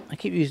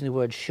keep using the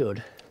word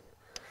should.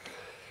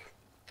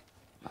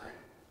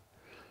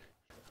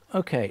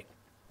 Okay.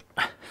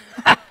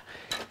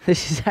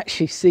 This is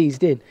actually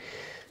seized in.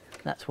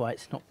 That's why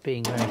it's not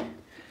being very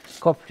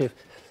cooperative.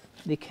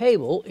 The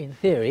cable, in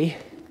theory,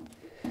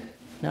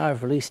 now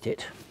I've released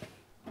it,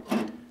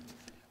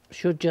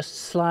 should just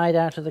slide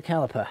out of the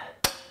caliper.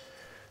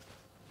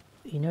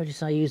 You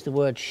notice I use the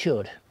word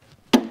should,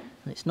 and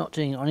it's not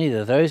doing it on either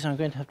of those. I'm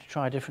going to have to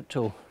try a different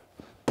tool.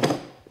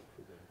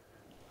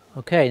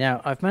 Okay,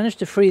 now I've managed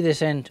to free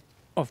this end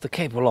of the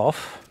cable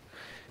off,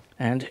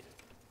 and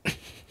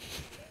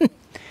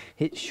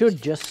it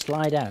should just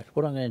slide out.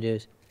 What I'm going to do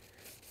is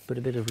put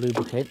a bit of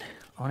lubricant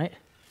on it,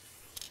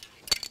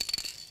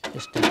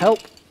 just to help.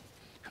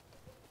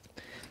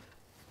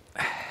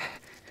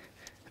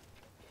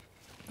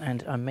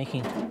 And I'm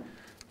making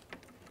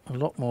a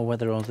lot more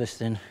weather on this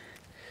than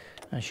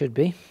I should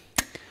be.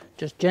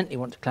 Just gently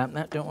want to clamp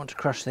that, don't want to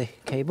crush the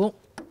cable.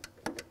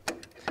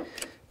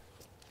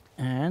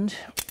 And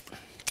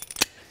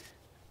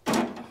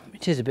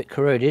it is a bit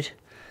corroded,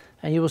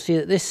 and you will see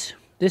that this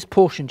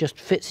portion just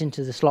fits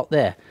into the slot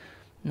there.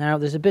 Now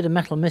there's a bit of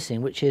metal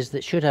missing, which is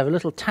that should have a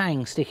little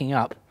tang sticking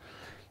up,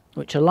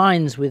 which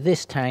aligns with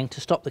this tang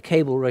to stop the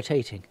cable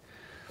rotating.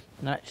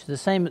 Now it's the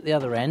same at the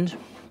other end,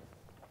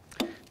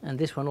 and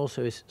this one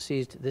also is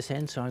seized at this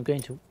end, so I'm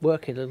going to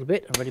work it a little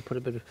bit. I've already put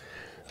a bit of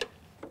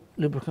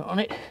lubricant on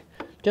it.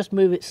 Just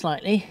move it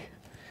slightly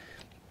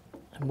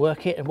and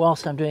work it, and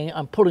whilst I'm doing it,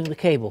 I'm pulling the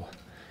cable,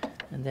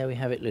 and there we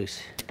have it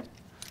loose.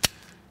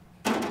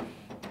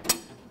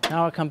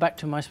 Now I come back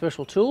to my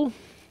special tool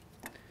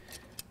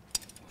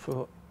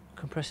for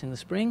compressing the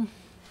spring.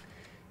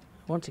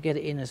 I want to get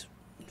it in as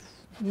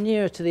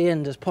near to the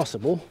end as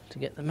possible to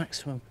get the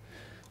maximum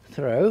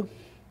throw.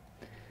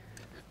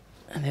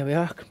 And there we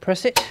are,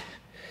 compress it,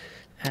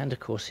 and of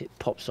course it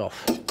pops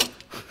off.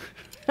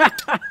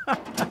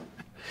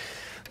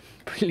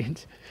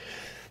 Brilliant.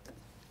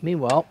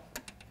 Meanwhile,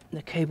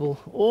 the cable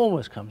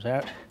almost comes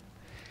out,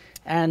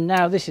 and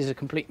now this is a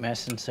complete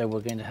mess, and so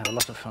we're going to have a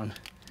lot of fun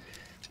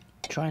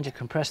trying to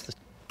compress the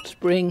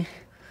spring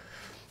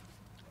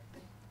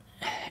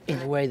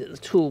in a way that the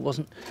tool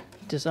wasn't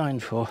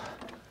designed for.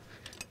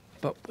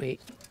 But we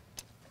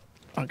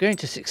are going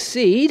to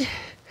succeed.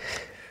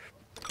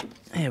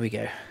 There we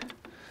go.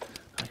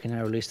 I can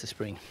now release the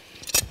spring.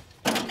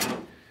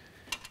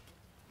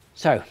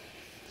 So,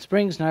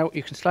 springs now,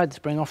 you can slide the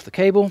spring off the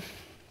cable.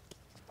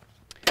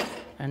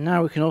 And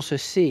now we can also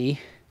see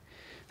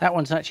that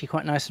one's actually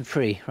quite nice and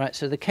free, right?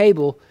 So the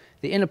cable,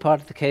 the inner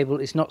part of the cable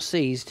is not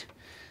seized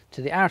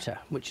to the outer,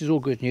 which is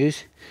all good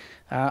news.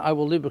 I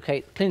will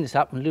clean this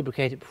up and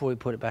lubricate it before we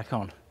put it back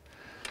on.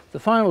 The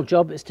final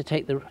job is to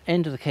take the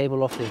end of the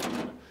cable off the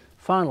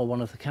final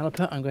one of the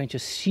caliper. I'm going to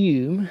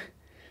assume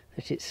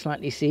that it's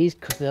slightly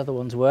seized because the other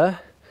ones were.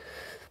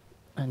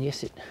 And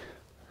yes, it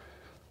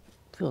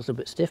Feels a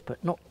bit stiff,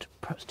 but not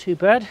perhaps too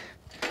bad.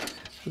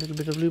 A little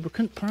bit of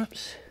lubricant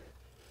perhaps,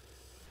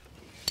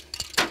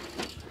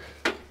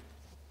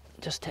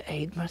 just to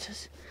aid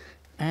matters.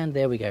 And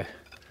there we go.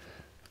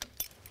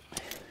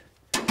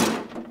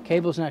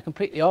 Cable's now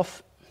completely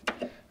off,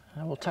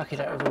 and we'll tuck it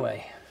out of the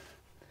way.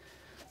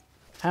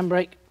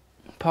 Handbrake,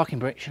 parking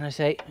brake should I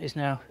say, is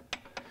now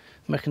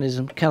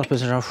mechanism,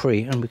 calipers are now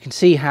free, and we can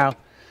see how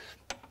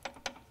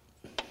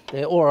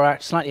they all are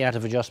slightly out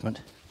of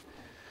adjustment.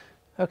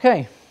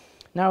 Okay,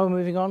 now we're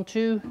moving on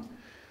to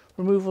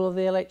removal of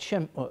the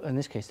LHM, or in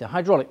this case the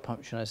hydraulic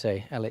pump should I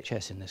say,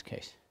 LHS in this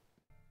case.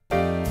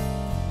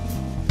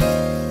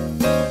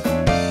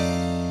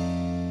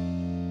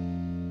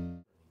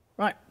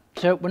 Right,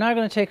 so we're now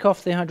going to take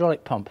off the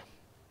hydraulic pump.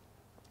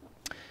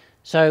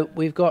 So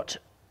we've got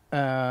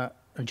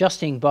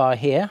adjusting bar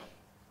here,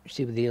 you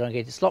see with the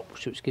elongated slot,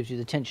 which gives you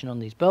the tension on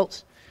these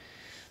belts.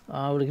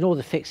 We'll ignore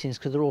the fixings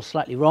because they're all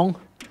slightly wrong.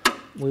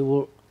 We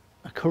will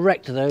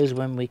correct those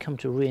when we come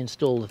to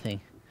reinstall the thing.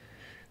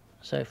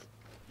 So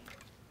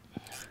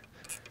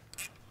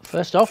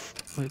first off,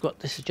 we've got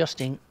this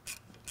adjusting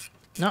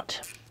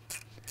nut.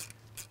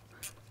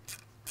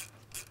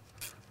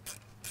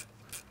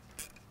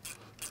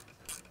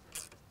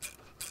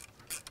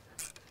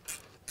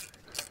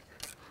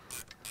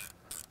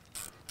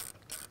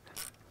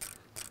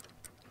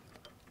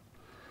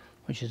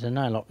 Which is a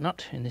nylock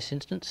nut in this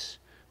instance.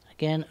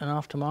 Again, an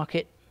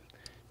aftermarket,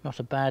 not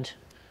a bad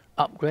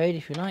upgrade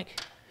if you like.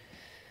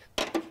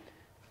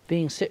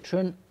 Being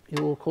Citroen,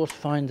 you will of course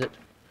find that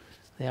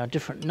there are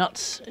different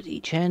nuts at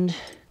each end,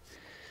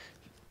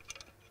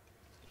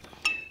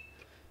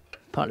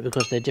 partly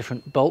because they're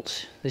different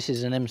bolts. This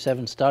is an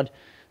M7 stud,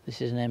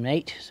 this is an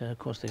M8, so of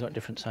course they've got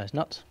different size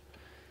nuts.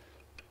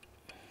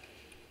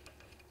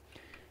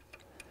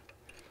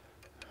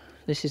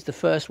 This is the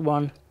first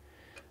one.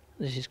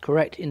 This is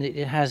correct in that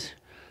it has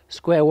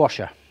square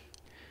washer,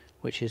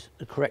 which is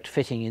the correct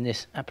fitting in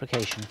this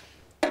application.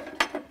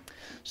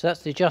 So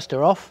that's the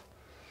adjuster off.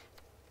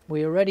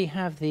 We already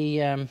have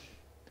the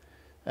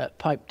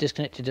pipe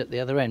disconnected at the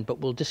other end, but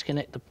we'll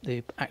disconnect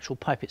the actual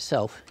pipe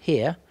itself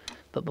here.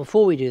 But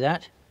before we do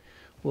that,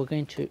 we're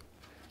going to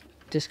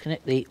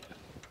disconnect the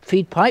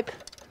feed pipe,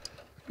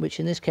 which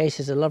in this case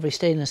is a lovely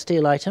stainless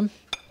steel item.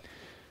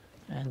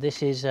 And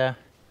this is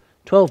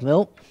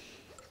 12mm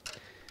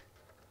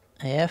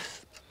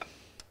AF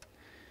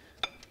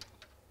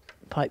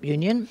pipe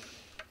union.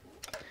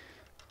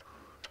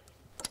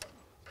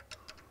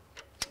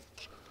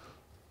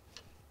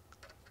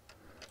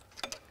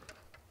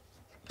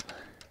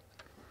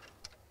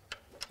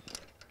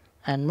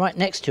 And right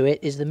next to it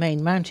is the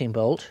main mounting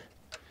bolt,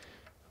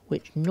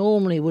 which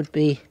normally would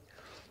be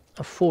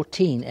a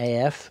 14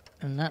 AF,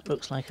 and that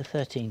looks like a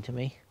 13 to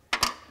me.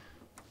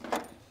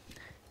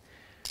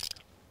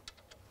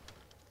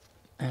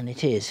 And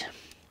it is.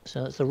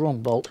 So that's the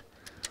wrong bolt.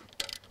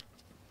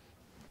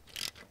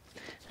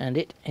 And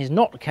it is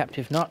not a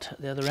captive nut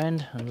at the other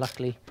end, and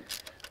luckily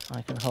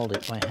I can hold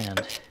it by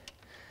hand.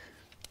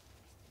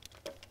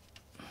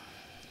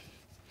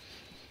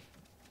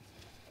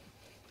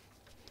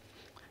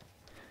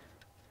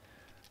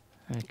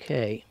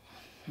 Okay,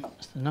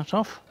 that's the nut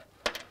off.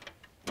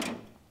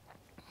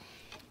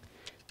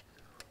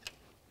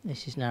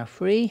 This is now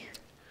free,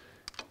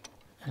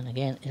 and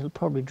again it'll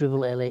probably dribble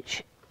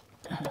LH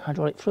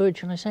hydraulic fluid,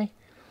 shall I say.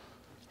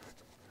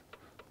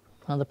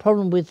 Now the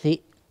problem with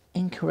the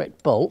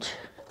incorrect bolt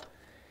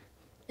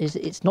is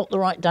that it's not the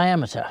right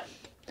diameter,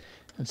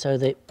 and so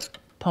the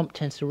pump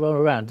tends to roll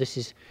around. This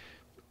is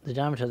the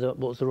diameter that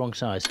was the wrong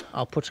size.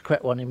 I'll put a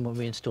correct one in when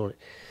we install it.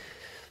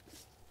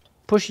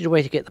 Push it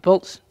away to get the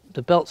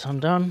belts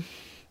undone.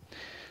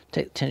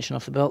 Take the tension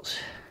off the belts.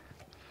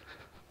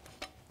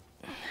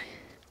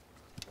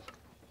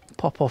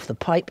 Pop off the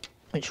pipe,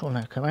 which will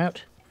now come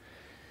out.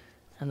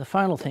 And the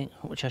final thing,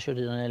 which I should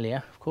have done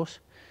earlier, of course,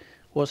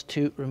 was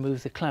to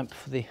remove the clamp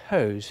for the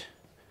hose.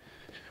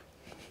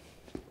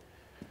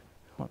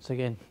 Once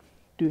again,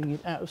 doing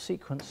it out of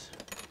sequence.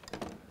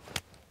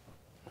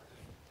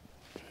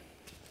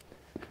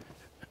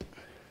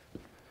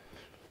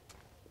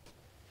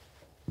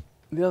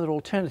 The other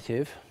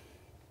alternative,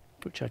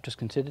 which I've just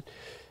considered,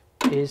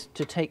 is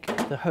to take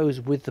the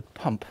hose with the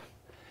pump,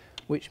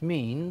 which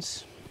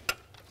means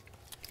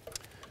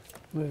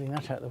moving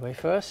that out of the way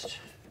first.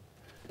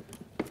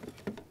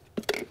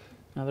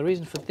 Now the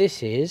reason for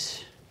this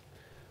is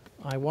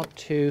I want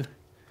to,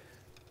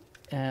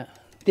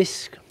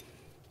 this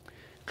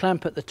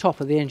clamp at the top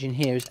of the engine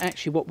here is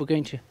actually what we're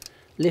going to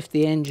lift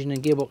the engine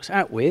and gearbox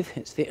out with.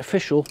 It's the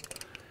official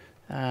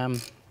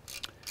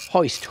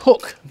hoist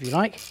hook, if you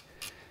like,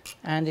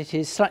 and it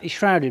is slightly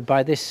shrouded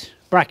by this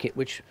bracket,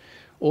 which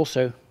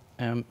also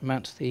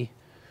mounts the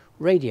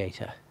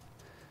radiator.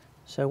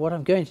 So what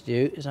I'm going to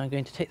do is I'm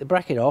going to take the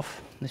bracket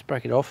off, this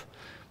bracket off,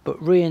 but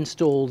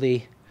reinstall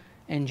the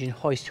engine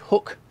hoist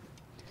hook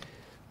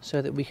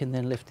so that we can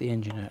then lift the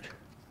engine out.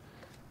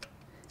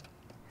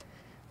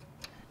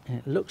 And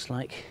it looks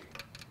like,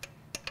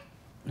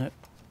 no,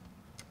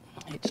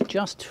 it's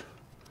just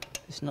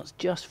This nut's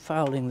just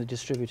fouling the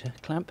distributor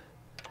clamp,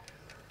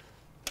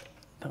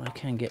 but I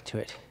can get to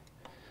it.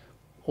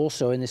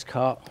 Also in this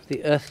car,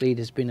 the earth lead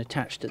has been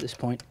attached at this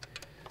point,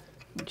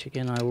 which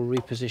again I will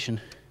reposition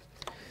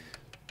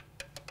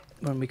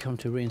when we come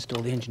to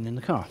reinstall the engine in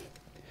the car.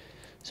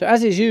 So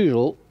as is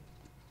usual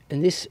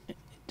in this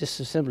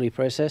disassembly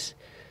process,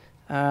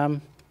 there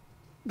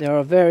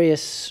are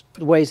various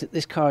ways that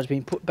this car has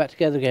been put back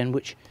together again,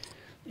 which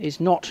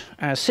is not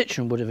as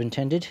Citroen would have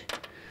intended.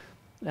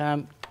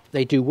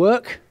 They do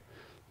work,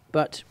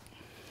 but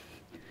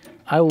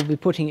I will be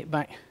putting it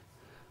back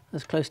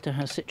as close to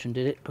how Citroen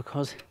did it,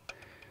 because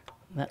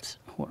that's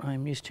what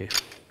I'm used to,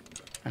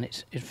 and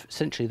it's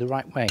essentially the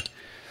right way.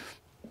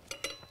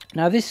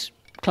 Now this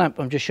clamp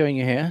I'm just showing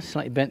you here,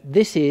 slightly bent,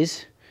 this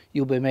is,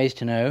 you'll be amazed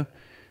to know,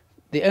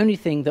 the only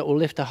thing that will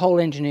lift the whole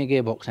engineer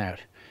gearbox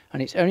out,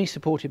 and it's only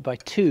supported by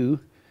 2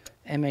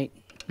 M8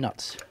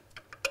 nuts.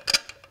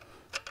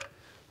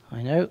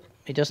 I know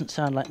it doesn't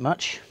sound like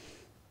much,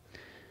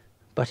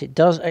 but it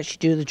does actually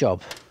do the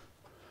job.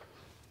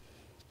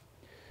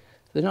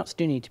 The nuts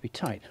do need to be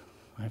tight,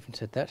 I haven't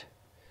said that.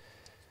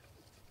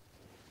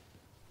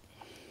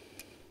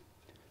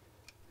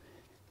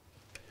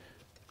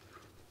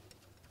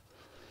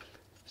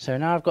 So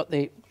now I've got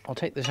the, I'll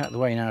take this out of the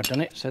way now I've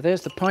done it. So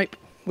there's the pipe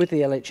with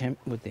the LHM,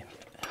 with the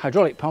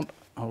hydraulic pump.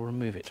 I'll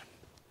remove it.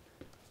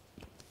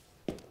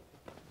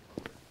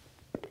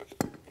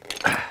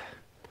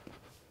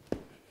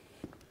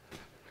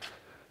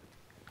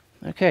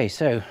 Okay,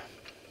 so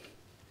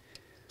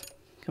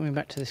coming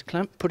back to this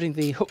clamp, putting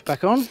the hook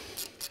back on.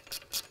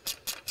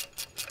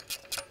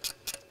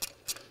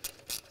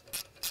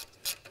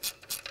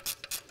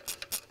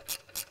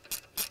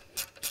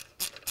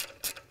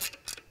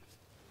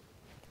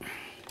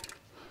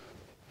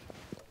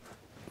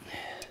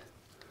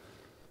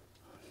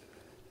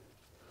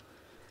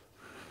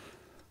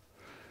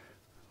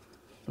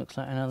 Looks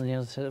like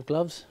another set of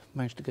gloves.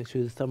 Managed to go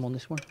through the thumb on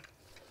this one.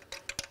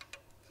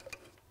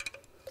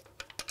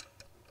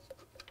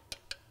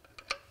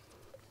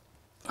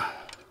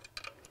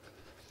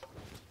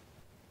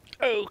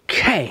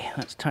 Okay,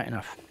 that's tight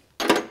enough.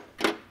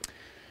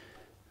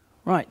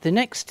 Right, the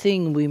next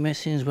thing we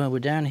mess in while we're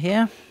down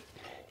here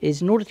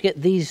is, in order to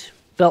get these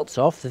belts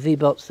off, the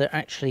V-belts that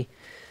actually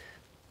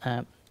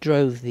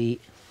drove the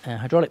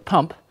hydraulic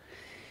pump,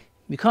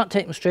 you can't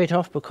take them straight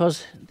off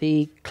because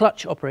the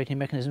clutch operating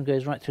mechanism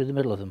goes right through the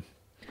middle of them.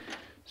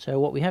 So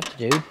what we have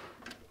to do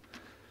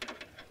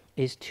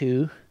is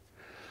to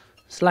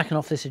slacken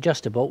off this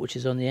adjuster bolt, which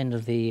is on the end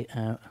of the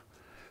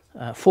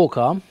fork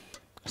arm.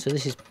 So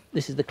this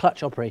is the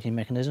clutch operating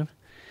mechanism,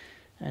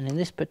 and in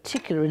this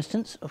particular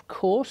instance, of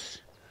course,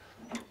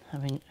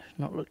 having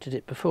not looked at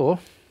it before,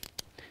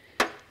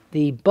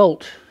 the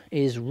bolt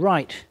is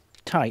right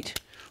tight,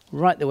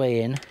 right the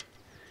way in,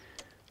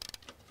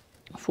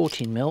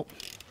 14 mil.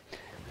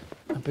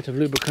 A bit of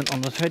lubricant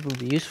on the thread will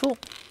be useful,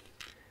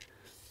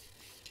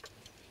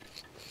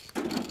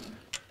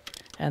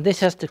 and this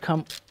has to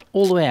come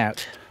all the way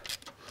out.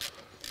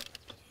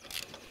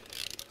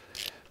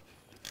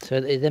 So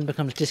that it then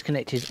becomes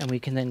disconnected and we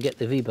can then get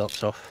the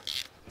V-belts off.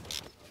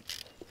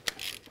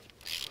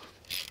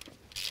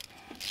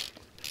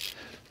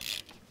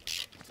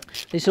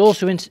 This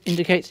also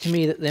indicates to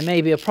me that there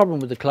may be a problem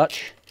with the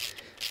clutch.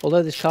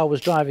 Although this car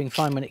was driving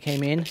fine when it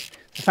came in,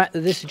 the fact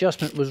that this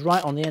adjustment was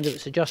right on the end of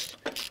its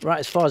right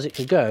as far as it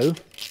could go,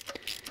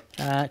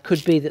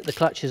 could be that the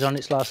clutch is on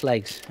its last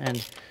legs,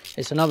 and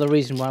it's another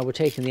reason why we're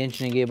taking the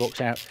engine and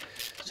gearbox out,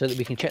 so that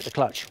we can check the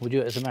clutch. We'll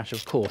do it as a matter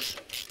of course.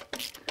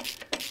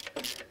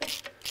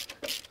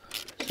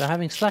 So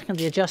having slackened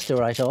the adjuster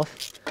right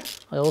off,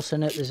 I also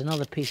note there's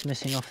another piece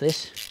missing off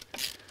this,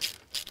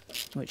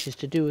 which is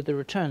to do with the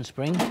return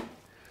spring.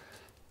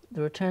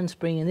 The return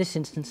spring in this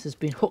instance has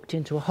been hooked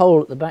into a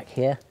hole at the back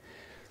here,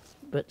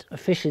 but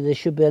officially there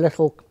should be a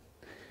little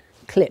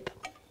clip,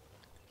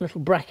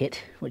 little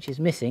bracket, which is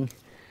missing,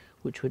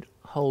 which would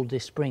hold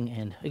this spring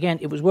end. Again,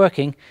 it was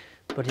working,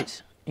 but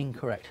it's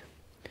incorrect.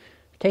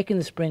 Taking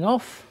the spring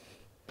off,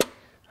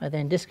 I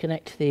then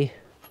disconnect the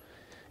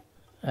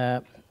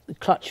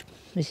clutch.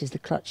 This is the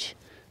clutch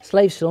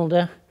slave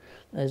cylinder.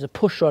 There's a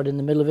push rod in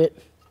the middle of it,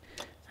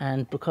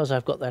 and because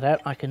I've got that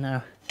out, I can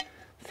now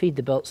feed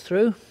the belts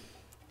through.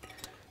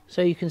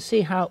 So you can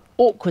see how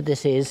awkward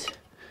this is,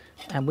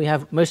 and we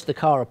have most of the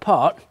car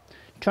apart.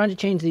 Trying to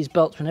change these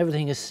belts when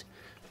everything is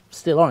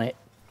still on it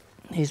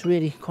is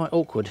really quite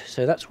awkward.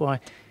 So that's why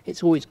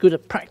it's always good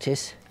at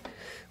practice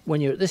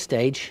when you're at this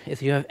stage.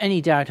 If you have any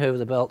doubt over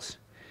the belts,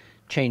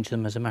 change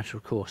them as a matter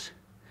of course.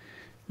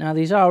 Now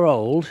these are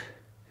old.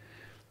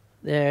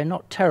 They're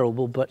not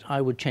terrible, but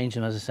I would change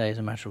them, as I say, as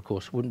a matter of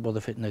course. Wouldn't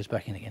bother fitting those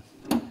back in again.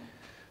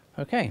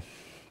 Okay.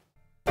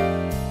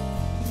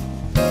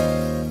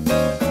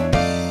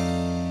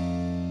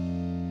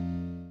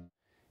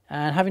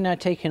 And having now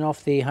taken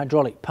off the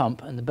hydraulic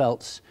pump and the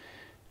belts,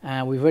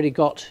 we've already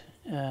got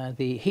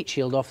the heat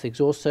shield off the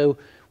exhaust. So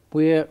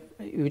we're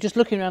just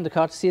looking around the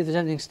car to see if there's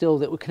anything still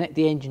that would connect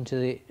the engine to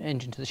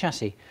the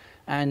chassis.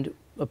 And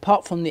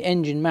apart from the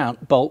engine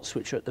mount bolts,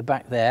 which are at the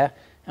back there,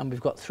 and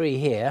we've got 3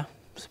 here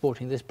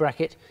supporting this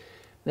bracket.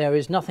 There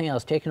is nothing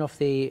else. Taken off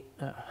the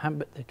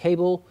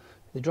cable,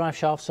 the drive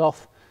shaft's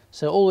off.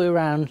 So all the way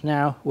around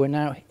now, we're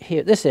now here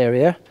at this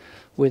area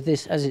with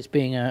this, as it's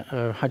being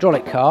a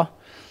hydraulic car,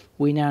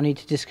 we now need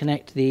to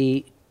disconnect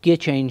the gear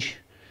change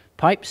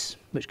pipes,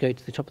 which go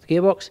to the top of the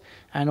gearbox,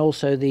 and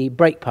also the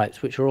brake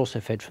pipes, which are also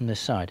fed from this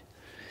side.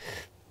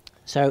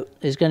 So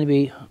there's going to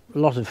be a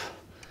lot of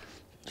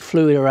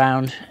fluid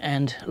around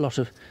and a lot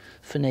of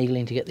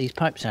finagling to get these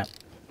pipes out.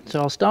 So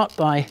I'll start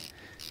by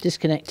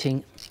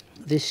disconnecting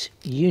this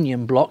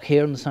union block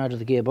here on the side of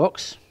the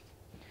gearbox.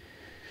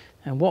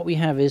 And what we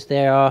have is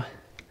they are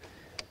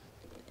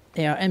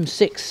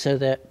M6, so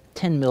they're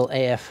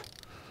 10mm AF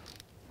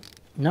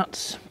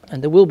nuts,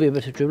 and there will be a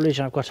bit of dribblage.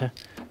 I've got a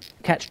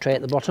catch tray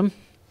at the bottom.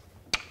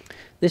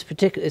 This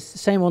particular, it's the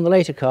same on the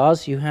later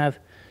cars. You have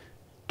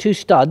 2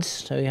 studs,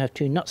 so you have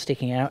 2 nuts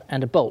sticking out,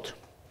 and a bolt,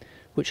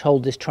 which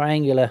hold this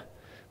triangular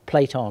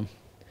plate on.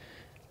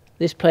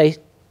 This plate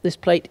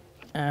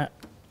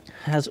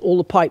has all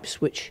the pipes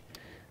which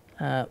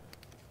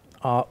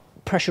are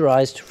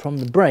pressurized from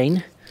the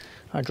brain,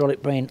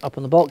 hydraulic brain up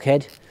on the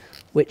bulkhead,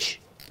 which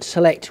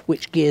select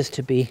which gears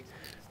to be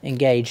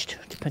engaged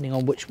depending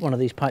on which one of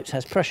these pipes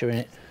has pressure in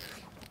it.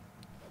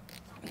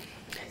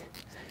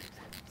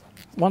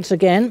 Once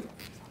again,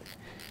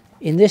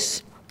 in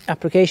this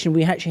application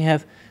we actually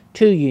have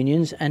 2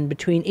 unions, and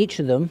between each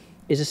of them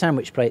is a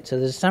sandwich plate. So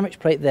there's a sandwich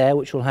plate there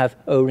which will have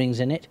O-rings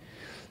in it,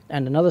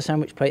 and another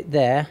sandwich plate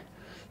there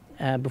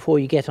before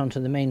you get onto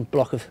the main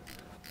block of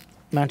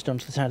mounted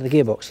onto the side of the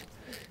gearbox.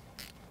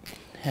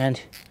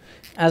 And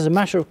as a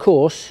matter of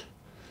course,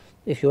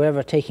 if you're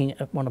ever taking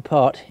one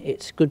apart,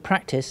 it's good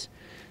practice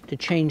to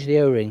change the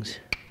O-rings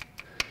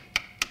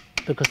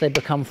because they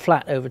become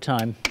flat over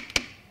time.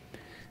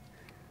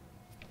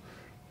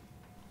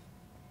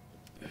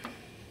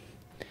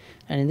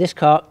 And in this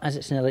car, as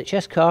it's an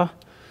LHS car,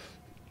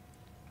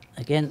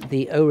 again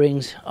the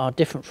O-rings are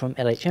different from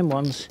LHM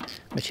ones,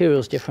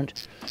 material's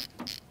different,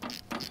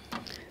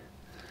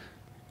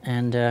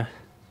 and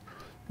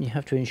you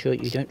have to ensure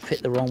you don't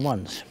fit the wrong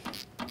ones.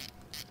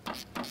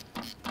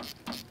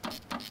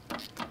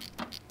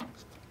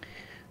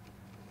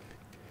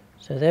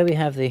 So there we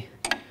have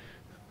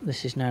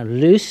this is now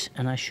loose,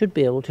 and I should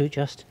be able to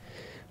just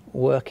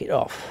work it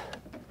off.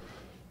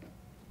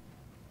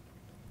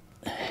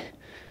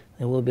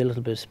 There will be a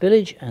little bit of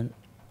spillage, and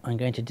I'm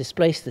going to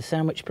displace the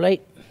sandwich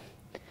plate,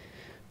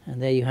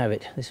 and there you have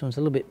it. This one's a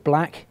little bit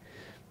black,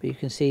 but you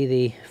can see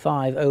the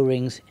 5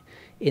 O-rings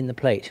in the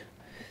plate.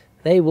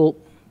 They will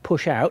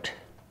push out.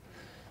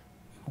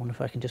 I wonder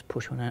if I can just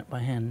push one out by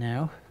hand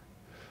now.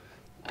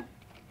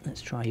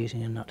 Let's try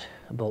using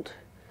a bolt.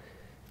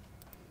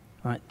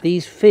 Right,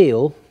 these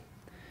feel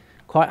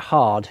quite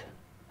hard,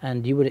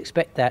 and you would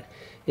expect that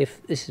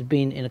if this has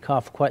been in a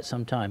car for quite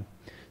some time.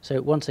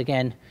 So once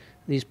again,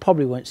 these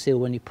probably won't seal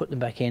when you put them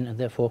back in, and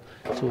therefore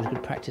it's always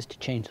good practice to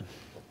change them.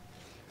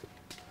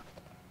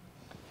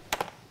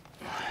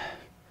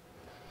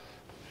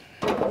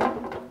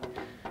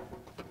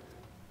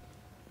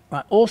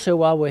 Right, also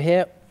while we're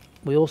here,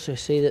 we also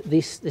see that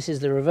this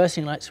is the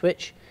reversing light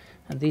switch,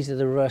 and these are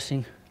the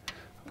reversing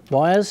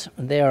wires,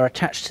 and they are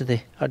attached to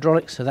the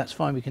hydraulics, so that's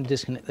fine, we can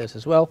disconnect those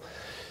as well.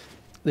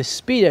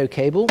 This speedo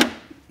cable,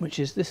 which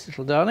is this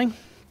little darling,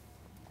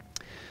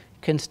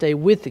 can stay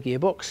with the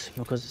gearbox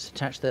because it's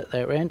attached at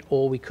their end,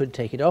 or we could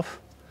take it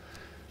off.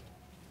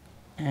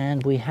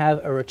 And we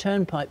have a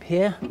return pipe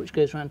here which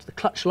goes around to the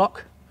clutch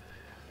lock,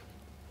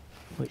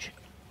 which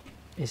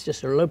is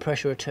just a low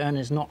pressure return,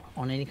 is not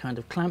on any kind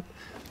of clamp,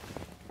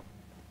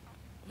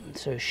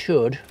 so it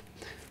should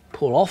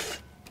pull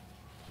off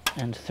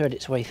and thread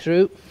its way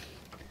through.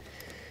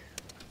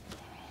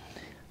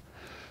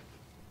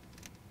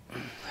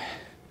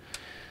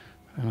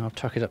 And I'll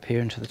tuck it up here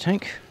into the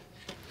tank,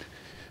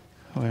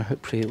 where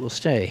hopefully it will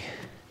stay.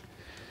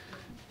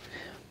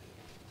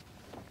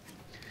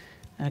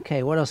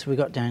 Okay, what else have we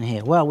got down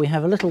here? Well, we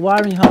have a little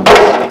wiring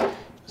harness.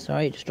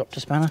 Sorry, just dropped a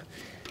spanner.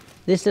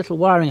 This little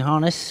wiring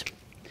harness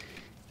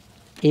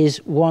is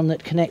one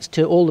that connects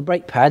to all the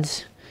brake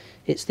pads.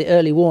 It's the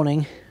early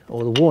warning,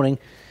 or the warning,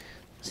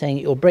 saying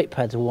that your brake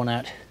pads are worn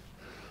out.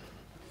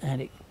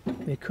 And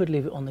we could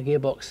leave it on the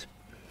gearbox,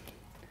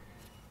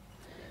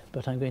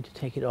 but I'm going to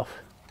take it off.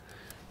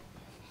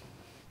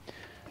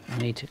 I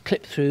need to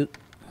clip through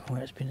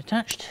where it's been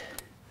attached.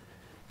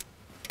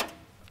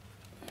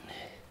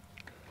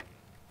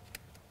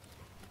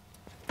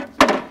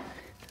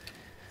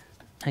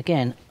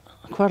 Again,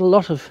 quite a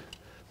lot of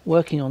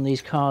working on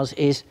these cars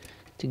is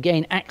to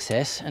gain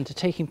access and to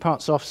taking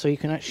parts off so you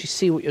can actually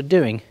see what you're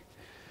doing,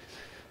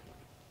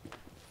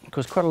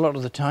 because quite a lot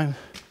of the time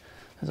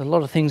there's a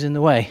lot of things in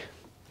the way.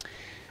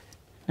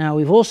 Now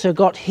we've also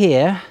got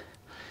here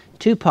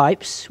 2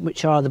 pipes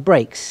which are the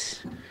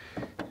brakes.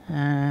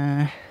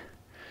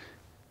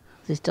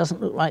 This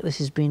doesn't look like this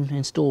has been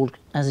installed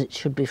as it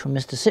should be from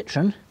Mr.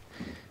 Citroen.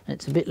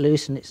 It's a bit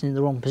loose and it's in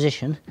the wrong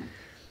position,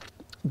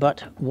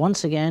 but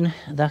once again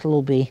that'll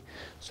all be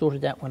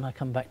sorted out when I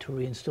come back to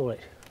reinstall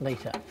it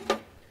later.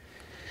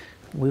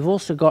 We've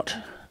also got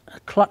a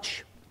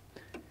clutch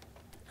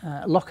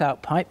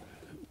lockout pipe,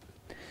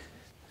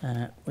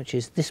 which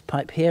is this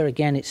pipe here.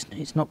 Again,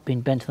 it's not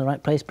been bent in the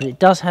right place, but it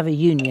does have a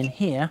union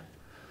here,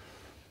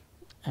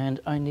 and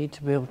I need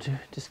to be able to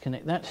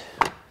disconnect that.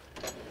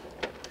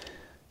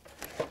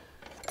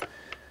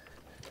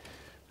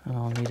 And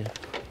I'll need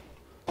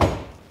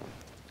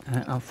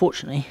a...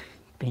 unfortunately,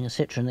 being a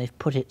Citroen, they've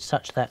put it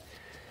such that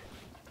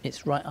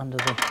it's right under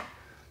the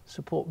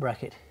support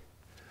bracket.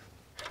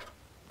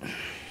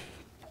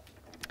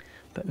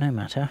 But no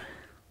matter.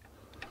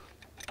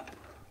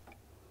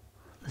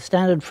 The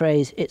standard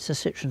phrase, "It's a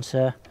Citroen,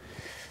 sir,"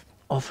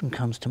 often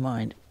comes to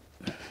mind.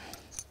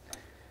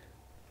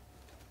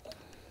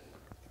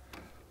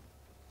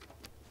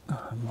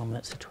 Oh, Mum,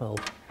 that's a 12.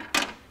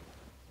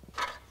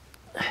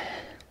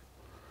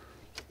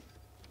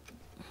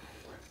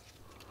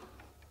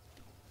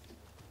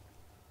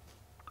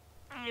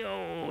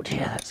 Oh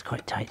dear, that's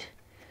quite tight.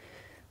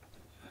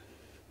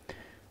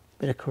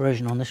 Bit of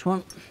corrosion on this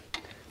one,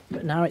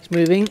 but now it's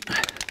moving.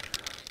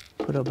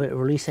 Put a bit of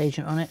release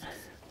agent on it.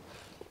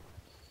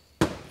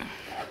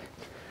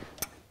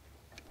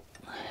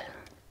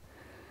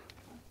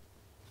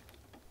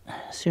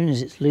 As soon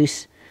as it's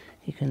loose,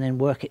 you can then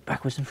work it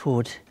backwards and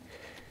forwards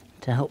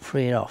to help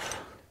free it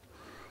off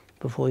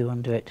before you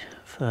undo it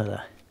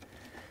further.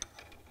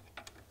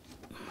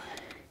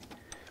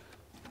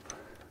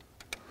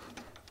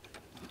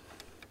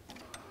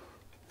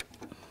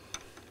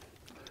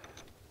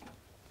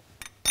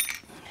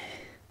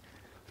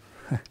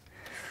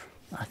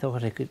 I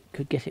thought I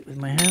could get it with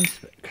my hands,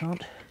 but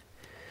can't.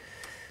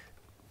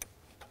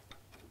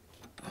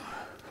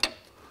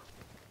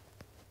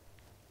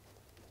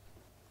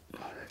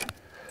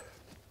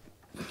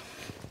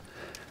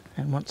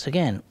 And once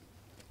again,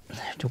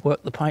 to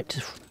work the pipe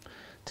to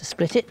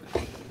split it,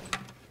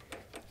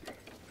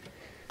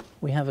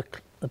 we have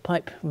the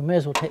pipe. We may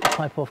as well take the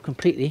pipe off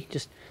completely,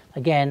 just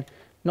again,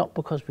 not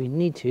because we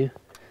need to,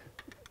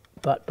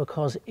 but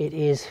because it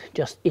is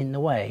just in the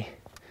way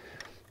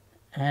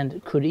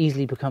and could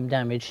easily become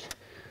damaged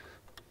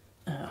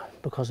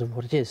because of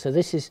what it is. So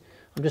this is,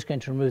 I'm just going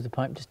to remove the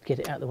pipe just to get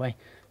it out of the way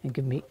and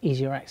give me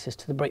easier access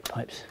to the brake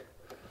pipes.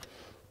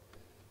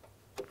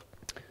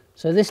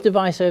 So this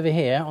device over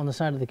here on the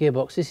side of the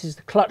gearbox, this is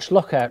the clutch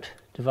lockout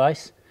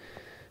device,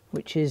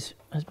 which has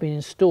been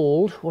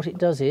installed. What it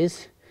does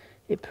is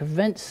it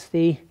prevents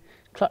the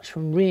clutch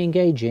from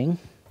re-engaging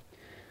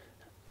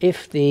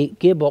if the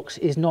gearbox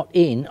is not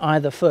in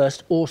either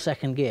first or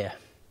second gear.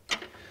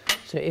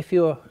 So if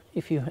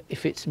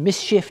it's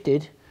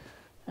misshifted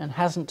and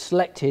hasn't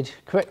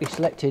correctly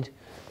selected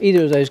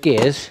either of those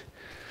gears,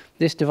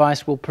 this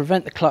device will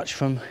prevent the clutch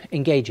from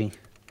engaging.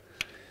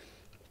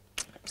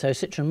 So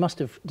Citroen must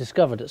have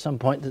discovered at some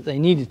point that they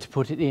needed to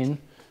put it in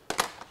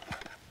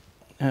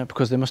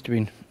because there must have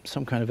been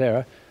some kind of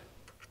error.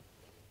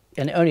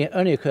 And it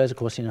only occurs, of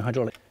course, in a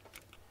hydraulic.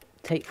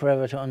 Take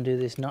forever to undo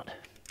this nut.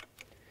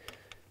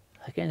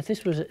 Again, if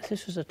this was a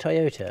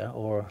Toyota,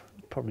 or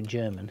probably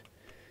German,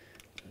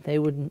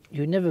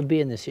 you'd never be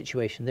in this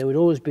situation. There would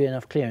always be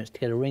enough clearance to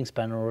get a ring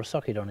spanner or a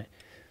socket on it.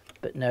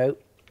 But no.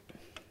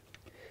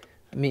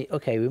 I mean,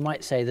 okay, we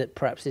might say that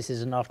perhaps this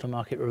is an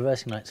aftermarket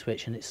reversing light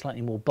switch and it's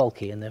slightly more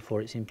bulky and therefore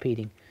it's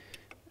impeding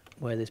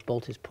where this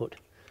bolt is put.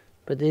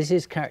 But this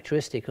is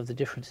characteristic of the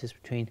differences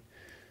between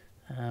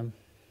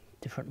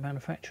different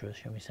manufacturers,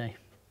 shall we say.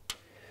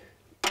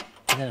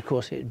 And then, of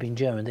course, it had been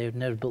German. They had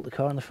never built the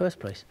car in the first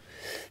place.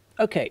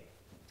 Okay,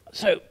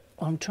 so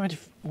I'm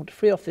want to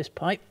free off this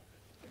pipe.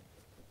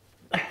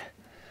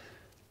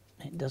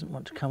 It doesn't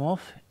want to come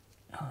off.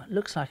 Oh, it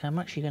looks like I'm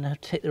actually going to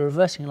have to take the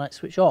reversing light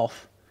switch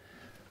off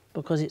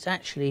because it's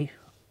actually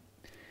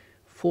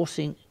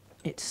forcing,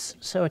 it's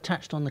so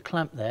attached on the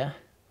clamp there.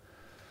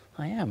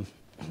 I'm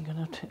going to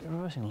have to take the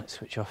reversing light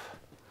switch off.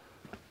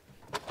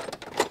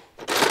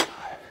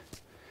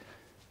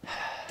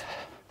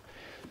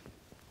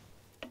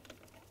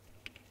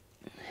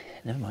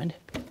 Never mind.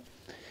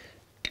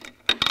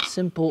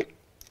 Simple.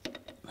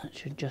 That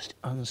should just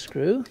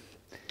unscrew,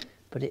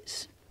 but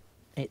it's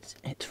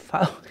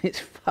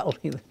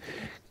fouling the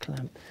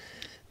clamp.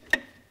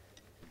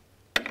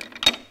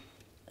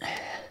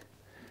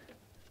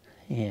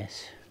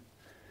 Yes.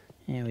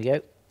 Here we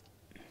go.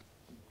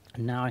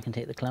 And now I can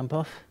take the clamp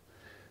off.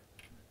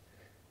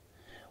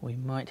 We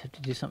might have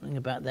to do something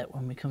about that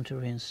when we come to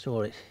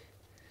reinstall it.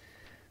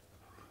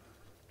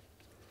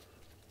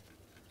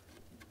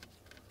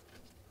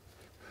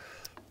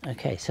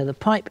 Okay, so the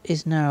pipe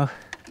is now,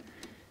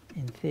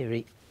 in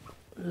theory,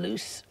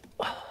 loose.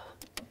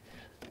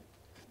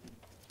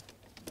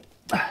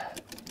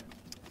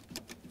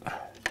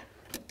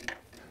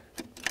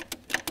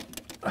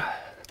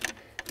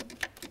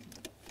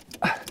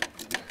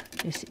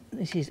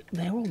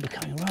 They're all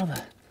becoming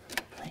rather,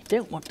 they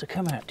don't want to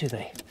come out, do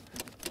they?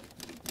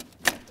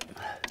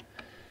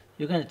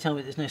 You're going to tell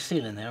me there's no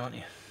seal in there, aren't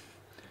you?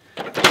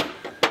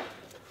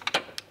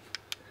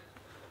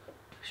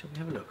 Shall we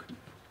have a look?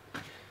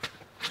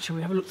 Shall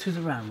we have a look through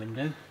the round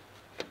window?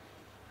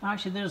 Oh,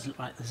 actually, there doesn't look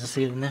like there's a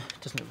seal in there.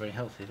 It doesn't look very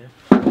healthy,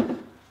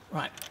 though.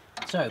 Right,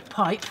 so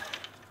pipe,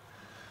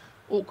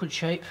 awkward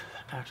shape,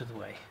 out of the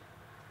way.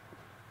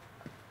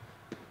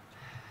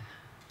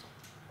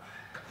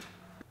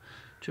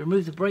 To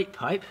remove the brake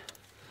pipe,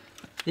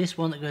 this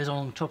one that goes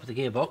on top of the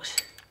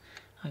gearbox,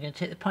 I'm going to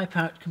take the pipe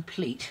out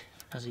complete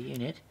as a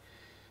unit.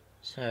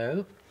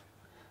 So,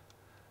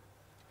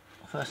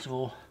 first of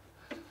all,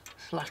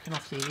 slacken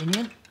off the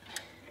union.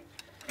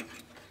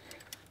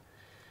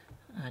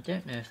 I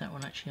don't know if that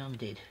one actually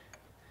undid.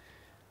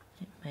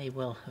 It may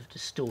well have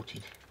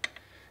distorted.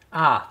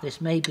 Ah, this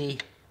may be,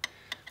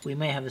 we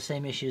may have the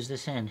same issue as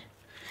this end.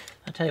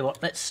 I'll tell you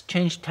what, let's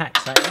change tack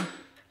slightly.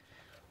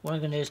 What I'm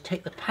going to do is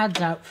take the pads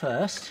out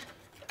first,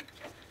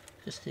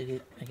 just to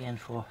give, again,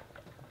 for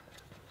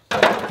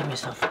give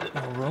yourself a bit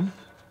more room.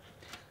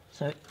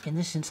 So in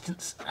this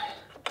instance,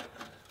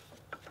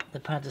 the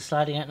pads are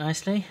sliding out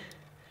nicely.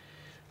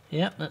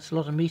 Yep, that's a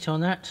lot of meat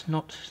on that.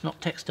 It's not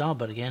textile,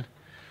 but again,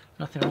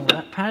 nothing wrong with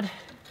that pad.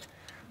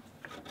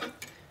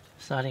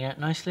 Sliding out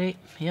nicely.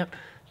 Yep,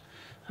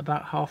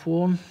 about half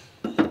worn.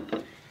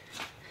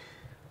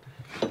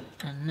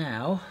 And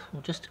now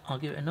I'll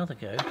give it another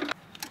go.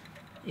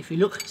 If you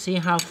look, see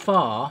how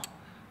far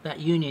that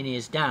union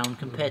is down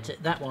compared to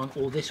that one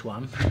or this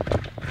one.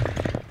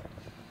 Can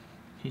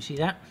you see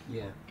that?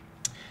 Yeah.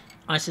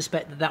 I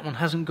suspect that that one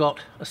hasn't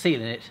got a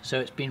seal in it, so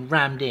it's been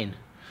rammed in,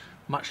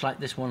 much like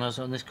this one has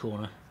on this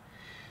corner.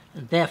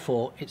 And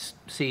therefore it's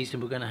seized,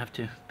 and we're going to have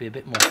to be a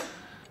bit more.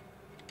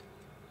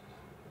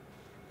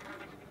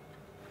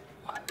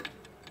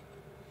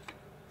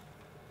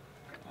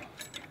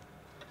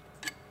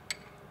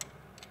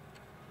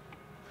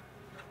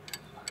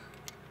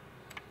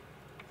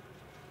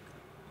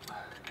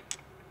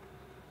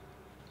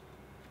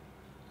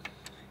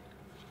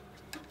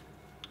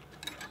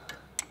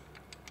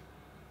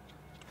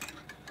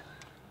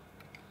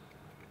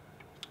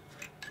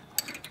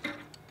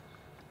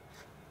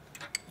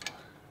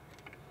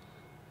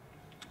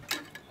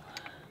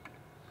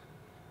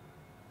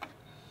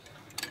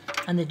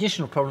 And the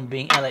additional problem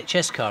being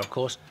LHS car, of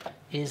course,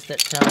 is that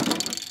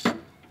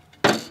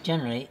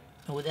generally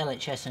with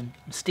LHS and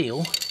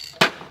steel,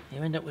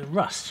 you end up with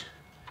rust.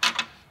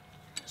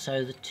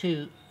 So the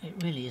two, it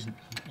really isn't,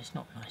 it's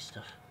not nice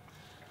stuff.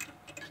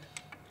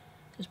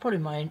 It's probably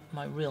my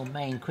real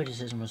main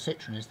criticism of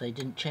Citroen is they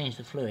didn't change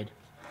the fluid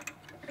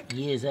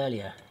years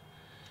earlier.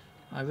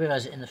 I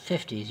realised that in the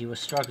 50s you were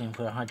struggling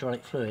for a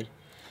hydraulic fluid,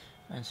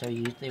 and so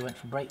they went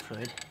for brake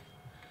fluid.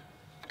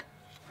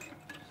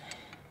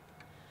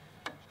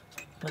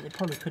 But they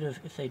probably could have,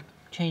 if they'd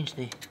changed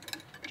it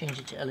to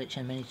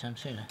LHM many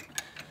times sooner.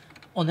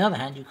 On the other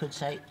hand, you could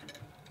say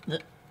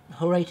that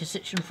hooray to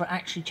Citroen for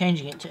actually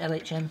changing it to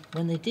LHM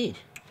when they did,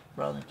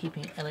 rather than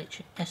keeping it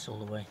LHS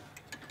all the way.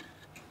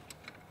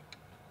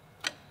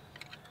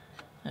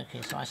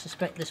 Okay, so I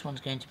suspect this one's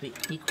going to be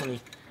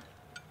equally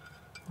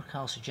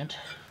recalcitrant.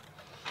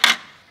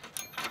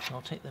 So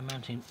I'll take the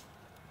mounting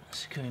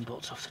securing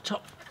bolts off the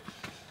top.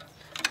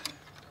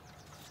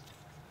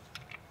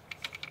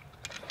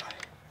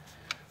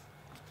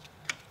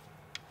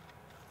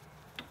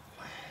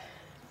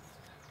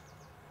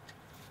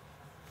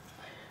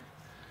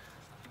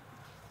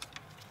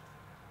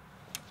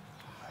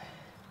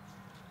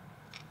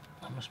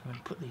 I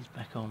must put these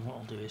back on. What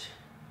I'll do is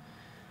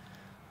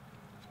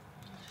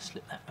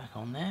slip that back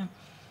on there.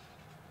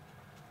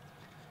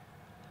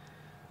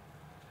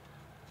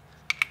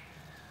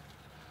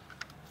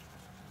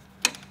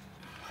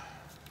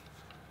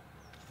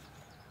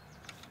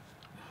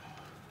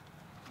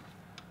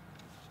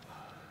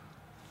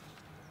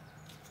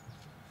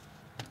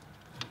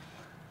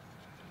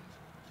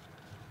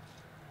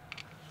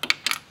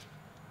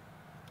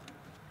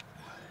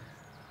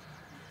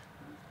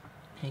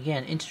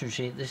 Again,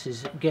 interestingly, this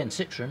is again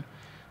Citroen.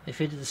 They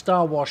fitted the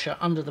star washer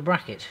under the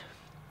bracket,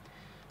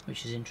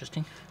 which is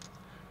interesting,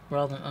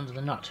 rather than under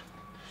the nut.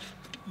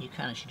 You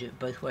can actually do it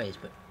both ways,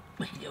 but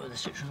we can go with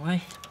the Citroen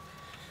way.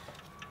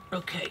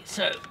 Okay,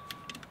 so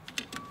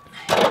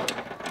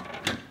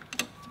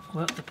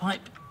work the pipe.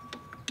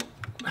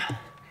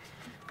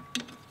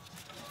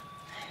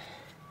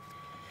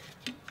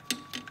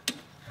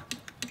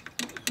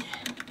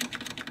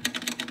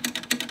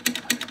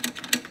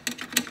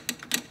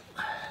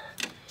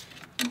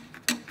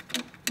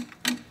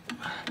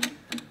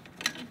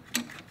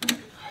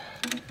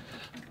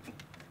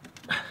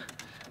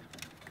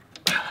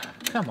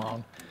 Come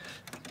on.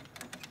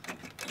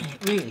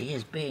 It really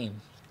is being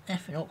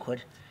effing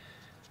awkward.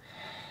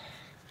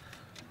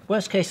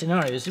 Worst case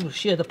scenario is it will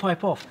shear the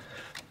pipe off.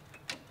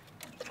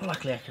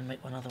 Luckily I can make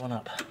another one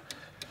up.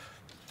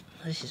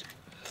 This is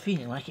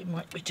feeling like it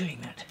might be doing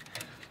that,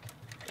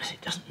 because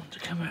it doesn't want to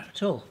come out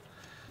at all.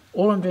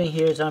 All I'm doing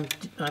here is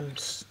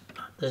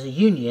there's a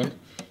union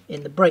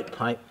in the brake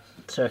pipe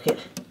circuit,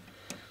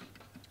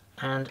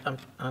 and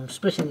I'm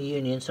splitting the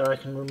union so I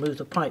can remove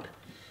the pipe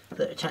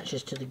that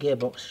attaches to the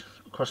gearbox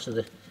across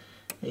to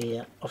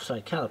the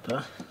offside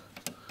caliper,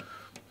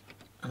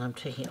 and I'm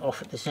taking it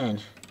off at this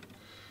end.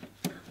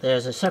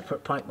 There's a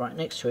separate pipe right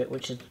next to it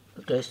which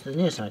goes to the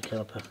near side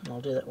caliper, and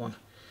I'll do that one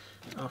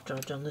after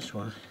I've done this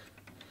one.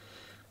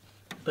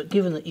 but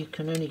given that you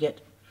can only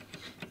get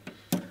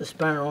the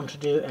spanner on to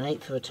do an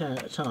eighth of a turn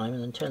at a time,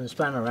 and then turn the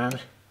spanner around,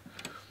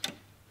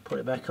 put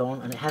it back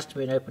on, and it has to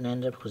be an open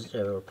ender because it's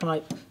over a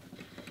pipe,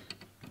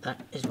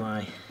 that is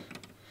why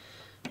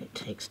it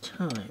takes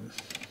time.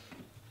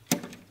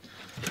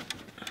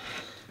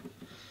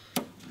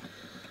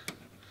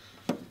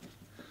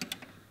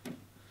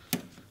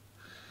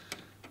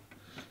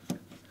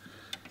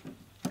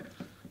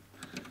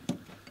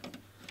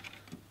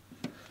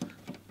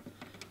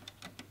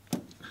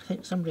 I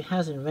think somebody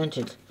has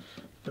invented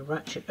the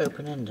ratchet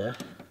open ender.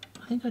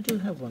 I think I do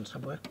have one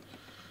somewhere.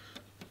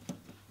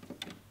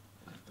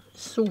 It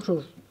sort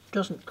of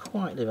doesn't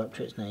quite live up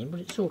to its name, but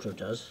it sort of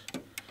does.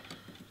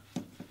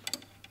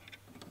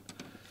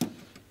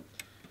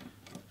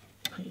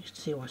 You can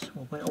see why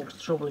someone went all to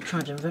the trouble of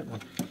trying to invent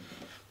one.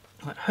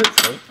 Right,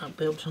 hopefully I'll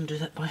be able to undo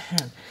that by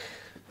hand.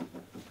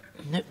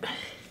 Nope,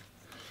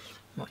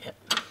 not yet.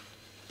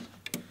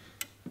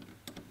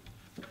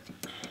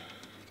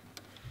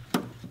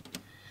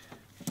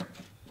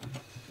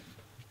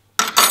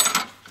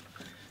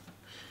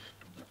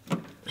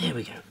 There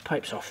we go,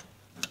 pipes off.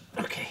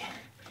 Okay.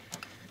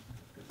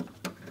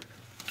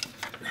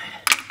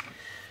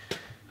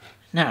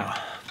 Now,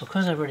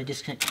 because I've already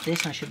disconnected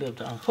this, I should be able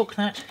to unhook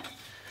that.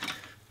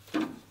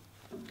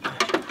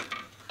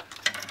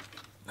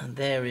 And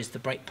there is the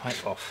brake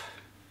pipe off.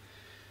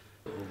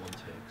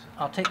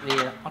 I'll take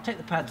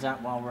the pads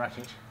out while we're at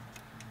it.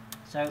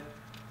 So,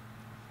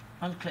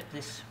 unclip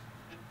this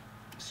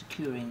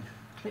securing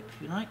clip,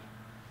 if you like.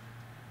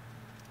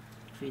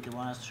 Feed the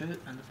wires through,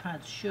 and the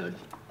pads should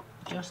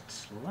just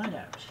slide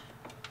out,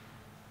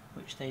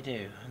 which they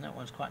do, and that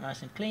one's quite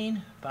nice and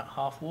clean, about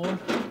half worn,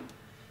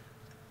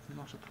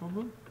 not a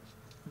problem.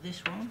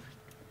 This one,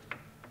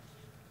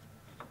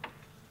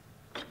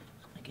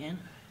 again,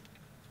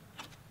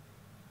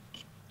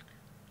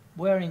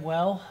 wearing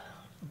well,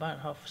 about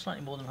half,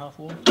 slightly more than half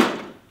worn,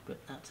 but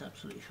that's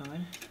absolutely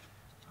fine.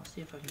 I'll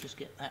see if I can just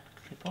get that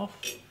clip off.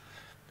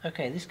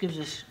 Okay, this gives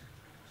us,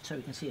 so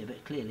we can see it a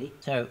bit clearly.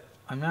 So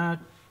I'm now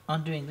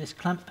undoing this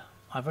clamp.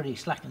 I've already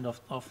slackened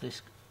off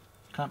this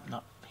clamp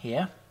nut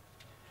here.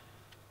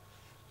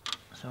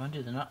 So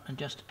undo the nut and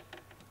just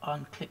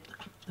unclip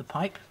the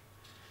pipe.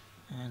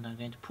 And I'm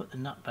going to put the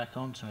nut back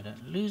on so I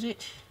don't lose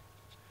it.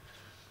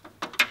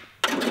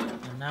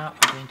 And now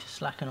I'm going to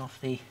slacken off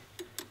the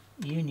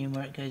union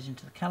where it goes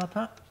into the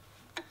caliper,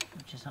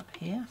 which is up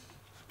here.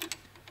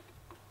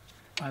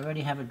 I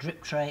already have a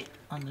drip tray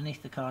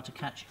underneath the car to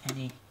catch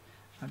any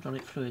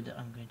hydraulic fluid that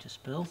I'm going to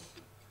spill.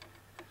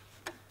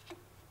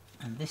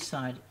 And this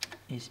side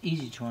is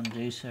easy to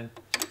undo, so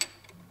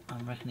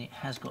I reckon it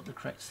has got the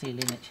correct seal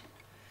in it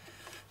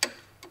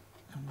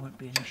and won't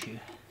be an issue.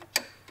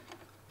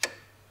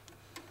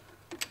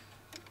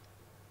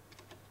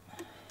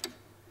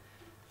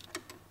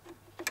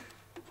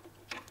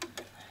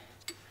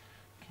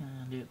 Can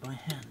I undo it by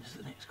hand is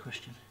the next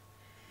question.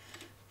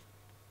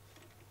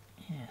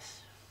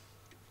 Yes.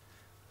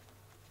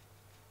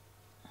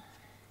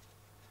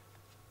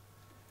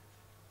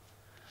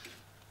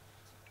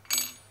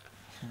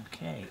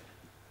 Okay,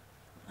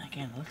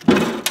 again,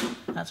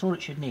 that's all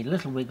it should need, a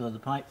little wiggle of the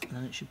pipe and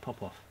then it should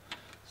pop off.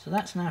 So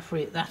that's now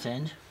free at that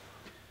end.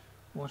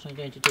 What I'm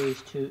going to do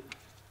is to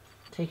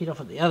take it off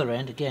at the other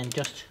end, again,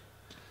 just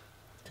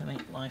to make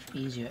life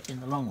easier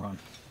in the long run.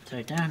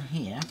 So down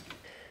here,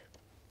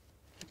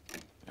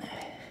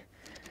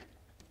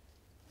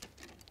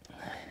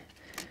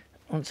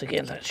 once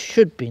again, that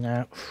should be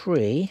now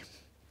free.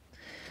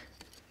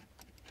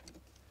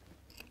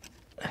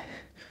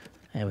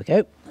 There we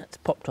go, that's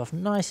popped off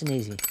nice and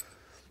easy.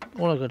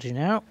 All I've got to do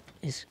now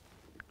is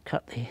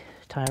cut the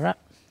tyre wrap,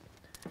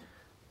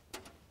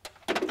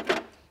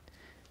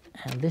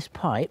 and this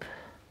pipe,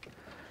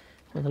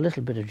 with a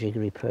little bit of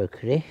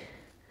jiggery-pokery,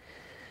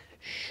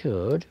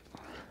 should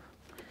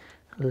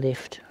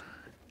lift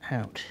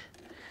out.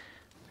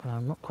 But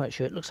I'm not quite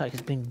sure, it looks like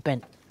it's been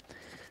bent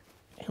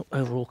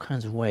over all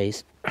kinds of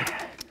ways.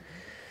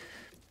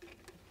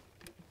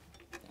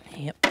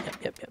 Yep,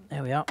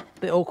 there we are.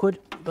 Bit awkward,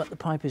 but the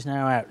pipe is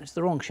now out. It's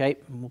the wrong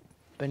shape, and we'll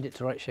bend it to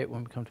the right shape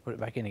when we come to put it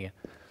back in again.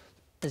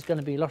 There's going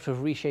to be a lot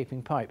of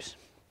reshaping pipes.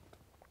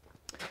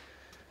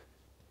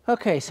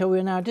 Okay, so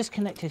we're now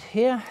disconnected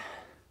here.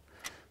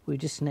 We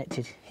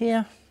disconnected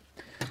here.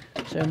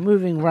 So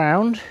moving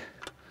round,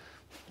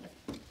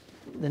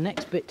 the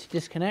next bit to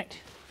disconnect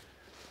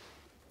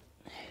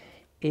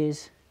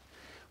is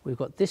we've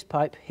got this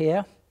pipe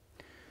here,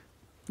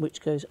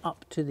 which goes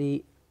up to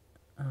the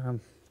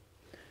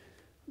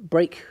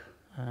brake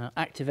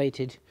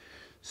activated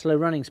slow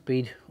running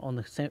speed on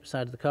the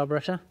side of the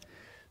carburetor.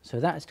 So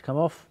that is to come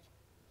off.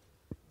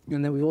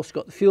 And then we've also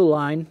got the fuel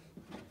line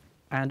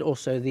and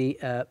also the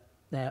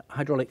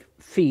hydraulic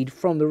feed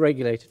from the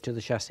regulator to the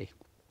chassis.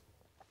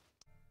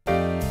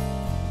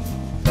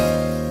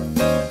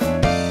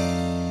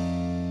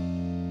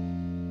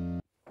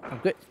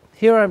 Okay.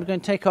 Here I'm going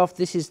to take off,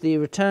 this is the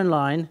return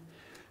line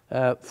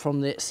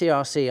from the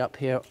CRC up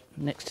here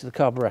next to the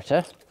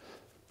carburetor.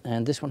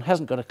 And this one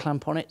hasn't got a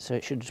clamp on it, so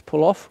it should just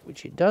pull off,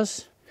 which it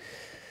does.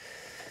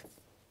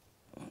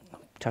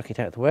 tuck it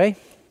out of the way.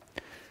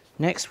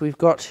 Next we've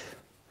got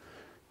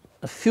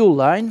a fuel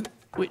line,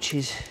 which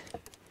is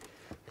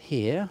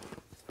here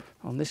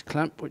on this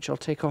clamp, which I'll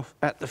take off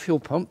at the fuel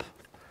pump.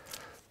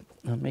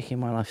 I'm making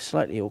my life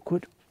slightly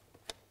awkward.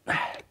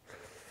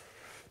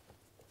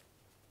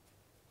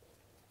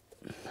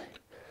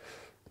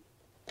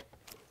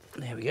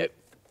 There we go.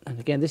 And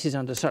again, this is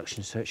under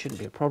suction, so it shouldn't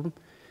be a problem.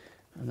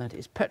 And that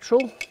is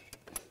petrol.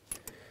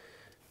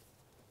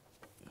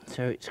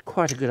 So it's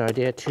quite a good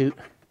idea to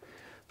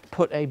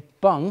put a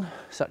bung,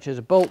 such as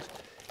a bolt,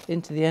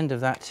 into the end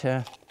of that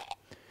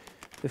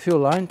the fuel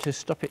line to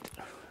stop it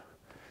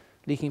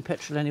leaking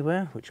petrol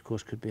anywhere, which of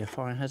course could be a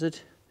fire hazard.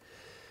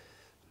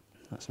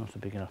 That's not a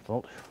big enough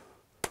bolt.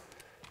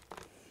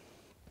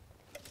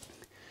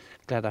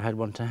 Glad I had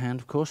one to hand,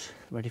 of course,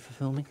 ready for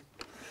filming.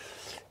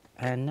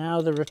 And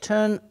now the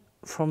return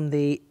from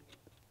the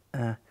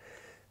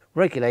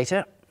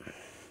regulator.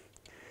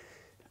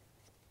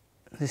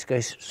 This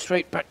goes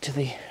straight back to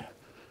the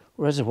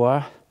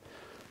reservoir.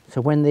 So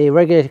when the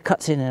regulator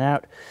cuts in and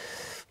out,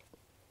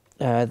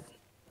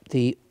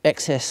 the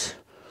excess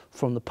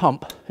from the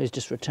pump is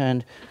just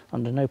returned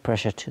under no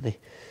pressure to the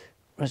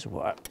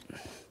reservoir.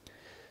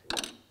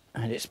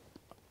 And it's,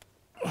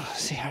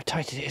 see how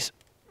tight it is.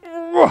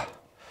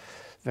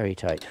 Very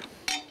tight.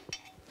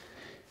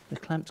 The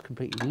clamp's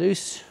completely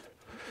loose.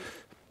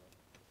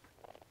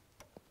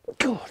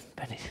 God,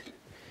 Bennett.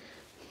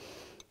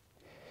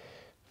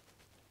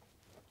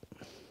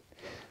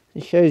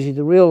 This shows you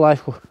the real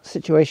life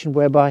situation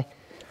whereby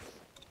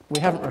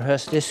we haven't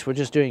rehearsed this, we're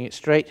just doing it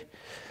straight,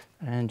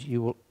 and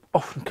you will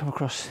often come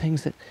across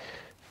things that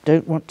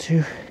don't want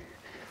to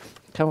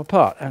come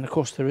apart. And of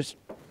course there is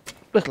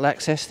little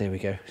access, there we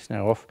go, it's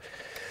now off,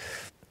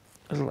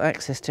 little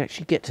access to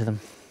actually get to them.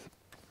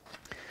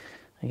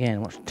 Again, I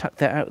want to tuck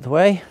that out of the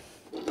way.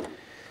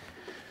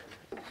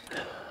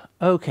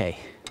 Okay,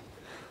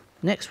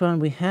 next one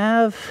we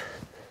have,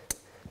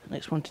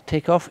 next one to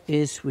take off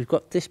is we've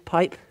got this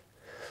pipe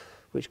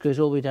which goes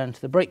all the way down to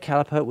the brake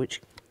caliper,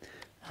 which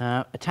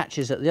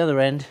attaches at the other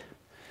end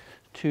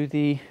to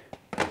the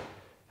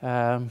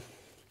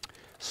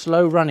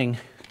slow running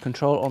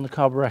control on the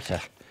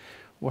carburettor.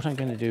 What I'm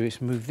going to do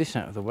is move this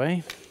out of the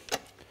way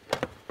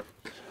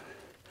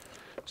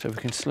so we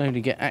can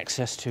slowly get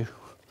access to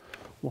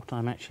what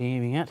I'm actually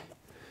aiming at.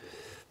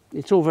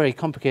 It's all very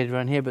complicated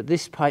around here, but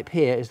this pipe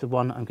here is the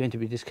one I'm going to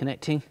be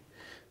disconnecting.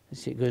 You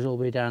see it goes all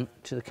the way down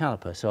to the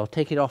caliper, so I'll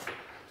take it off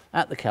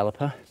at the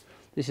caliper.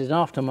 This is an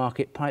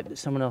aftermarket pipe that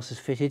someone else has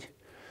fitted.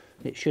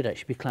 It should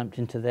actually be clamped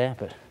into there,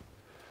 but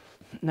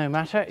no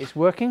matter, it's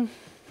working.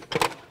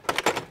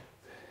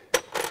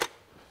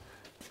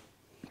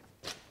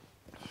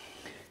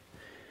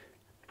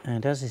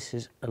 And as this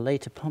is a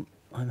later pump,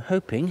 I'm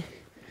hoping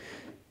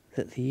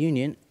that the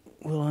union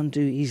will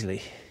undo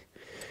easily.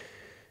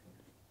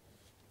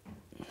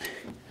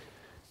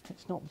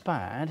 It's not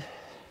bad.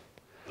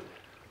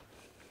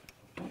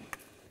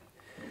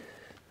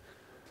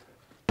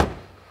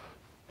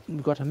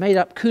 We've got a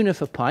made-up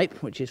conifer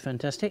pipe, which is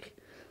fantastic.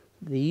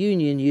 The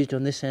union used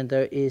on this end,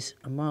 though, is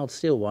a mild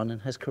steel one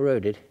and has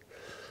corroded.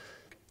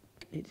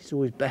 It is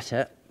always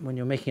better when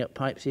you're making up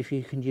pipes if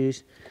you can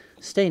use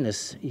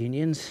stainless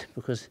unions,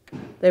 because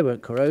they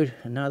won't corrode,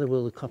 and neither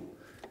will the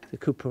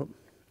copper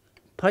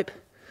pipe,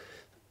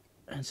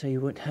 and so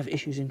you won't have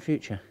issues in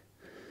future.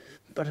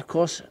 But of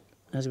course,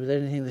 as with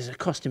anything, there's a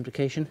cost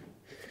implication.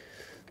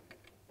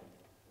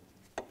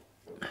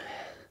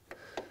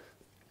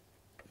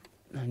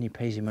 And you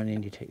pays your money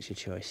and you takes your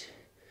choice.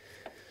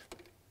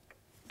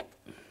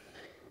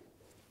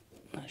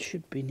 That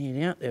should be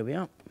nearly out. There we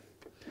are.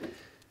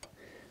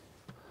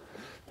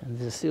 And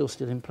the seal's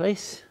still in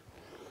place.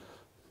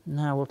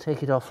 Now we'll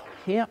take it off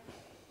here.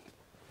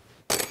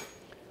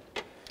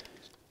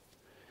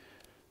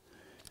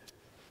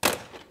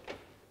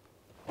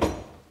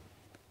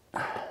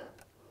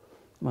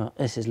 Well,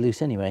 this is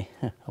loose anyway.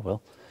 Oh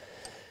well.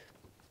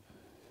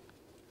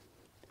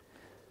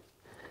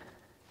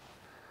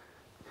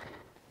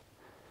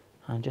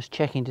 I'm just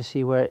checking to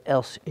see where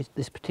else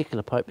this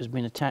particular pipe has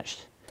been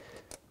attached.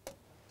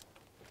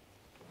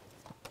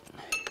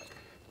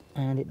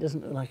 And it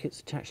doesn't look like it's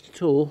attached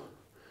at all.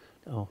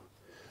 Oh,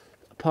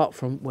 apart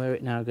from where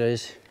it now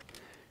goes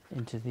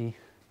into the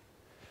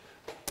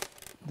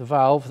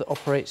valve that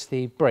operates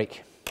the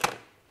brake.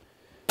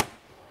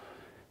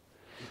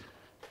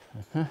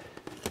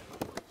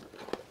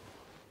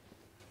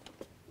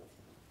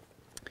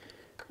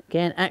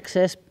 Again,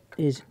 access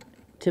is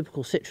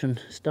typical Citroen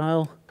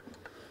style.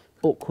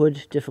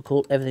 Awkward,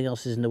 difficult, everything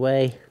else is in the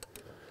way,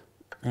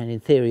 and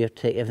in theory you have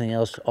to take everything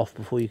else off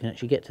before you can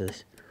actually get to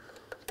this.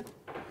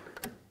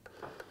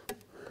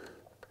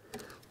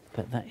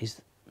 But that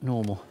is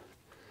normal.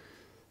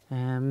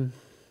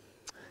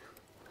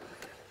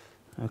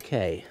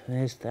 Okay,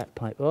 there's that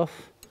pipe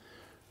off,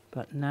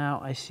 but now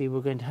I see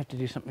we're going to have to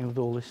do something with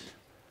all this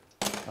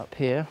up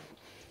here.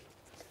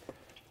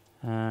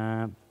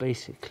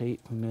 Basically,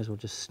 we may as well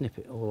just snip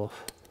it all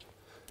off.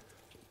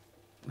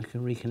 We can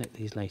reconnect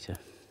these later.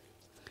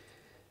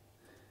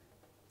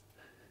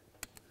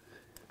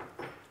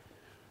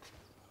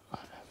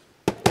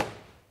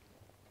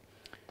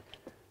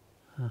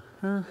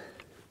 Huh?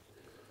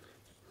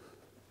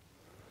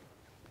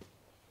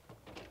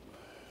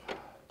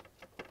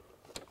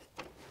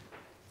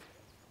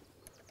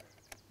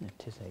 Yeah,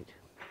 it is 8.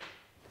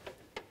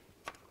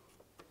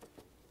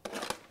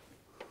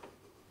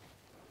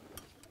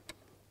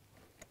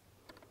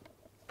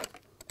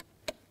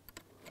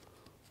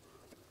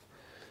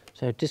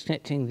 So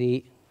disconnecting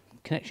the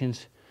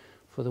connections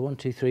for the 1,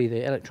 2, 3,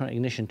 the electronic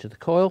ignition to the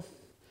coil.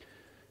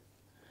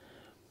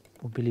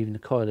 We'll be leaving the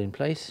coil in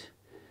place,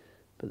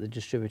 but the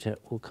distributor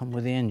will come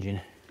with the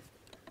engine.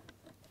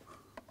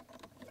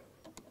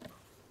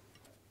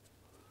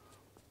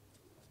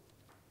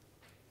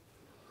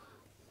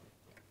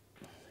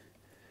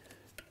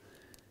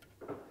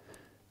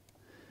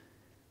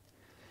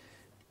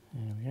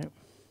 There we go.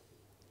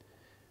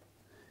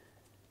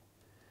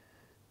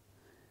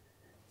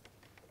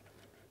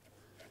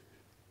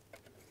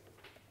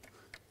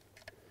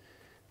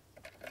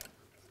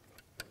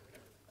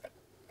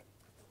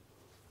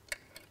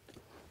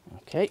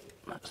 Okay,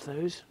 that's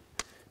those.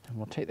 And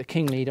we'll take the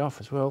king lead off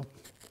as well.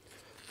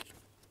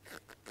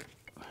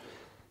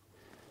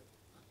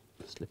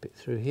 Slip it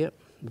through here,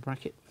 the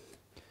bracket.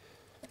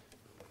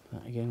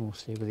 That again will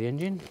stay with the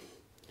engine.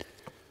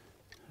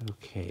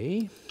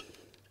 Okay.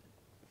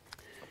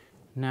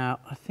 Now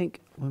I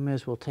think we may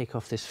as well take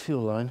off this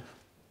fuel line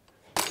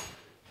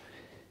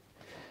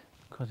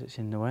because it's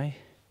in the way.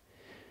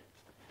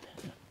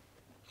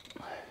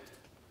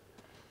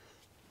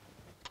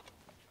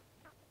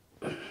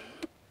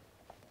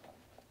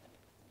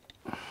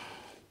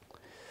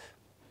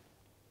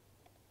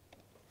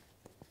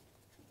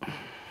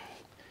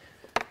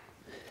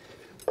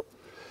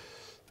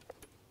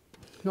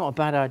 Not a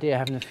bad idea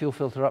having the fuel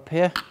filter up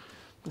here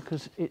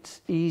because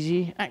it's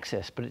easy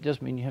access, but it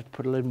does mean you have to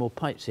put a load more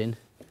pipes in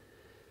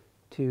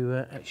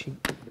to actually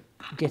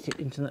get it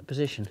into that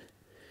position.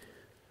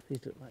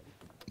 These look like...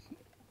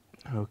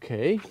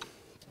 Okay.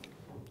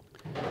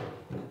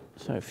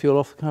 So fuel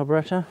off the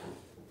carburetor.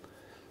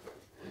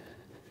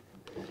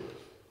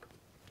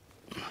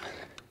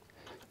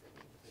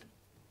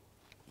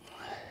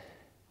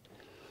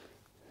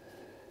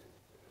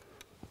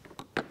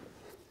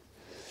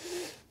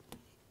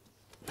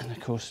 And of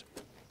course,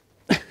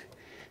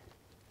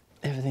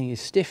 everything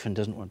is stiff and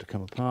doesn't want to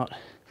come apart.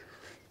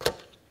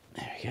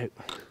 There we go.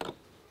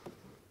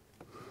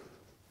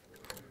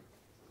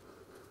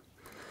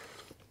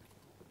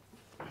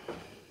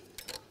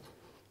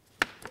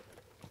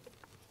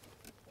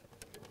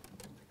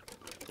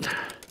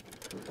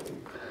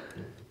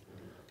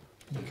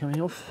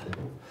 Coming off.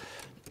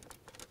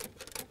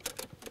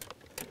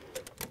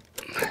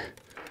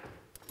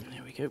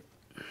 There we go.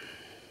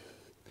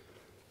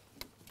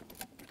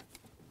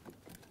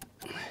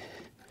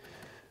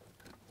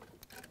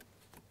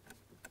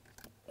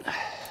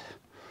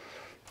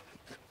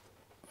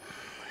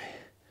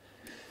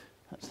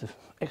 That's the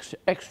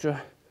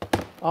extra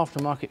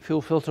aftermarket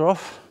fuel filter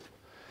off.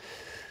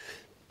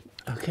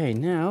 Okay,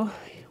 now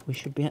we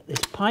should be at this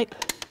pipe.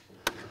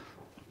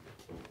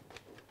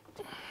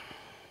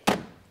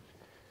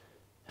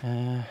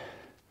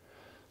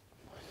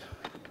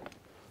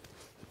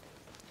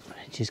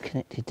 Which is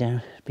connected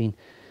down, it's been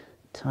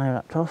tie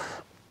wrapped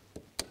off.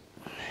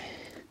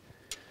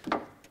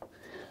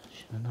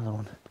 Another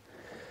one.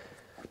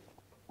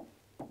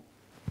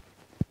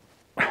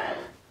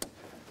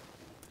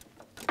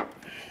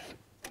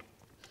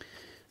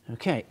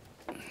 Okay,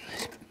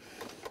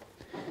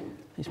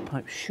 this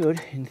pipe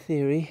should, in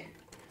theory,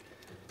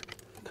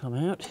 come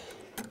out.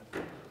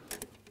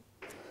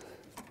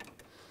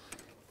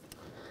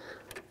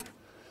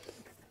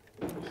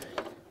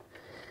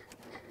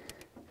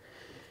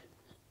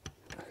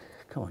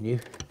 Come on, you.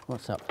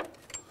 What's up?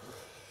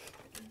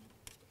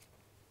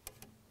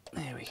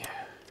 There we go.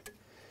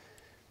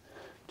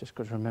 Just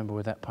got to remember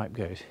where that pipe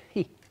goes.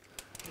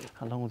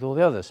 Along with all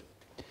the others.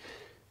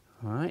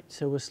 All right,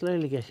 so we're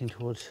slowly getting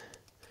towards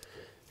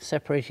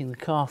separating the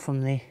car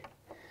from the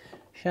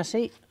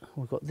chassis.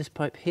 We've got this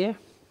pipe here.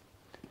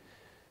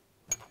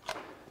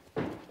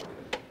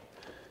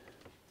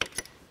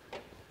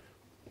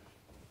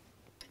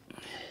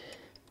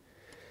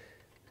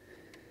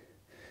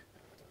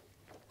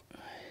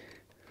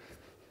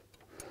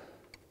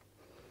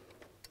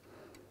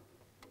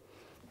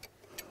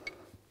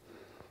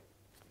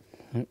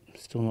 Nope,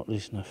 still not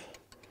loose enough.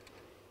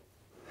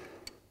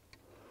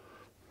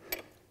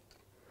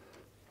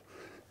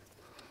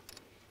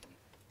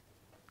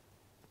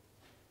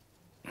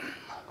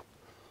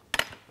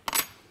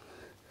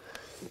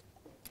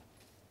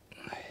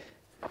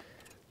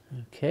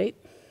 Okay,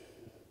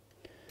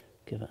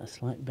 give it a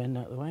slight bend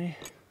out of the way.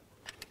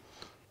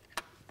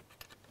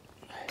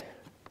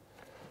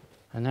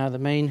 And now the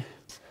main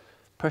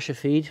pressure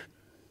feed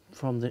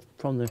from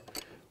the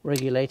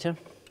regulator,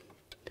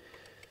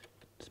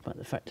 despite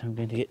the fact I'm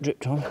going to get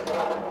dripped on.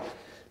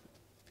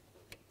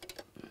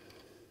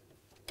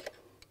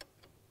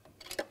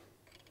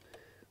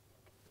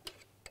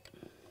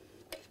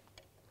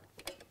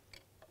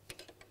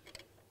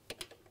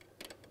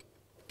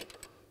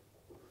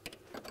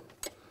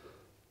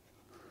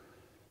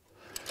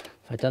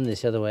 If I'd done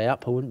this the other way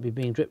up, I wouldn't be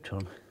being dripped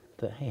on,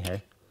 but hey ho.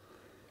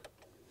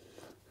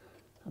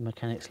 A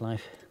mechanic's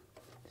life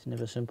is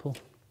never simple.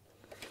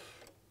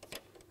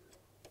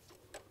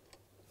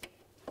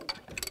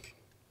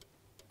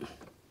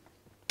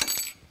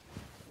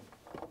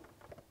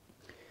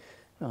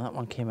 Well, that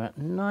one came out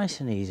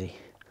nice and easy.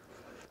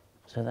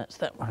 So that's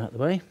that one out of the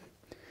way.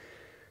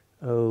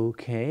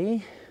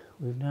 Okay,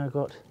 we've now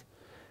got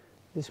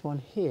this one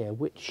here,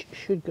 which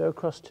should go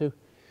across to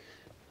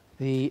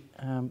the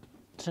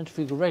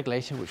centrifugal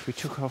regulator, which we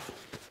took off,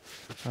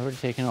 already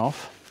taken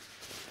off.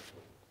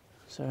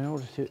 So in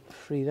order to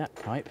free that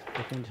pipe,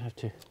 we're going to have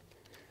to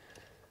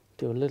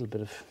do a little bit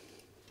of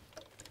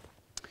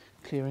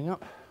clearing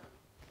up.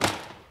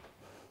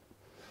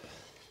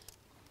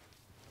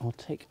 I'll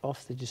take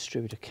off the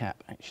distributor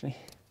cap, actually,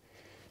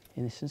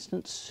 in this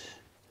instance,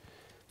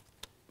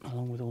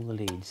 along with all the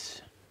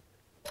leads.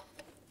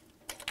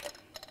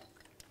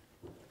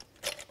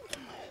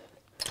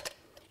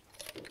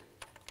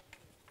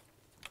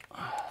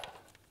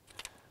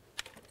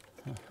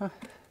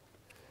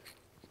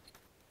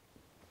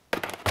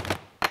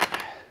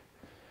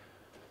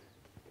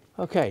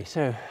 Okay,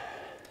 so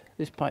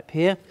this pipe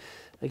here,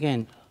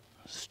 again,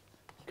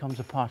 comes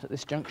apart at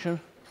this junction.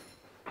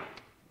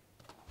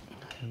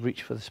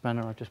 Reach for the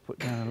spanner I just put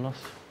down and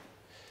lost.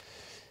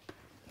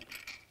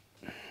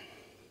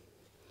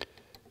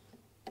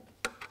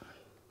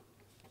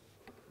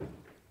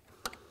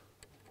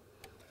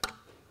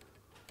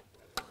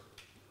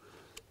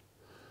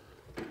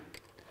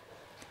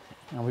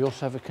 Now we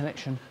also have a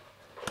connection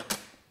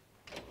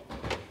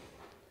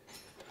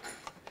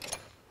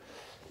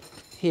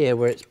here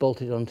where it's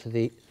bolted onto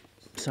the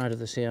side of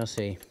the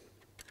CRC.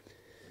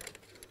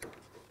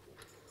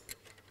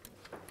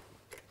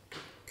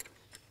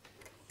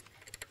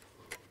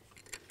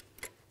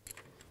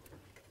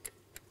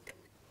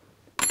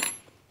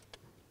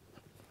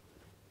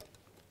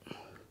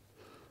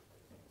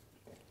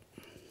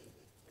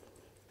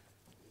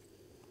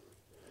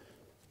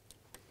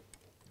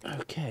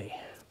 Okay,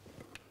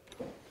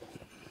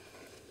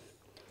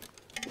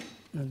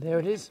 and there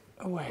it is,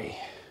 away.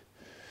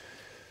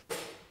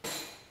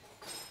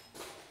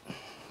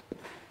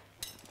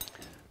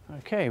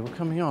 Okay, we're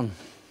coming on.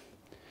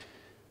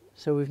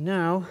 So we've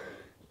now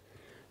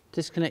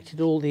disconnected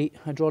all the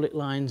hydraulic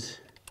lines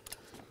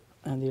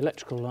and the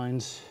electrical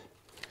lines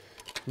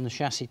from the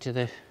chassis to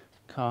the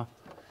car,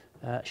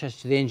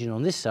 chassis to the engine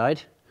on this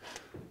side.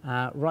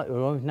 Right,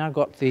 well, we've now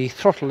got the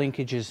throttle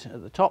linkages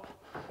at the top,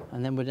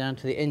 and then we're down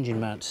to the engine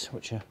mounts,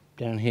 which are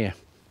down here.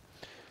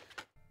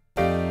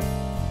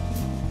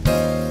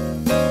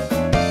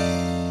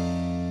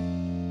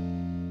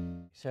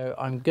 So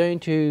I'm going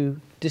to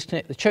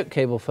disconnect the choke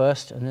cable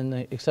first, and then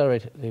the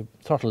accelerator, the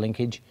throttle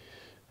linkage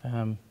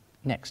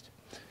next.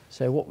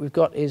 So what we've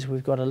got is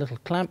we've got a little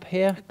clamp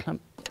here, clamp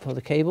for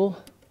the cable,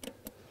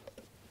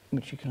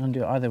 which you can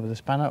undo either with a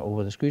spanner or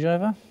with a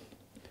screwdriver.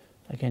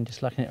 Again,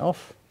 just locking it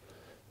off,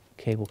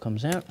 cable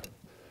comes out,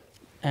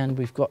 and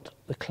we've got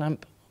the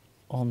clamp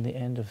on the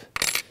end of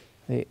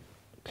the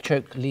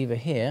choke lever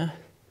here.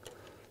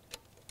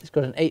 It's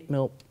got an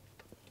 8mm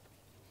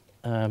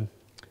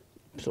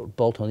sort of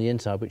bolt on the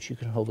inside, which you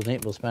can hold with an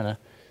 8mm spanner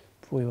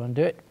before you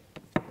undo it.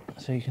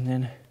 So you can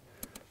then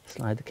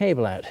slide the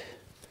cable out,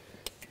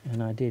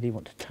 and ideally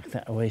want to tuck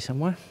that away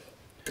somewhere.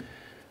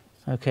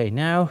 Okay,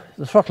 now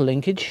the throttle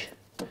linkage.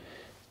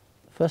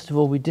 First of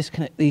all, we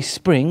disconnect these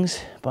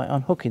springs by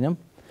unhooking them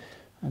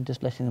and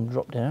just letting them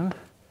drop down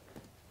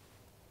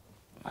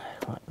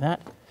like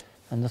that,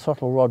 and the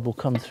throttle rod will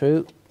come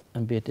through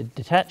and be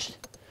detached.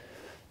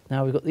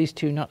 Now we've got these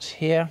two nuts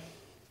here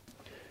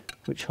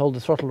which hold the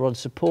throttle rod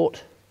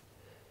support,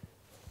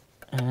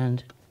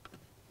 and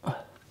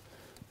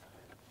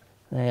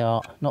they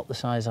are not the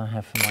size I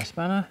have for my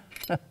spanner,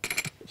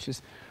 which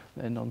is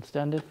they're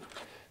non-standard,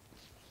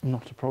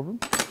 not a problem.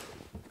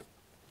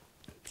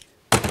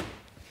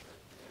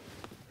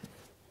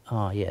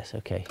 Ah yes,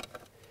 okay,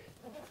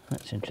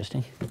 that's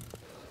interesting.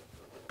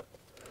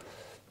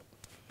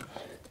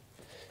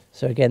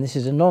 So again, this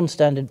is a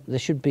non-standard, there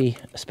should be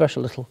a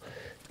special little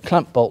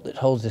clamp bolt that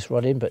holds this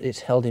rod in, but it's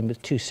held in with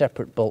two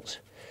separate bolts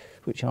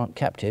which aren't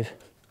captive,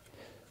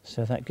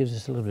 so that gives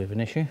us a little bit of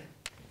an issue.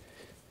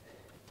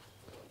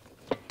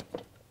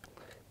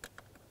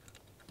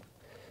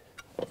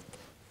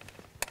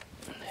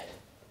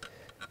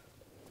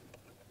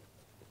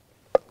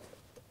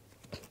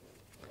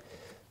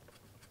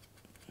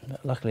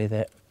 But luckily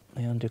they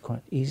undo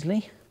quite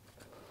easily.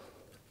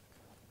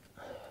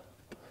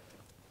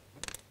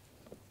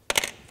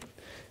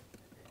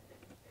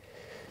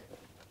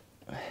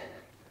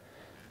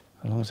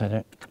 As long as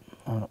I'm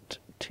not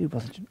too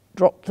bothered to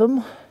drop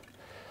them.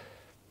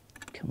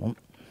 Come on,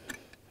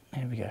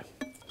 there we go.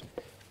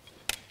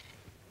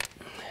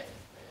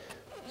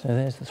 So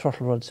there's the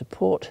throttle rod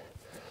support,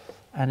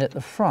 and at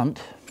the front,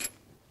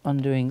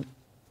 undoing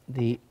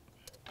the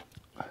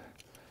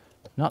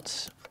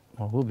nuts,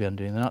 or we'll be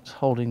undoing the nuts,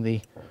 holding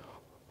the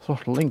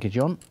throttle linkage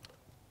on.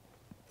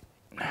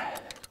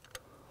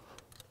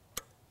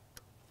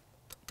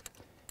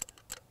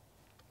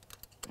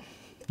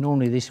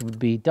 Normally this would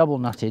be double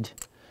nutted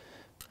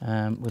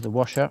with a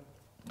washer,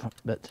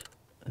 but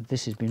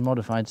this has been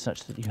modified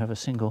such that you have a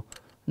single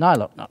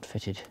nylock nut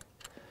fitted.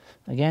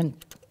 Again,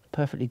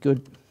 perfectly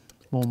good,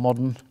 more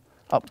modern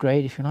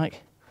upgrade if you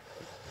like.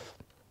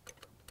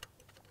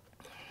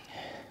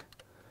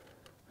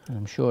 And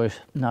I'm sure if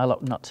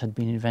nylock nuts had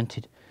been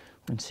invented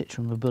when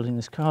Citroën were building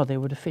this car, they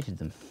would have fitted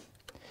them.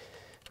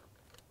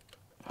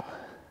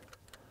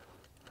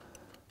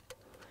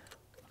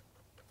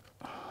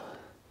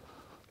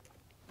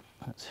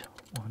 That's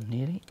one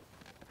nearly.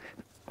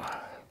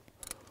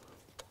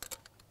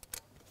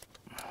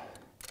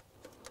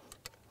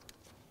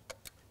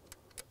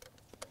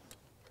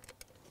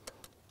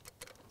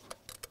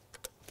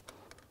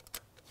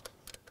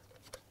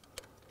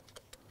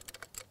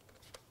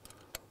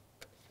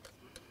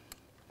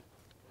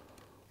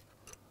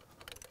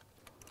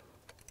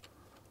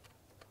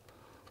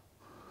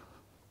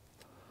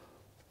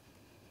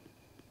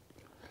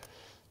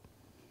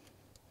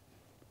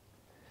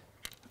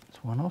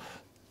 That's one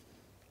off.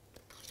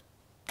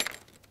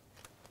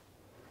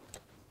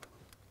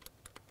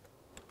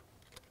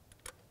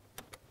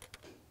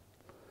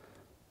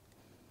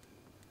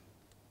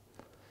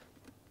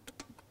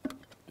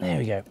 There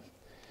we go.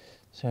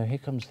 So here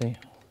comes the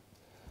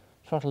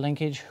throttle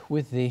linkage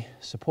with the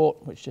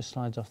support, which just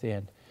slides off the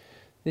end.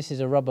 This is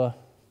a rubber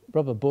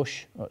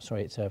bush, oh,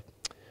 sorry, it's a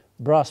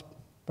brass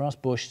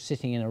bush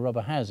sitting in a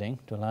rubber housing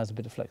to allow us a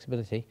bit of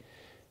flexibility.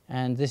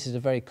 And this is a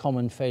very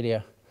common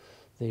failure.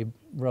 The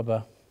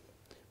rubber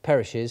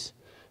perishes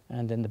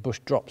and then the bush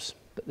drops.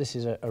 But this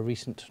is a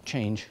recent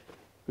change,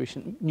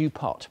 recent new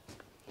part.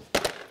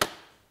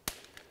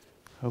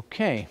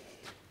 Okay.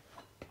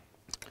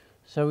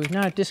 So we've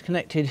now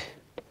disconnected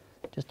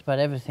just about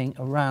everything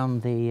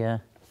around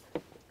the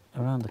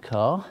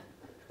car.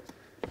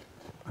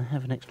 I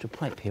have an extra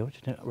pipe here which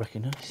I don't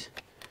recognise.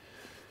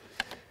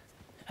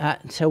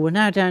 So we're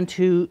now down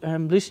to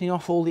loosening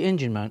off all the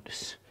engine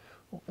mounts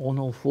on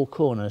all four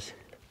corners.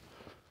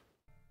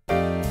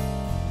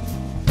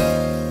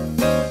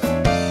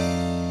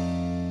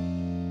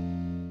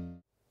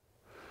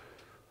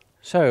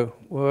 So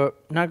we're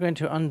now going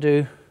to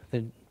undo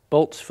the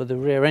bolts for the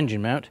rear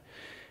engine mount.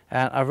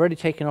 I've already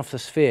taken off the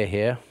sphere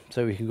here,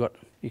 so you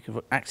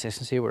can access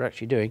and see what we're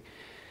actually doing.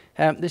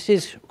 This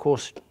is, of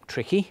course,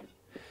 tricky.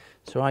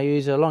 So I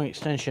use a long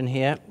extension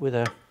here with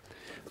a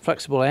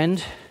flexible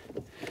end.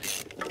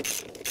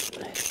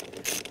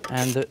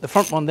 And the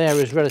front one there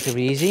is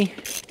relatively easy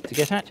to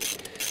get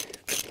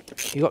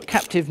at. You've got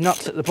captive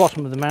nuts at the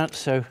bottom of the mount,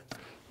 so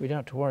we don't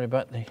have to worry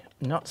about the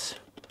nuts.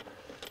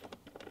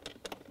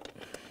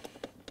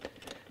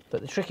 But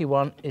the tricky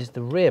one is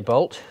the rear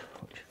bolt,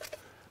 which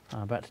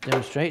I'm about to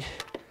demonstrate,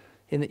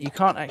 in that you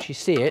can't actually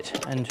see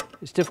it and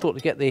it's difficult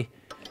to get the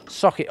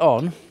socket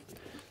on.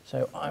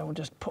 So I will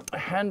just put my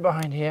hand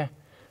behind here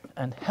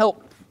and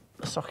help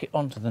the socket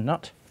onto the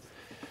nut,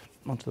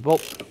 onto the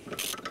bolt.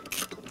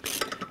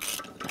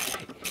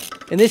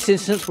 In this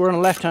instance, we're on a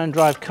left-hand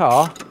drive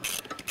car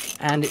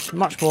and it's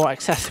much more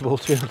accessible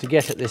to be able to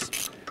get at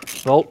this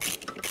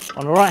bolt.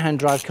 On a right-hand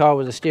drive car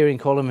with a steering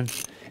column and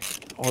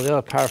all the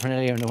other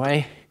paraphernalia in the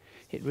way,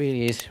 it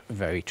really is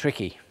very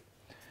tricky.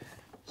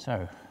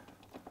 So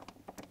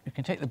you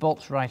can take the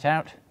bolts right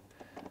out,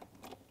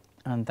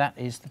 and that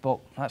is the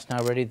bolt. That's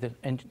now ready. The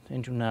engine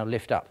will now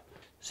lift up.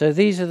 So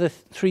these are the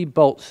three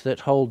bolts that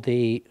hold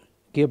the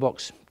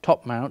gearbox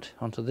top mount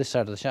onto this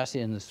side of the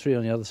chassis, and there's three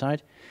on the other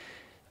side.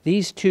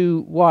 These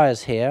two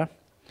wires here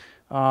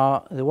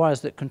are the wires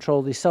that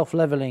control the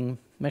self-leveling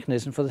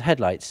mechanism for the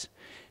headlights.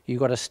 You've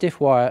got a stiff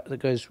wire that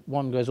goes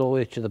all the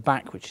way to the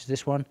back, which is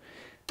this one,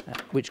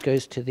 which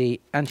goes to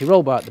the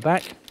anti-roll bar at the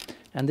back,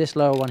 and this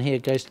lower one here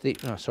goes to the,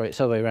 oh sorry, it's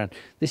the other way around.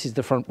 This is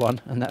the front one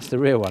and that's the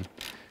rear one.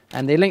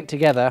 And they link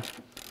together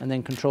and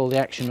then control the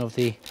action of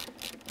the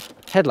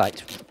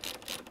headlight.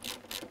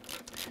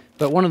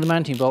 But one of the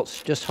mounting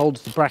bolts just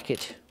holds the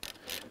bracket,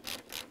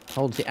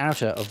 holds the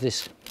outer of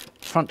this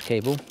front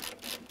cable.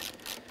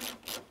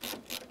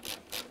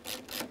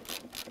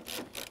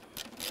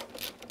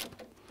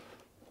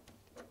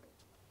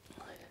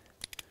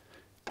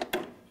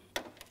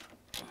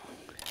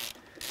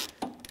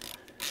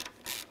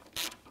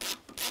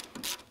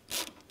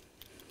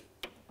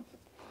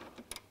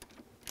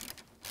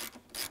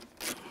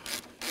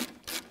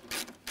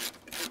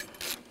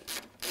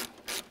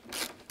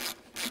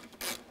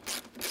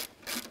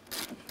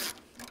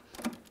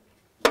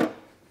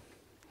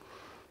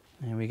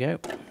 There we go,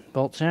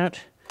 bolts out,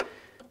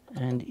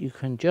 and you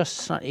can just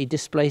slightly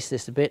displace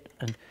this a bit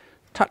and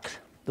tuck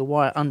the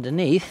wire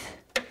underneath,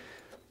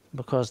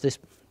 because this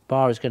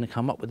bar is going to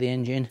come up with the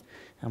engine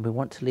and we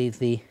want to leave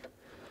the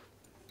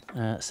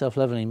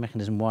self-leveling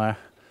mechanism wire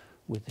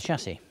with the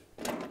chassis.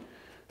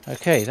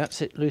 Okay,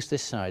 that's it, loose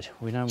this side.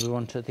 We now move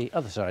on to the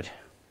other side.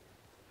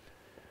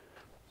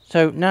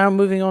 So now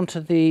moving on to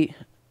the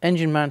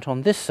engine mount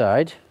on this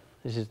side.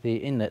 This is the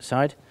inlet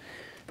side,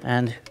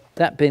 and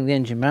that being the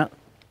engine mount.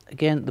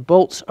 Again, the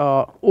bolts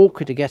are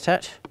awkward to get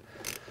at.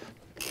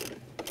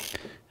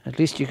 At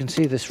least you can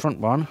see this front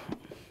one.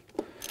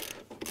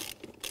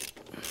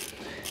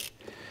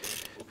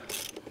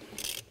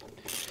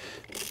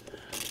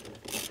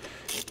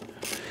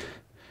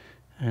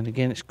 And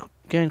again, it's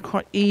again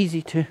quite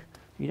easy to,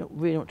 you don't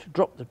really want to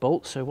drop the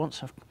bolt, so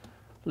once I've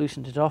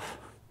loosened it off,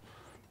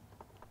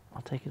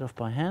 I'll take it off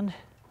by hand.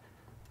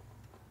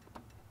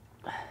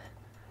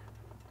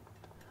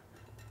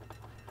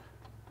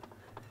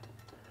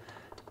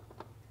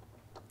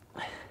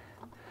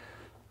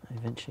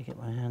 Eventually get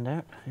my hand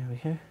out. There we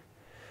go.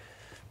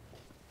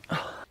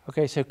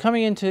 Okay, so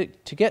coming in to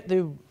get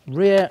the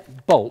rear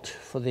bolt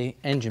for the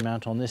engine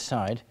mount on this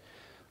side,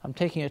 I'm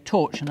taking a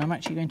torch and I'm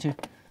actually going to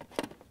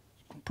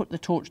put the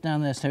torch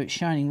down there so it's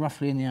shining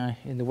roughly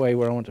in the way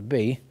where I want to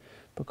be,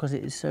 because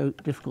it is so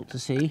difficult to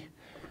see.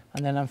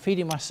 And then I'm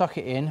feeding my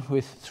socket in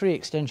with 3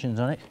 extensions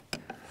on it,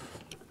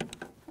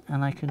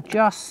 and I can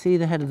just see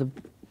the head of the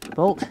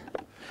bolt.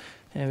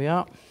 There we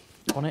are,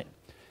 on it.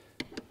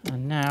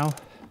 And now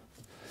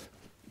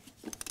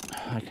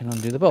I can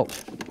undo the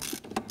bolt.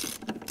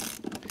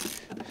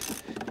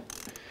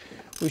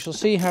 We shall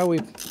see how we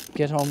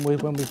get on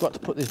with when we've got to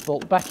put this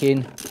bolt back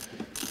in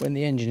when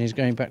the engine is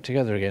going back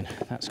together again.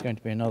 That's going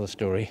to be another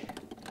story.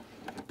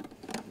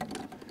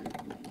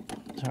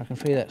 So I can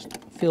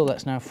feel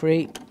that's now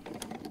free.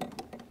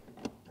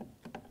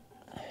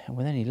 And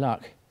with any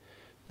luck,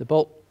 the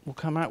bolt will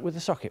come out with the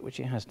socket, which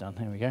it has done.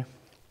 There we go.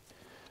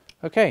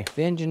 Okay,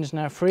 the engine is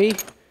now free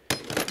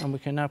and we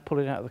can now pull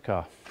it out of the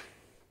car.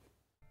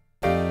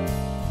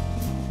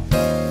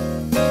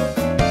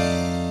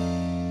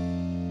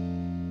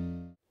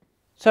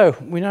 So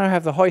we now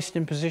have the hoist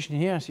in position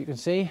here, as you can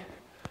see,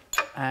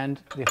 and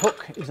the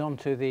hook is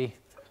onto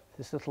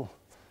this little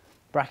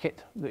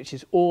bracket, which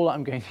is all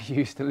I'm going to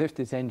use to lift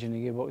this engine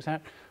and gearbox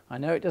out. I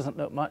know it doesn't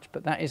look much,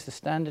 but that is the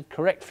standard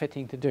correct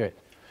fitting to do it.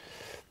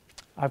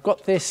 I've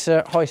got this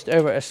hoist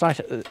over a slight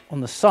on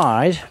the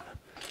side,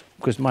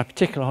 because my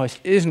particular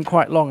hoist isn't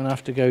quite long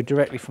enough to go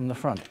directly from the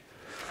front.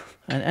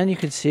 And you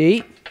can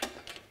see,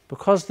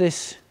 because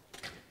this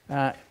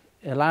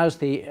allows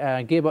the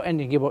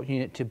engine gearbox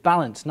unit to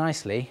balance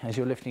nicely as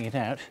you're lifting it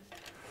out.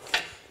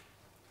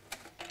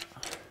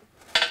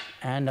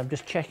 And I'm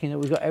just checking that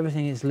we've got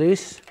everything is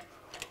loose.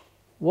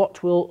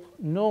 What will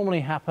normally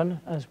happen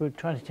as we're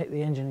trying to take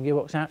the engine and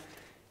gearbox out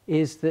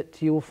is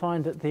that you will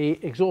find that the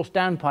exhaust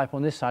downpipe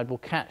on this side will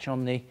catch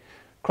on the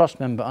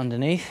cross member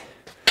underneath.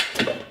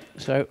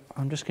 So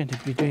I'm just going to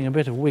be doing a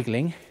bit of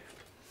wiggling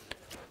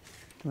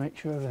to make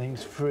sure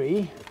everything's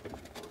free.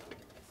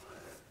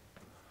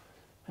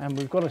 And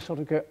we've got to sort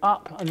of go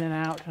up and then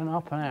out and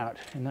up and out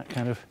in that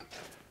kind of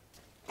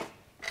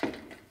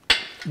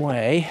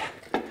way.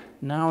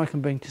 Now I can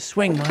bring to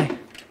swing my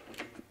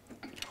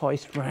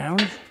hoist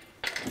round.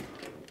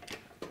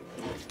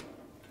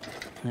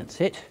 That's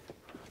it.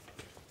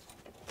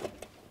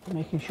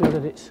 Making sure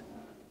that it's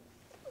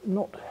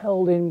not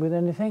held in with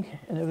anything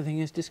and everything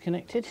is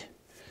disconnected.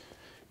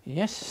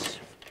 Yes.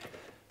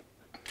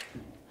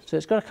 So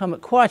it's got to come at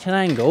quite an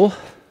angle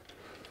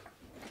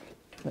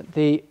that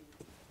the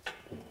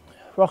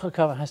rocker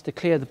cover has to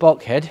clear the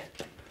bulkhead.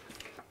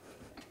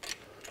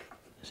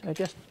 So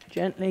just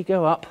gently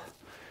go up,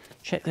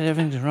 check that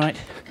everything's right,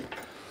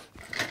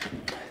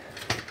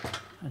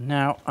 and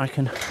now I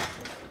can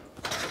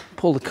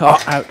pull the car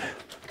out,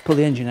 pull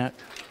the engine out,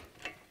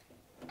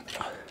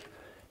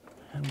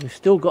 and we've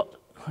still got,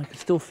 I can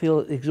still feel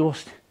that the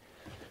exhaust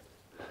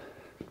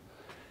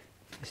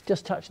is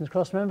just touching the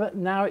cross member.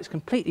 Now it's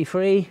completely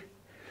free.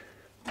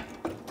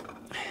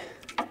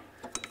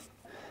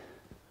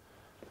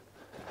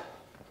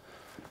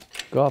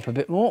 Go up a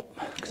bit more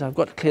because I've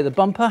got to clear the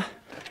bumper,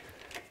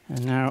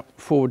 and now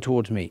forward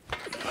towards me.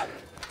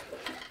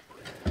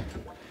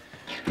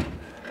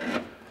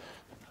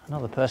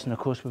 Another person, of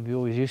course, would be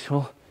always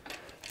useful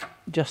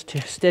just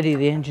to steady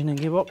the engine and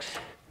gearbox.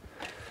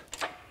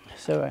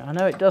 So I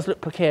know it does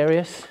look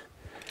precarious,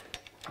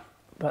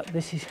 but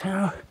this is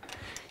how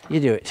you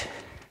do it.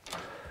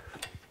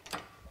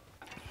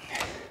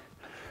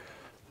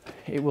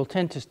 It will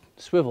tend to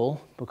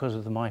swivel because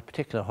of my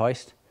particular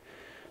hoist.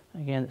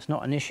 Again, it's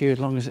not an issue as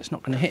long as it's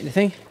not going to hit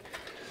anything.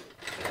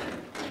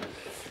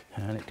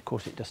 And of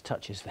course it just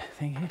touches the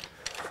thing here.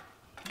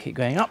 Keep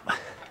going up.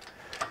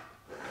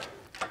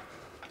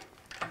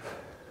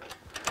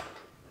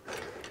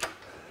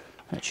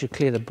 That should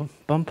clear the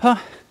bumper.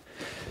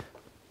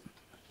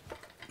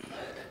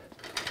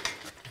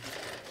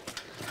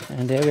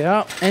 And there we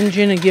are,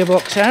 engine and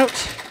gearbox out.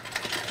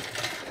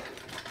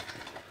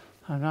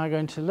 I'm now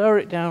going to lower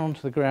it down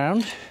onto the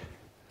ground.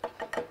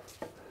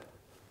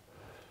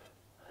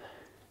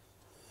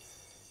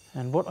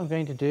 And what I'm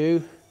going to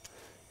do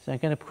is I'm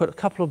going to put a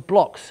couple of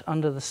blocks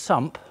under the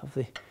sump of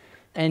the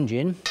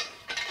engine,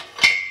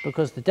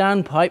 because the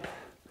downpipe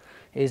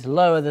is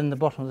lower than the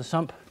bottom of the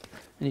sump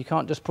and you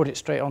can't just put it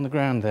straight on the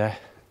ground there.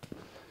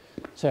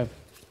 So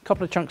a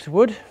couple of chunks of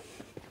wood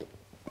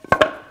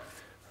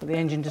for the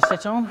engine to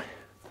sit on.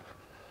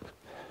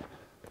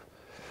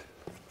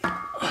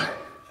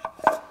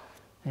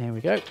 There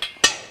we go.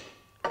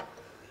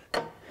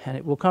 And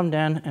it will come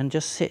down and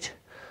just sit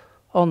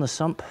on the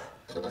sump,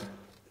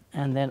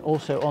 and then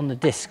also on the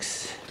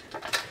discs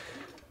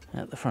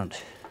at the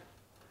front,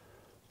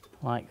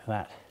 like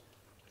that.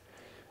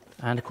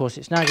 And of course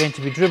it's now going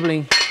to be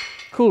dribbling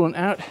coolant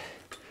out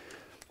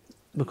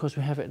because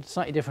we have it at a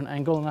slightly different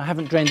angle, and I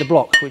haven't drained the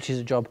block, which is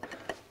a job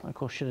I of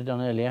course should have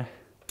done earlier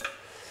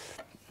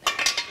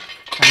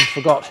and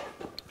forgot,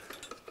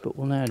 but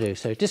we'll now do.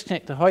 So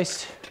disconnect the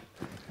hoist,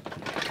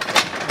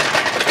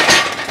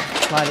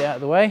 slide it out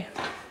of the way,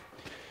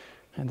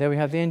 and there we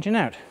have the engine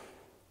out.